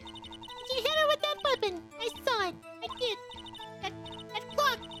 She hit her with that weapon. I saw it. I did. That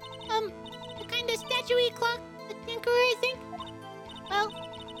clock. The kind of statue-y clock. The tinkerer, I think. Well,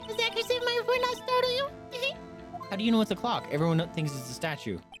 does the accuracy of my report not startle you? How do you know it's a clock? Everyone thinks it's a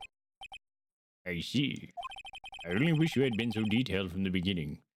statue. I see. I only wish you had been so detailed from the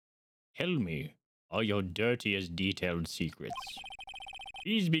beginning. Tell me all your dirtiest detailed secrets.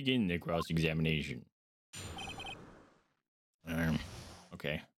 Please begin the cross-examination.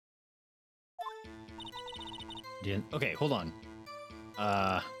 Okay. Okay, hold on.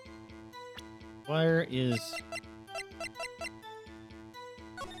 Where is...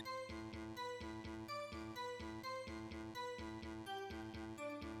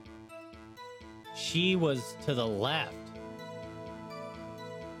 She was to the left.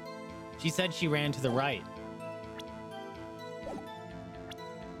 She said she ran to the right.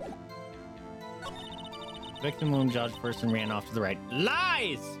 Victim woman judged first and ran off to the right.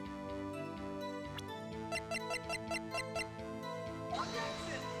 Lies!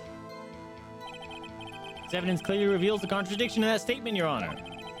 This evidence clearly reveals the contradiction in that statement, Your Honor.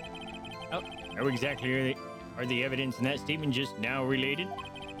 Oh, how exactly are the evidence in that statement just now related?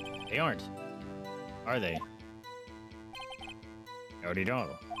 They aren't. Are they? Not at all.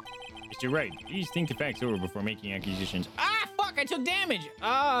 Mr. Wright, please think the facts over before making accusations. Ah, fuck! I took damage!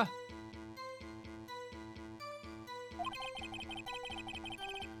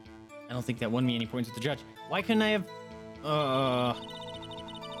 I don't think that won me any points with the judge. Why couldn't I have...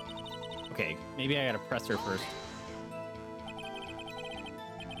 Okay, maybe I gotta press her first.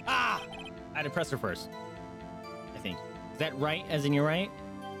 Ah! I had to press her first. I think. Is that right? As in you're right?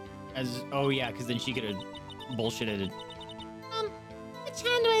 As... Oh, yeah, because then she could have bullshitted. Which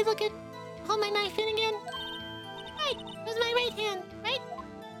hand do I look at? Hold my knife in again? Right, that's my right hand, right?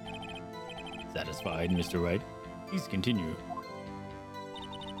 Satisfied, Mr. Wright? Please continue.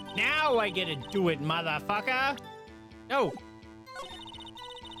 Now I get to do it, motherfucker! No!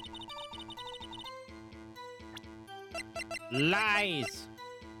 Lies!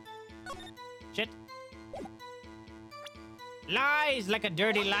 Shit. Lies like a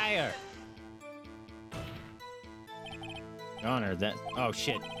dirty liar! Honor that. Oh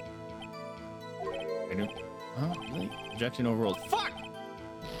shit. I don't. Huh? Really? Objection overruled. Fuck!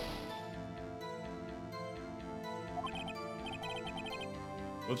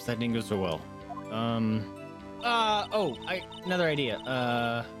 Whoops, that didn't go so well. Another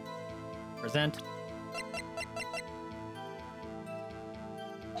idea. Present.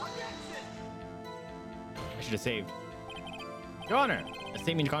 I should have saved. Your Honor, a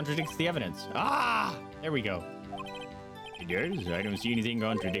statement contradicts the evidence. Ah! There we go. It does. I don't see anything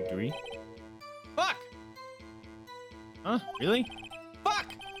contradictory. Fuck! Huh? Really?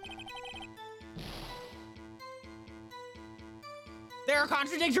 Fuck! They're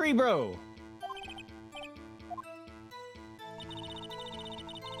contradictory, bro!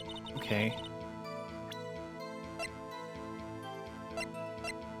 Okay.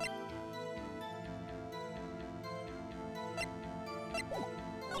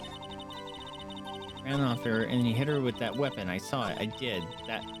 Ran off her and he hit her with that weapon. I saw it. I did.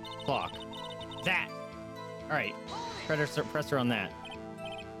 That clock. That! Alright. Press her on that.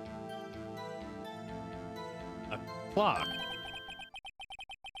 A clock.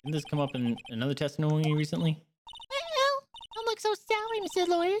 Didn't this come up in another testimony recently? Well, don't look so sour, Mr.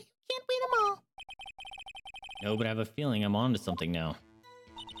 Lawyer. You can't win them all. No, but I have a feeling I'm onto something now.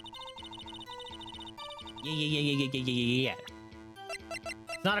 Yeah.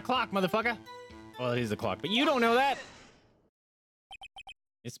 It's not a clock, motherfucker. Well, it is a clock, but you don't know that.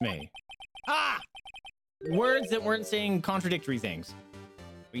 It's May. Ah! Words that weren't saying contradictory things.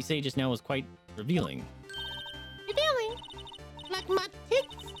 What you say just now was quite revealing. Revealing? Like my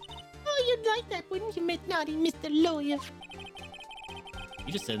tits? Oh, you'd like that, wouldn't you, Miss Naughty Mr. Lawyer?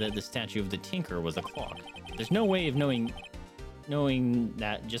 You just said that the statue of the Tinker was a clock. There's no way of knowing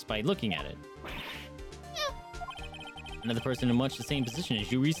that just by looking at it. Another person in much the same position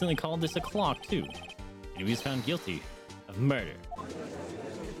as you recently called this a clock, too. And he was found guilty of murder.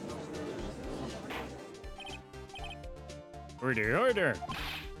 Order, order!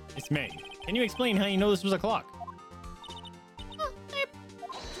 It's May. Can you explain how you know this was a clock?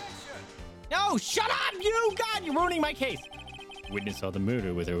 No, shut up, you! God, you're ruining my case! Witness saw the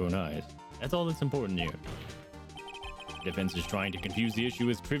murder with her own eyes. That's all that's important here. The defense is trying to confuse the issue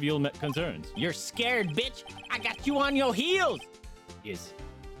with trivial concerns. You're scared, bitch! I got you on your heels! Yes.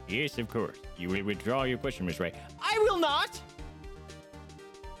 Yes, of course. You will withdraw your question, Miss Wright. I will not!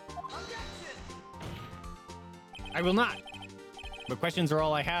 I will not! But questions are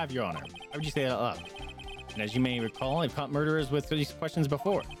all I have, Your Honor. Why would you say that out loud? And as you may recall, I've caught murderers with these questions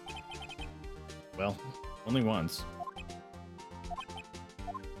before. Well, only once.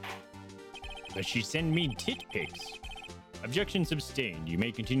 But she sent me tit pics. Objection sustained. You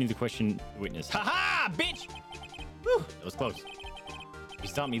may continue the question, witness. Ha ha, bitch! Whew, that was close. If you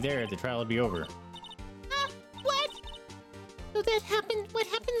stopped me there, the trial would be over. What? So that happened. What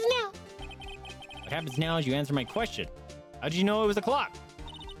happens now? What happens now is you answer my question. How did you know it was a clock?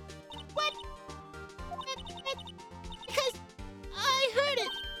 What? Because I heard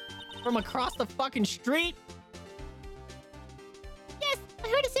it. From across the fucking street? Yes, I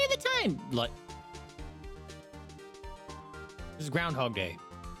heard it say the time. What? This is Groundhog Day.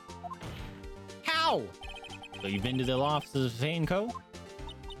 How? So you've been to the offices of Fane Co? No.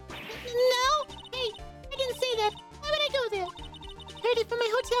 Hey, I didn't say that. Why would I go there? Heard it from my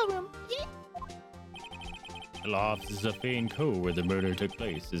hotel room. Yeah. The law offices of Fane Co, where the murder took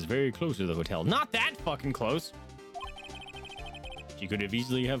place, is very close to the hotel. Not that fucking close. She could have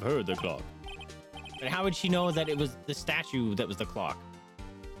easily have heard the clock. But how would she know that it was the statue that was the clock?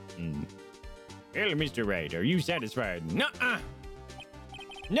 Well, Mr. Wright, are you satisfied? Nuh-uh.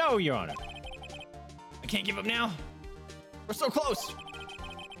 No, Your Honor. I can't give up now. We're so close.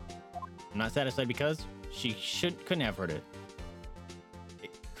 I'm not satisfied because she couldn't have heard it. It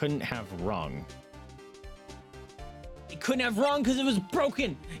couldn't have wrong. It couldn't have wrong because it was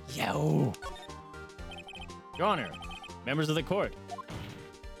broken. Yo. Your Honor, members of the court.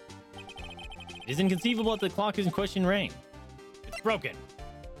 It is inconceivable that the clock in question rang. It's broken.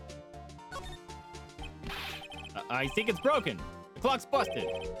 I think it's broken. The clock's busted.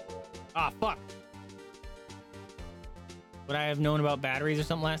 Ah, fuck. Would I have known about batteries or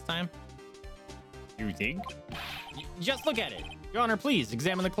something last time? You think? Just look at it. Your Honor, please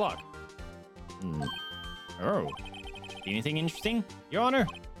examine the clock. Oh. Anything interesting, Your Honor?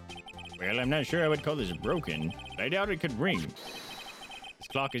 Well, I'm not sure I would call this broken, but I doubt it could ring. This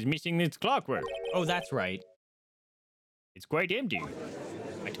clock is missing its clockwork. Oh, that's right. It's quite empty.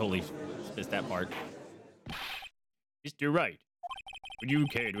 I totally missed that part. Mr. Wright, would you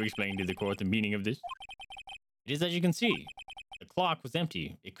care to explain to the court the meaning of this? It is as you can see. The clock was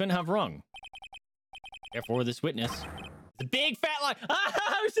empty. It couldn't have rung. Therefore, this witness is a big fat liar.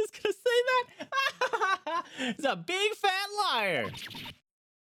 I was just gonna say that. He's a big fat liar.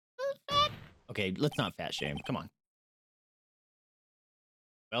 Okay, let's not fat shame. Come on.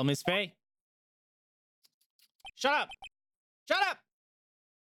 Well, Miss Faye. Shut up. Shut up.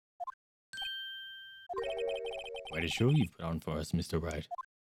 Quite a show you've put on for us, Mr. Wright.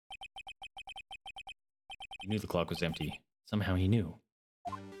 He knew the clock was empty. Somehow he knew.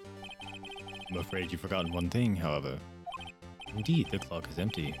 I'm afraid you've forgotten one thing, however. Indeed, the clock is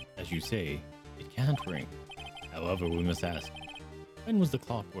empty. As you say, it can't ring. However, we must ask, When was the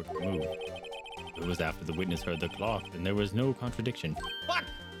clockwork removed? if it was after the witness heard the clock, then there was no contradiction. Fuck!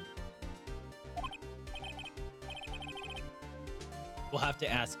 We'll have to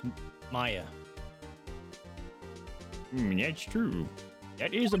ask Maya. That's true.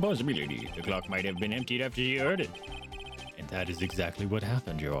 That is a possibility. The clock might have been emptied after she heard it. And that is exactly what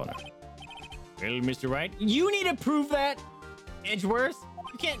happened, Your Honor. Well, Mr. Wright, You need to prove that, Edgeworth.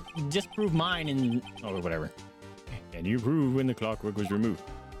 You can't just prove mine and... or whatever. can you prove when the clockwork was removed?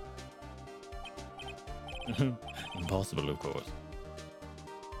 Impossible, of course.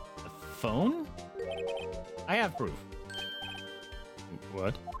 The phone? I have proof.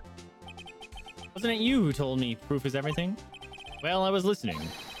 What? Wasn't it you who told me proof is everything? Well, I was listening.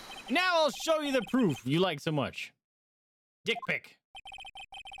 Now I'll show you the proof you like so much. Dick pic.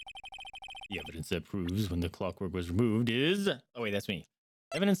 The evidence that proves when the clockwork was removed is... Oh, wait, that's me.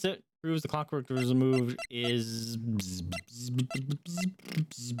 Evidence that proves the clockwork was removed is...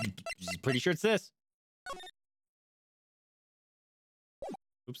 Pretty sure it's this.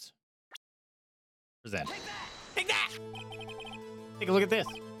 Oops. Present. Take that! Take a look at this.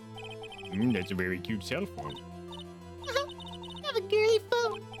 That's a very cute cell phone. I have a girly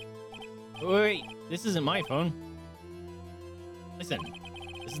phone. Wait, this isn't my phone. Listen,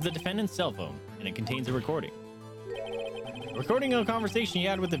 this is the defendant's cell phone, and it contains a recording. A recording of a conversation he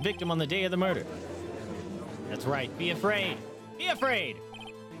had with the victim on the day of the murder. That's right, be afraid. Be afraid!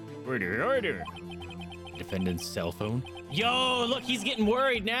 Order, order. The defendant's cell phone? Yo, look, he's getting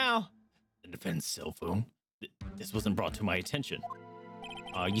worried now. The defendant's cell phone? This wasn't brought to my attention.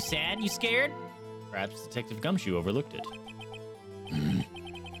 You sad? You scared? Perhaps Detective Gumshoe overlooked it.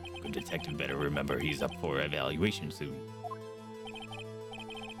 Good detective better remember he's up for evaluation soon.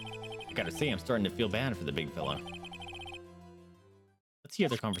 I gotta say, I'm starting to feel bad for the big fella. Let's hear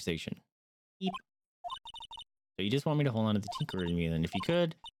their conversation. Eep. So you just want me to hold on to the tinker in me, then if you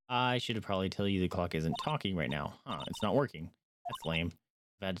could, I should have probably tell you the clock isn't talking right now. Huh, it's not working. That's lame.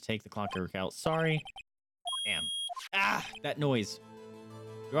 I've had to take the clockwork out. Sorry. Damn. Ah, that noise.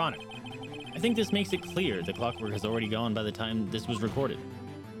 Your Honor, I think this makes it clear the clockwork has already gone by the time this was recorded.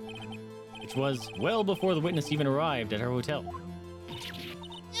 Which was well before the witness even arrived at her hotel.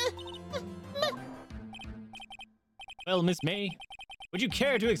 Well, Miss May, would you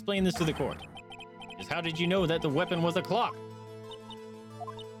care to explain this to the court? Just how did you know that the weapon was a clock?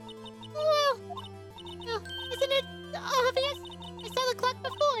 Well, isn't it obvious? I saw the clock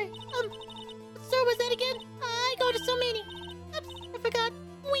before. What store was that again? I go to so many. Oops, I forgot.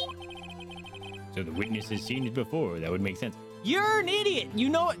 Wink. So the witness has seen it before. That would make sense. You're an idiot. You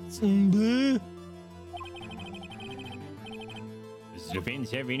know it. Does the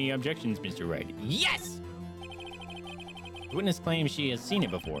defense have any objections, Mr. Wright? Yes! The witness claims she has seen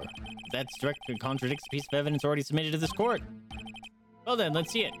it before. That's directly contradicts a piece of evidence already submitted to this court. Well then,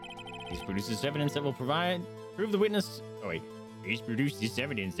 let's see it. Please produce this evidence that will prove the witness... Oh wait. Please produce this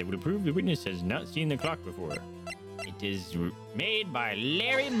evidence that will prove the witness has not seen the clock before. It is made by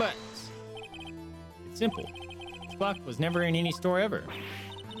Larry Butts. It's simple. This clock was never in any store ever.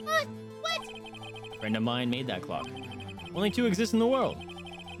 What? A friend of mine made that clock. Only two exist in the world.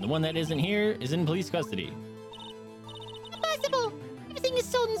 And the one that isn't here is in police custody. Impossible. Everything is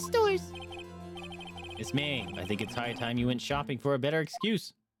sold in stores. Miss May, I think it's high time you went shopping for a better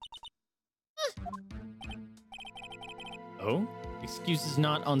excuse. Oh? Excuse is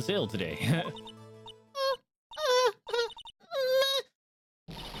not on sale today.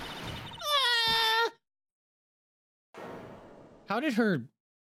 did her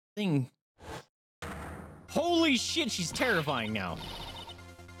thing... Holy shit, she's terrifying now.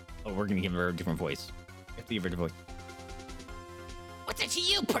 Oh, we're gonna give her a different voice. We have to give her a voice. What's it to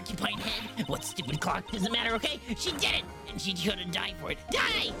you, porcupine head? What stupid clock? Doesn't matter, okay? She did it, and she should have died for it.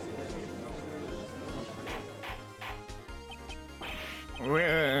 Die!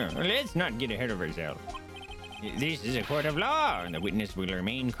 Well, let's not get ahead of ourselves. This is a court of law, and the witness will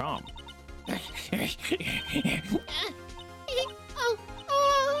remain calm.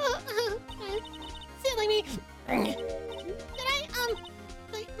 Silly me. Did I,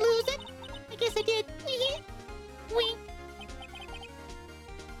 like, lose it? I guess I did. Wink.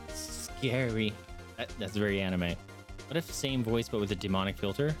 Scary. That's very anime. What if same voice but with a demonic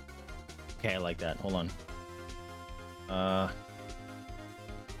filter? Okay, I like that. Hold on.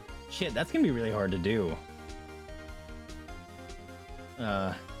 Shit, that's gonna be really hard to do.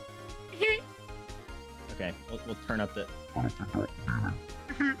 Okay, we'll turn up the...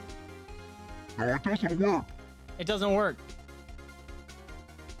 No, it doesn't work.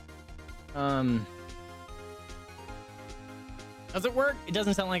 It doesn't work. Does it work? It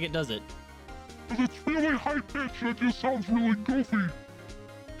doesn't sound like it does it. It's really high pitched. It just sounds really goofy.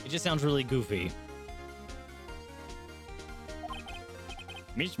 It just sounds really goofy.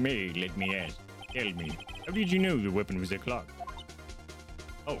 Miss May, let me ask. Tell me, how did you know the weapon was a clock?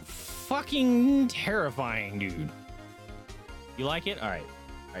 Oh, fucking terrifying, dude. You like it? All right.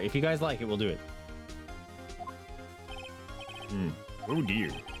 All right, if you guys like it, we'll do it. Oh dear.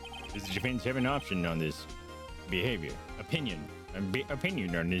 Does the defense have an option on this behavior? Opinion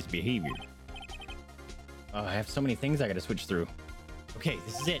on this behavior. Oh, I have so many things I gotta switch through. Okay,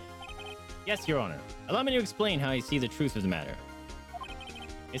 this is it. Yes, Your Honor. Allow me to explain how I see the truth of the matter.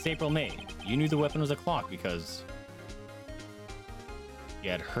 It's April May. You knew the weapon was a clock because you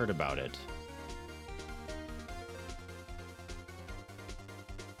had heard about it.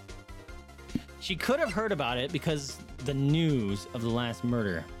 She could have heard about it because the news of the last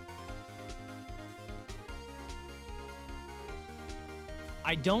murder.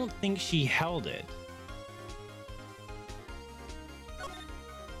 I don't think she held it.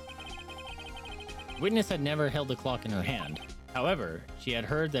 Witness had never held the clock in her hand. However, she had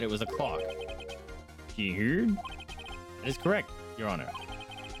heard that it was a clock. She heard? That is correct, Your Honor.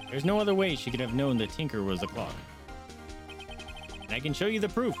 There's no other way she could have known that Tinker was a clock. And I can show you the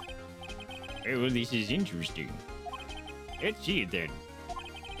proof. Well, this is interesting. Let's see it then.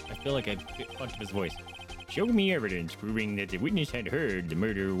 I feel like I fucked up his voice. Show me evidence proving that the witness had heard the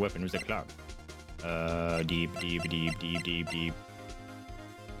murder weapon was a clock. Deep.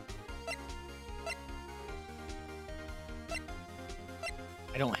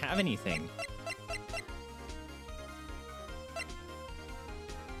 I don't have anything.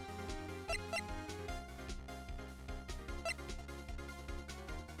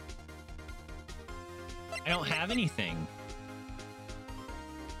 I don't have anything.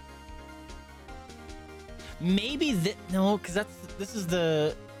 Maybe that no, because that's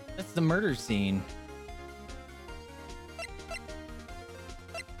the murder scene.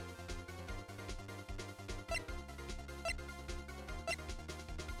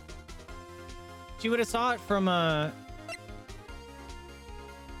 She would have saw it from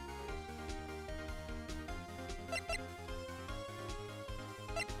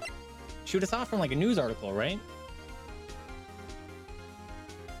she would have saw it from like a news article, right?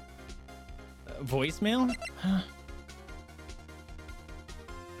 Voicemail?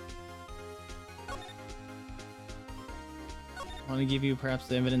 Want to give you perhaps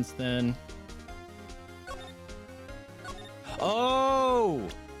the evidence then? Oh!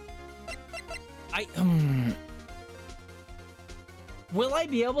 Will I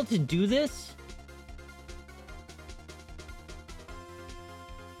be able to do this?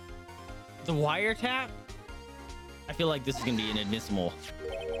 The wiretap? I feel like this is gonna be inadmissible.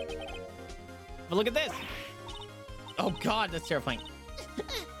 But look at this! Oh god, that's terrifying.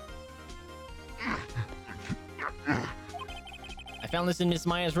 I found this in Miss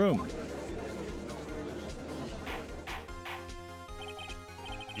Maya's room.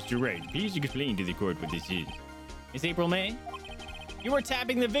 Mr. Wright, please explain to the court what this is. Miss April May? You were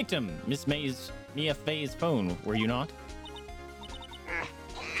tapping the victim, Mia Faye's phone, were you not?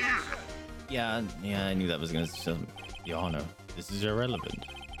 Yeah, I knew that was gonna Your Honor, this is irrelevant.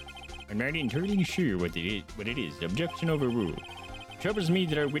 I'm not entirely sure what it is. Objection overruled. It troubles me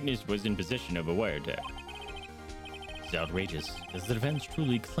that our witness was in possession of a wiretap. It's outrageous. Does the defense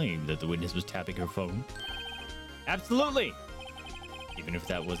truly claim that the witness was tapping her phone? Absolutely! Even if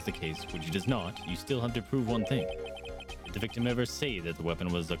that was the case, which it is not, you still have to prove one thing. Did the victim ever say that the weapon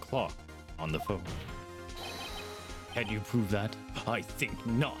was a clock on the phone? Can you prove that? I think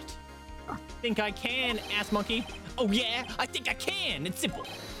not. Think I can, ass monkey? Oh yeah, I think I can. It's simple.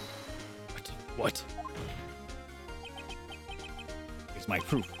 What? Here's my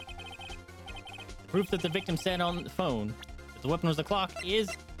proof. The proof that the victim said on the phone that the weapon was the clock is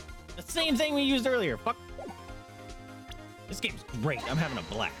the same thing we used earlier. Fuck. This game's great. I'm having a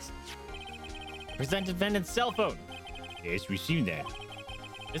blast. Present defendant's cell phone. Yes, we've seen that.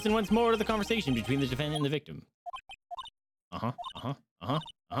 Listen once more to the conversation between the defendant and the victim.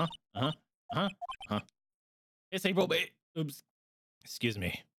 It's April May. Oops. Excuse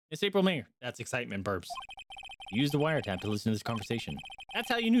me. It's April May. That's excitement burps. You used the wiretap to listen to this conversation. That's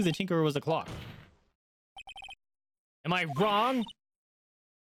how you knew the Tinkerer was a clock. Am I wrong?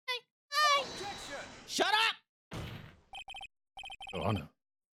 Shut up! Your Honor,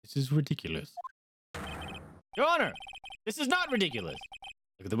 this is ridiculous. Your Honor, this is not ridiculous.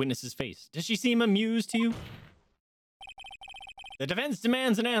 Look at the witness's face. Does she seem amused to you? The defense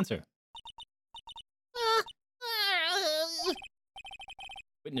demands an answer.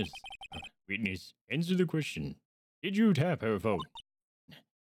 Witness, answer the question. Did you tap her phone?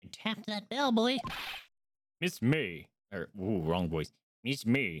 I tapped that bell, boy. Miss May. Ooh, wrong voice. Miss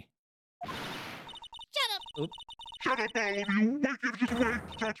May. Shut up. Shut up, all of you! Wake this way!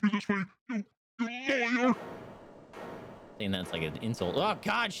 Catch me this way! You lawyer! Saying that's like an insult. Oh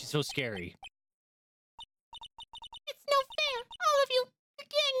God, she's so scary. It's no fair. All of you are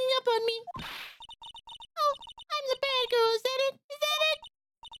ganging up on me. Oh, I'm the bad girl. Is that it? Is that it?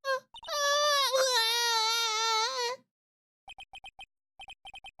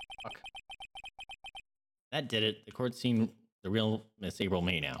 Fuck. That did it. The court's seen the real Miss April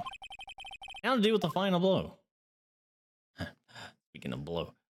May now. Now to deal with the final blow. Speaking of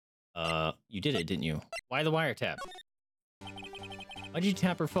blow. You did it, didn't you? Why the wiretap? Why'd you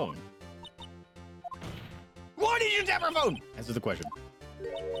tap her phone? Why did you tap her phone? Answer the question. Do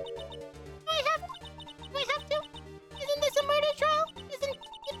I have to? Isn't this a murder trial? Isn't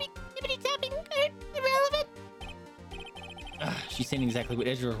hippity tapping irrelevant? She's saying exactly what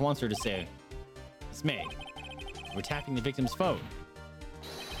Edgeworth wants her to say. Miss May, we're tapping the victim's phone.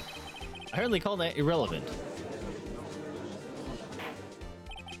 I hardly call that irrelevant.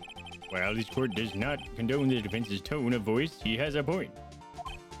 While this court does not condone the defense's tone of voice, he has a point.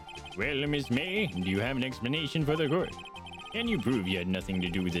 Well, Miss May, do you have an explanation for the court? Can you prove you had nothing to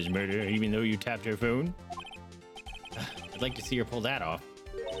do with this murder, even though you tapped her phone? I'd like to see her pull that off.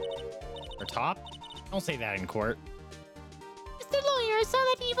 Her top? Don't say that in court. Mr. Lawyer, I saw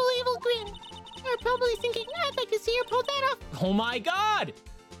that evil grin. You're probably thinking, I'd like to see her pull that off. Oh my God!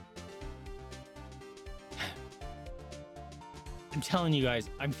 I'm telling you guys,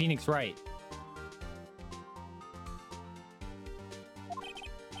 I'm Phoenix Wright.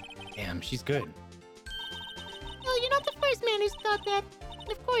 Damn, she's good. Well, you're not the first man who's thought that.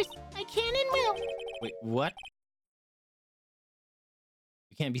 And of course, I can and will. Wait, what?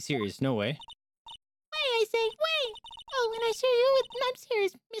 You can't be serious, no way. Wait, I say, wait! Oh, and I assure you, I'm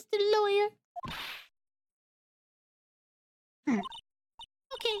serious, Mr. Lawyer.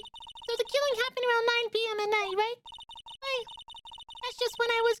 Okay, so the killing happened around 9 p.m. at night, right? Hey, that's just when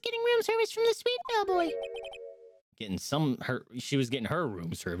I was getting room service from the sweet bellboy. She was getting her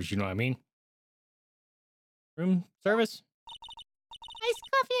room service, you know what I mean? Room service?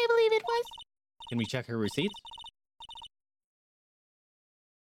 Iced coffee, I believe it was. Can we check her receipts?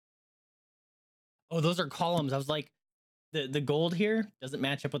 Oh, those are columns. I was like, the gold here doesn't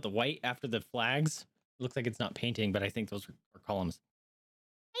match up with the white after the flags. It looks like it's not painting, but I think those are columns.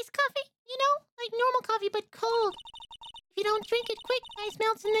 Iced coffee, you know, like normal coffee, but cold. If you don't drink it quick, ice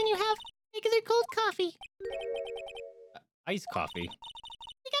melts and then you have regular cold coffee. Iced coffee?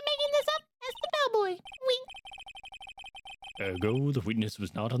 Think I'm making this up? Ask the bellboy. Wink. Ergo, the witness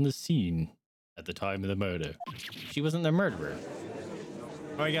was not on the scene at the time of the murder. She wasn't the murderer.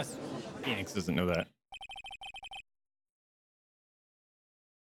 Oh, I guess Phoenix doesn't know that.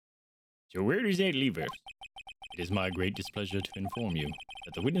 So where does that leave us? It is my great displeasure to inform you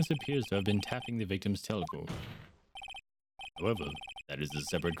that the witness appears to have been tapping the victim's telephone. However, that is a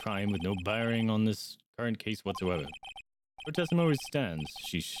separate crime with no bearing on this current case whatsoever. Her testimony stands.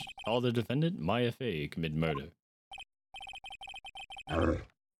 She saw the defendant, Maya Fey, commit murder.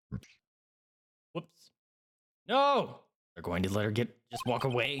 Whoops. No! They're going to let her just walk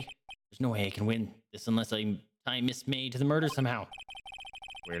away. There's no way I can win this unless I tie Miss May to the murder somehow.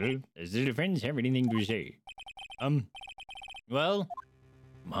 Well, does the defense have anything to say? Well,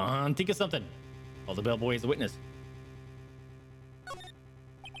 come on, think of something. Call the bellboy as a witness.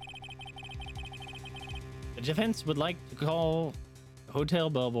 The defense would like to call the hotel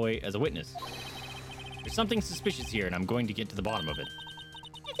bellboy as a witness. There's something suspicious here, and I'm going to get to the bottom of it.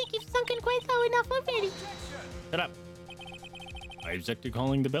 I think you've sunken quite low enough already. Shut up. I object to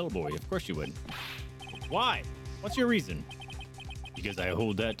calling the bellboy. Of course you would. Why? What's your reason? Because I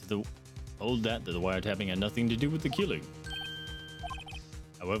hold that to the wiretapping had nothing to do with the killing.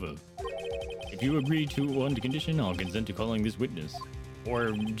 However, if you agree to one condition, I'll consent to calling this witness.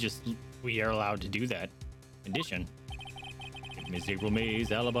 Or just, we are allowed to do that condition. If Miss April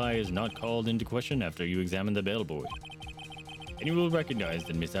May's alibi is not called into question after you examine the bellboy, and you will recognize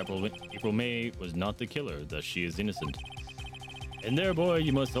that Miss April May was not the killer, thus she is innocent. And thereby,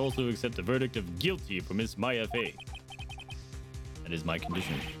 you must also accept the verdict of guilty for Miss Maya Fey. That is my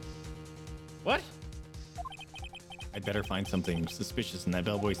condition. What? I'd better find something suspicious in that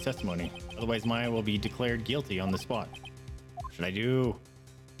bellboy's testimony. Otherwise, Maya will be declared guilty on the spot. What should I do?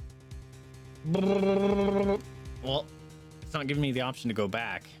 Well, it's not giving me the option to go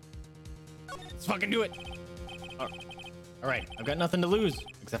back. Let's fucking do it. All right, I've got nothing to lose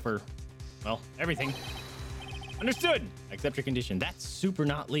except for, well, everything. Understood. I accept your condition. That's super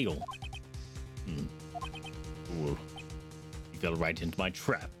not legal. Ooh. You fell right into my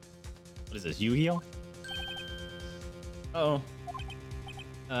trap. What is this, Yu-Gi-Oh? Oh.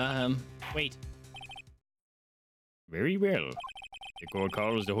 Wait. Very well. The court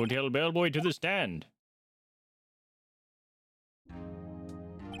calls the hotel bellboy to the stand.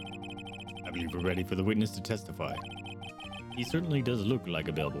 I believe we're ready for the witness to testify. He certainly does look like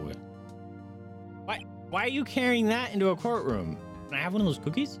a bellboy. Why are you carrying that into a courtroom? Can I have one of those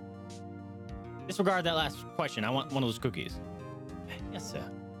cookies? Disregard that last question. I want one of those cookies. Yes, sir.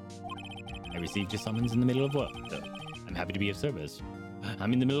 I received your summons in the middle of work, sir. I'm happy to be of service.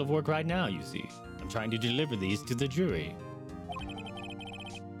 I'm in the middle of work right now, you see. I'm trying to deliver these to the jury.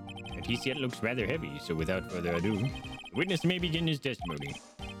 The piece yet looks rather heavy, so without further ado, the witness may begin his testimony.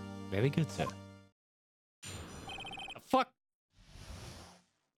 Very good, sir. Fuck!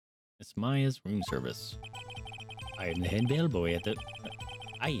 Miss Maya's room service. I am the head bellboy at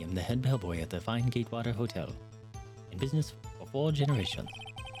the fine Gatewater Hotel. In business for 4 generations.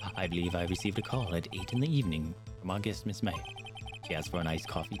 I believe I received a call at 8 in the evening from our guest, Miss May. She asked for an iced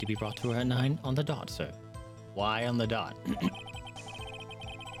coffee to be brought to her at 9 on the dot, sir. Why on the dot?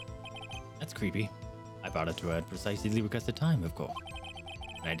 That's creepy. I brought it to her at precisely the requested time, of course.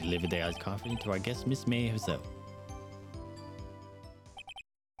 And I delivered the iced coffee to our guest, Miss May herself.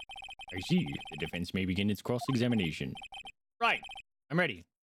 I see. The defense may begin its cross-examination. Right. I'm ready.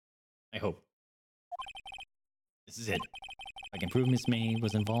 I hope. This is it. If I can prove Miss May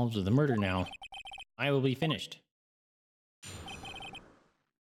was involved with the murder now, I will be finished.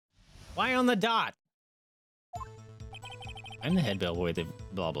 Why on the dot? I'm the head bellboy at the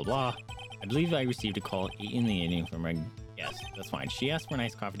blah blah blah. I believe I received a call 8 in the evening from her. Yes, that's fine. She asked for an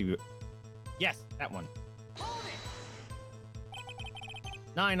iced coffee to be... Yes, that one.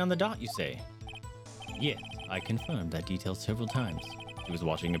 9 on the dot, you say? Yes, I confirmed that detail several times. She was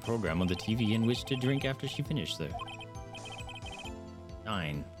watching a program on the TV and wished to drink after she finished, sir.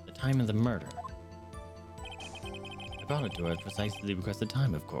 9, the time of the murder. I brought it to her at precisely the requested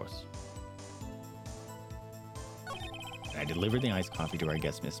time, of course. I delivered the iced coffee to our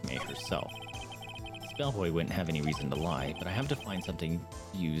guest, Miss May herself. This bellboy wouldn't have any reason to lie, but I have to find something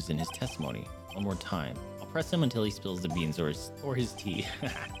used in his testimony. One more time. I'll press him until he spills the beans or his tea.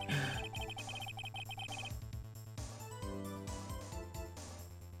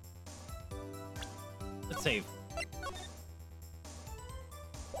 Let's save.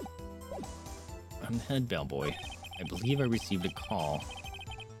 I'm the head bellboy. I believe I received a call.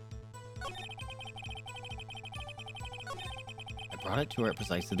 I brought it to her at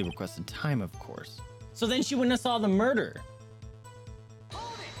precisely the requested time, of course. So then she wouldn't have saw the murder.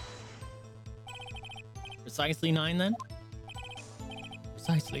 Precisely 9 then?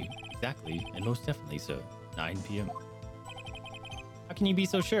 Precisely, exactly, and most definitely so. 9 p.m. How can you be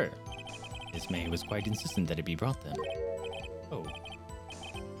so sure? Miss May was quite insistent that it be brought then. Oh.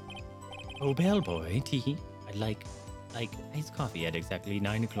 Oh, bellboy, tee. I'd like iced coffee at exactly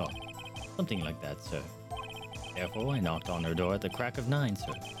 9 o'clock. Something like that, sir. Therefore, I knocked on her door at the crack of 9,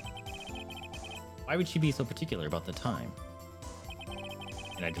 sir. Why would she be so particular about the time?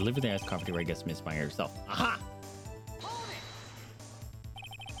 And I delivered the iced coffee to her guest, Miss May herself. Aha!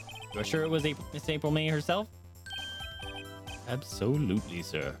 You're sure it was Miss April May herself? Absolutely,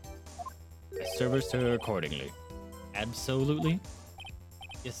 sir. I serviced her accordingly. Absolutely?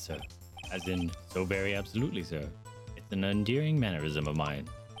 Yes, sir. As in, so very absolutely, sir. It's an endearing mannerism of mine.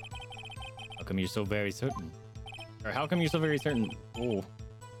 How come you're so very certain? Or how come you're so very certain? Oh.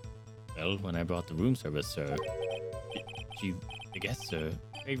 Well, when I brought the room service, sir, the guest, sir,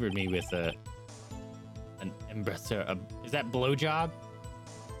 favored me with An embrasseur. Is that blowjob?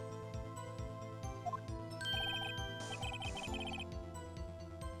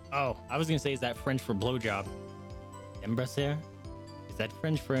 Oh, I was gonna say, is that French for blowjob? Embrasseur? Is that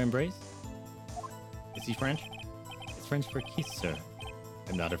French for embrace? Is he French? It's French for kiss, sir.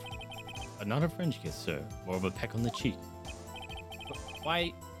 I'm not a French kiss, sir. More of a peck on the cheek.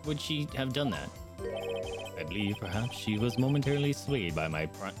 Why would she have done that? I believe perhaps she was momentarily swayed by my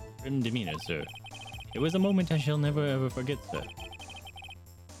prim demeanor, sir. It was a moment I shall never ever forget, sir.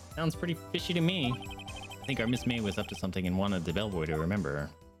 Sounds pretty fishy to me. I think our Miss May was up to something and wanted the bellboy to remember her.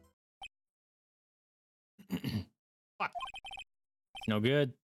 Fuck. It's no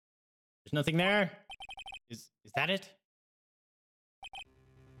good. There's nothing there. Is that it?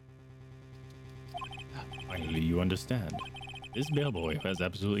 Finally, you understand. This bellboy has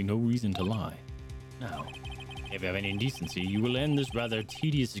absolutely no reason to lie. Now, if you have any decency, you will end this rather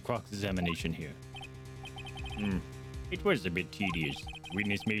tedious cross-examination here. It was a bit tedious.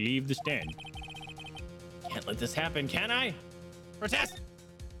 Witness may leave the stand. Can't let this happen, can I? Protest!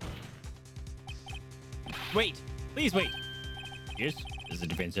 Wait! Please wait! Yes? Does the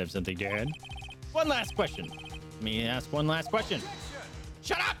defense have something to add? One last question. Let me ask one last question.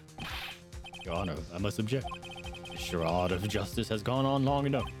 Shut up! Your Honor, I must object. The charade of justice has gone on long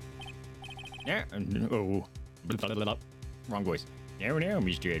enough. Now, oh, wrong voice. Now,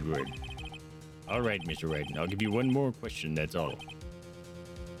 Mr. Edward. All right, Mr. Wright. I'll give you one more question. That's all.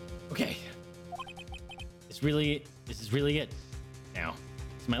 Okay. This is really it. Now,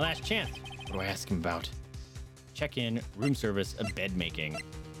 it's my last chance. What do I ask him about? Check-in, room service, bed making.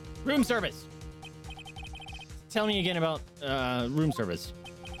 Room service. Tell me again about room service.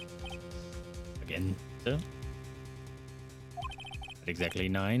 Again, sir? At exactly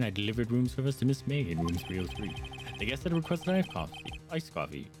 9, I delivered room service to Miss May in room 303. The guest had requested iced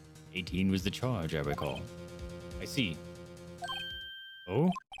coffee. 18 was the charge, I recall. I see. Oh?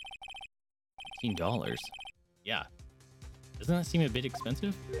 $18? Yeah. Doesn't that seem a bit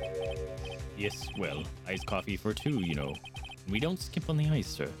expensive? Yes, well, iced coffee for 2, you know. We don't skip on the ice,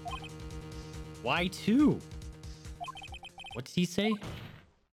 sir. Why 2? What did he say?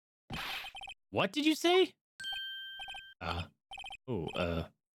 What did you say?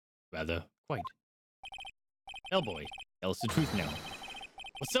 Rather, quite. Bellboy, tell us the truth now.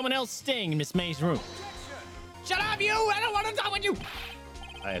 Was someone else staying in Miss May's room? Shut up, you! I don't want to talk with you!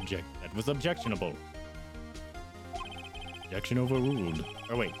 I object. That was objectionable. Objection overruled.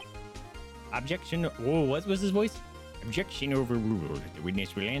 Oh, wait. Objection... Whoa, what was his voice? Objection overruled. The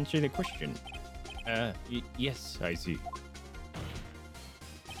witness will answer the question. Yes, I see.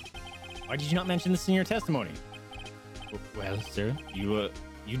 Why did you not mention this in your testimony? Well, sir, you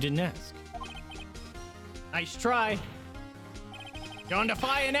didn't ask. Nice try. You're on to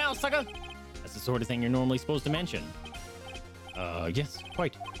fire now, sucker! That's the sort of thing you're normally supposed to mention. Yes,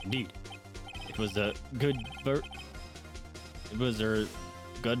 quite, indeed. It was a good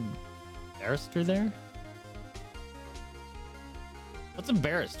good barrister there? What's a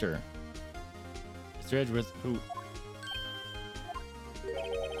barrister? Mr. Edgeworth, who...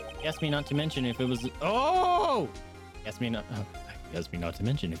 He asked me not to mention if it was... Oh! He asked me not to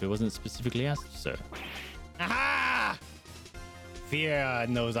mention if it wasn't specifically asked, sir. Aha! Fear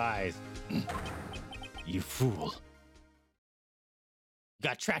in those eyes. You fool. You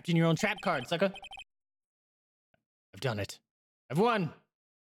got trapped in your own trap card, sucker. I've done it. I've won.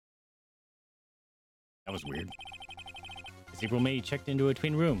 That was weird. Miss April May checked into a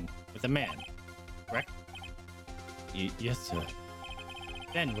twin room with a man, correct? Yes, sir.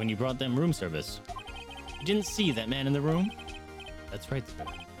 Then, when you brought them room service, you didn't see that man in the room? That's right, sir.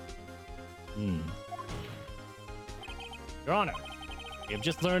 Your Honor, we have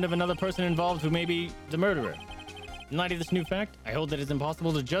just learned of another person involved who may be the murderer. In light of this new fact, I hold that it's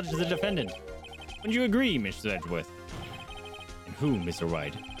impossible to judge the defendant. Wouldn't you agree, Mr. Edgeworth? And who, Mr.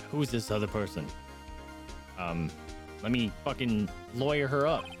 Wright? Who is this other person? Let me fucking lawyer her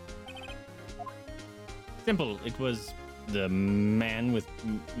up. Simple, it was the man with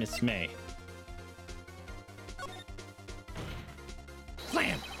Miss May.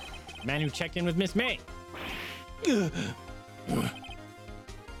 Slam! The man who checked in with Miss May. Your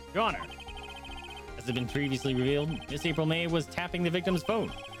Honor, as has been previously revealed, Miss April May was tapping the victim's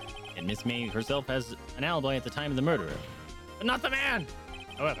phone, and Miss May herself has an alibi at the time of the murder. But not the man!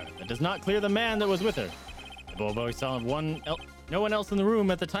 However, that does not clear the man that was with her. The bellboy saw no one else in the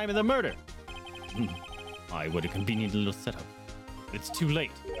room at the time of the murder. Why, what a convenient little setup. But it's too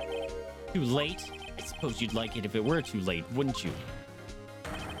late. Too late? I suppose you'd like it if it were too late, wouldn't you?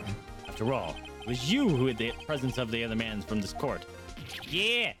 After all, it was you who hid the presence of the other man from this court.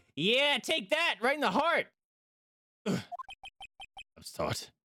 Yeah, Yeah, take that right in the heart.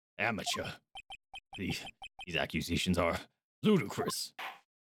 Upstart. Amateur. These accusations are ludicrous.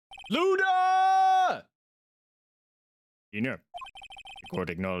 Luda! Enough. The court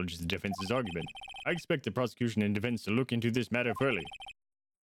acknowledges the defense's argument. I expect the prosecution and defense to look into this matter fully.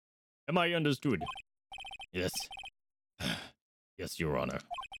 Am I understood? Yes. Yes, Your Honor.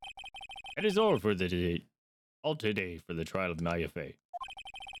 That is all for the day. All today for the trial of Mayafe.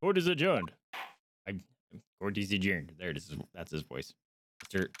 Court is adjourned. Court is adjourned. There it is. That's his voice.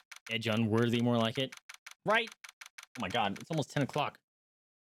 Mr. Edge Unworthy, more like it. Right? Oh my god, it's almost 10 o'clock.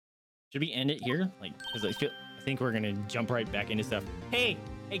 Should we end it here? Like, because I think we're gonna jump right back into stuff. Hey,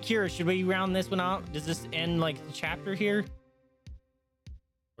 Kira, should we round this one out? Does this end like the chapter here?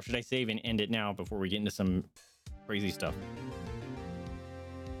 Or should I save and end it now before we get into some crazy stuff?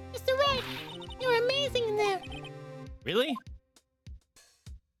 Mr. Wright, you're amazing in there. Really?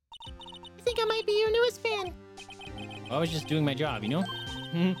 I think I might be your newest fan. Well, I was just doing my job, you know?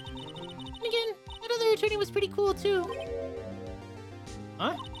 And again, that other attorney was pretty cool too.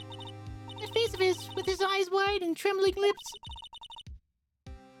 Huh? That face of his, with his eyes wide and trembling lips.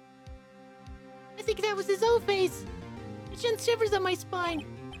 I think that was his own face. It sends shivers up my spine.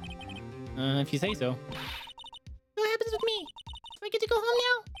 If you say so. What happens with me? Do I get to go home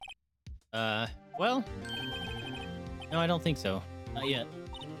now? Well, no, I don't think so. Not yet.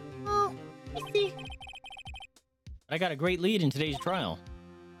 Oh, I see. But I got a great lead in today's trial.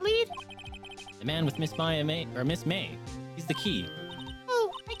 Lead? The man with Miss May. He's the key.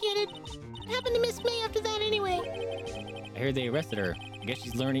 Oh, I get it. What happened to Miss May after that anyway? I heard they arrested her. I guess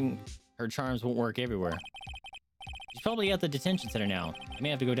she's learning her charms won't work everywhere. She's probably at the detention center now. I may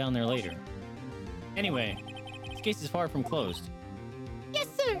have to go down there later. Anyway, this case is far from closed. Yes,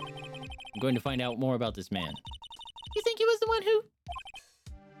 sir. I'm going to find out more about this man. You think he was the one who...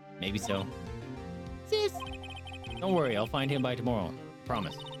 Maybe so. Sis, Don't worry, I'll find him by tomorrow.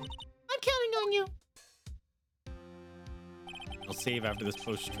 Promise. I'm counting on you. I'll save after this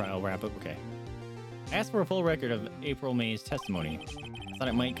post-trial wrap-up. Okay. I asked for a full record of April May's testimony. I thought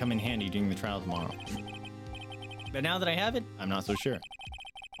it might come in handy during the trial tomorrow. But now that I have it, I'm not so sure.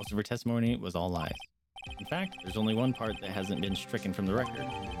 Most of her testimony was all lies. In fact, there's only one part that hasn't been stricken from the record.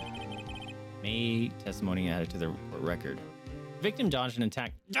 May testimony added to the court record. The victim dodged an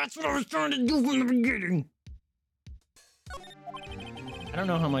attack. That's what I was trying to do from the beginning! I don't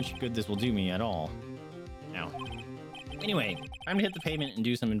know how much good this will do me at all. Now. Anyway, time to hit the pavement and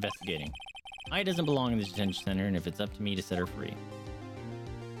do some investigating. Maya doesn't belong in the detention center, and if it's up to me to set her free.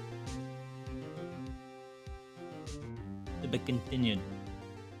 To be continued.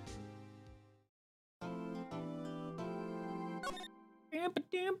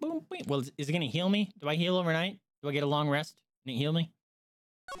 Well, is it gonna heal me? Do I heal overnight? Do I get a long rest? Can it heal me?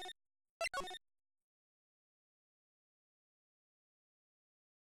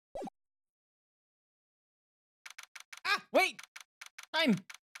 Ah, wait!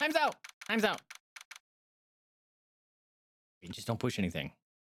 Time's out! Time's out! Wait, just don't push anything.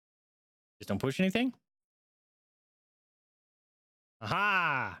 Just don't push anything?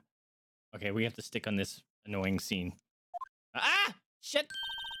 Aha! Okay, we have to stick on this annoying scene. Ah! Shit!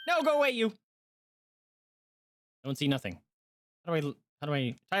 No, go away, you! Don't see nothing. How do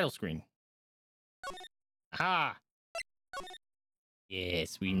I title screen? Aha!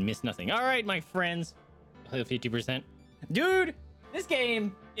 Yes, we missed nothing. All right, my friends. 50%. Dude, this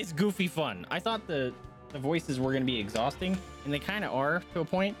game is goofy fun. I thought the voices were going to be exhausting, and they kind of are to a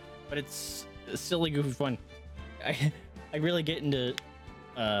point, but it's silly goofy fun. I really get into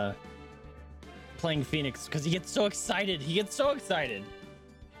playing Phoenix because he gets so excited.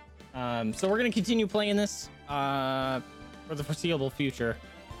 So we're going to continue playing this for the foreseeable future.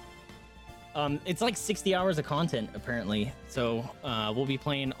 It's like 60 hours of content, apparently. So we'll be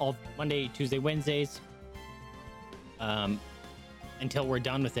playing all Monday, Tuesday, Wednesdays until we're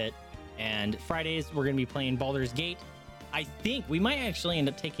done with it. And Fridays, we're going to be playing Baldur's Gate. I think we might actually end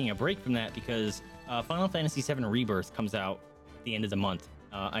up taking a break from that because Final Fantasy VII Rebirth comes out at the end of the month.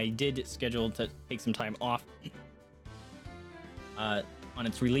 I did schedule to take some time off on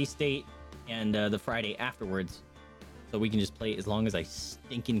its release date and the Friday afterwards, so we can just play as long as I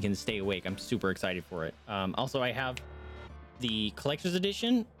stinking can stay awake. I'm super excited for it. Also, I have the Collector's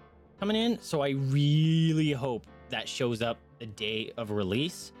Edition coming in, so I really hope that shows up the day of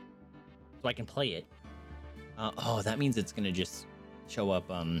release so I can play it. Oh, that means it's gonna just show up.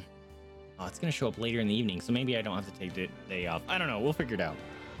 It's gonna show up later in the evening, so maybe I don't have to take the day off. I don't know. We'll figure it out.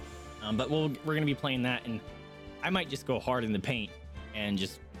 But we're gonna be playing that, and I might just go hard in the paint and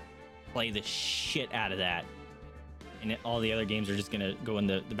just play the shit out of that. and all the other games are just gonna go in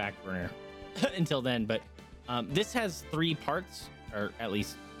the back burner until then. But this has 3 parts, or at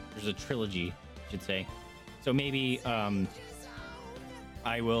least there's a trilogy, I should say. So maybe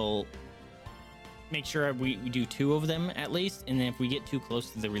I will make sure we do 2 of them at least, and then if we get too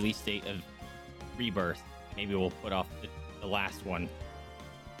close to the release date of Rebirth, maybe we'll put off the last one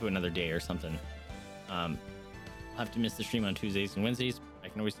to another day or something. I'll have to miss the stream on Tuesdays and Wednesdays. I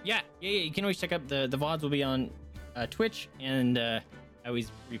can always you can always check out the VODs will be on Twitch, and I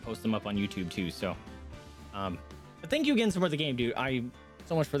always repost them up on YouTube too. So but thank you again for the game, dude.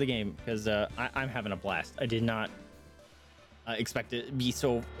 So much for the game, because I'm having a blast. I did not expect to be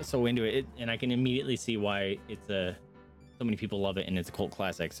so into it, and I can immediately see why it's so many people love it, and it's a cult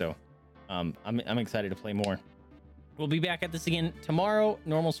classic. So I'm excited to play more. We'll be back at this again tomorrow,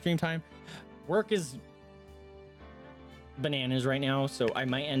 normal stream time. Work is bananas right now, so I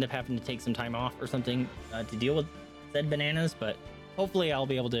might end up having to take some time off or something to deal with said bananas, but hopefully I'll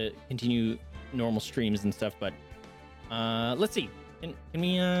be able to continue normal streams and stuff. But let's see, can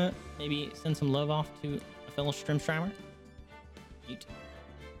we maybe send some love off to a fellow streamer? Do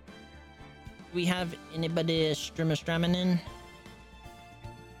we have anybody streaming in?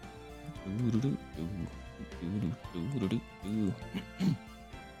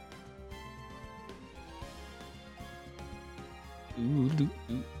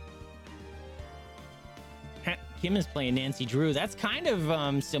 Kim is playing Nancy Drew. That's kind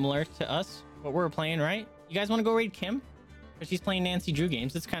of similar to us, what we're playing, right? You guys want to go raid Kim? Because she's playing Nancy Drew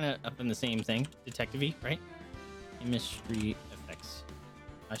games. It's kind of up in the same thing, detective-y, right? Mystery effects.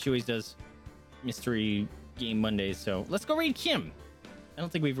 She always does mystery game Mondays, so let's go raid Kim. I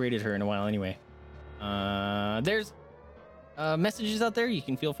don't think we've raided her in a while anyway. There's messages out there. You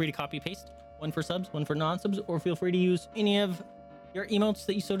can feel free to copy paste. One for subs, one for non-subs, or feel free to use any of your emotes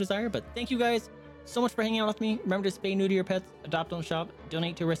that you so desire. But thank you guys so much for hanging out with me. Remember to spay new to your pets, adopt, don't shop,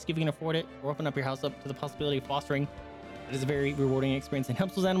 donate to a rescue if you can afford it, or open up your house up to the possibility of fostering. It is a very rewarding experience and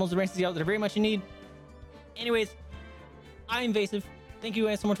helps those animals and races out that are very much in need. Anyways, I'm Vaesive. Thank you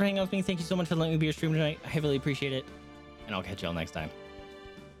guys so much for hanging out with me. Thank you so much for letting me be your streamer tonight. I heavily appreciate it. And I'll catch y'all next time.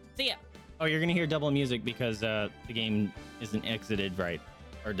 See ya. Oh, you're gonna hear double music because the game isn't exited right,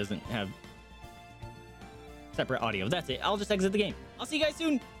 or doesn't have separate audio. That's it. I'll just exit the game. I'll see you guys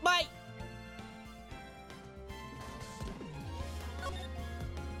soon. Bye.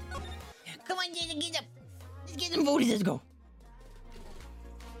 Come on, Jason, get up. Let's get them voted. Let's go.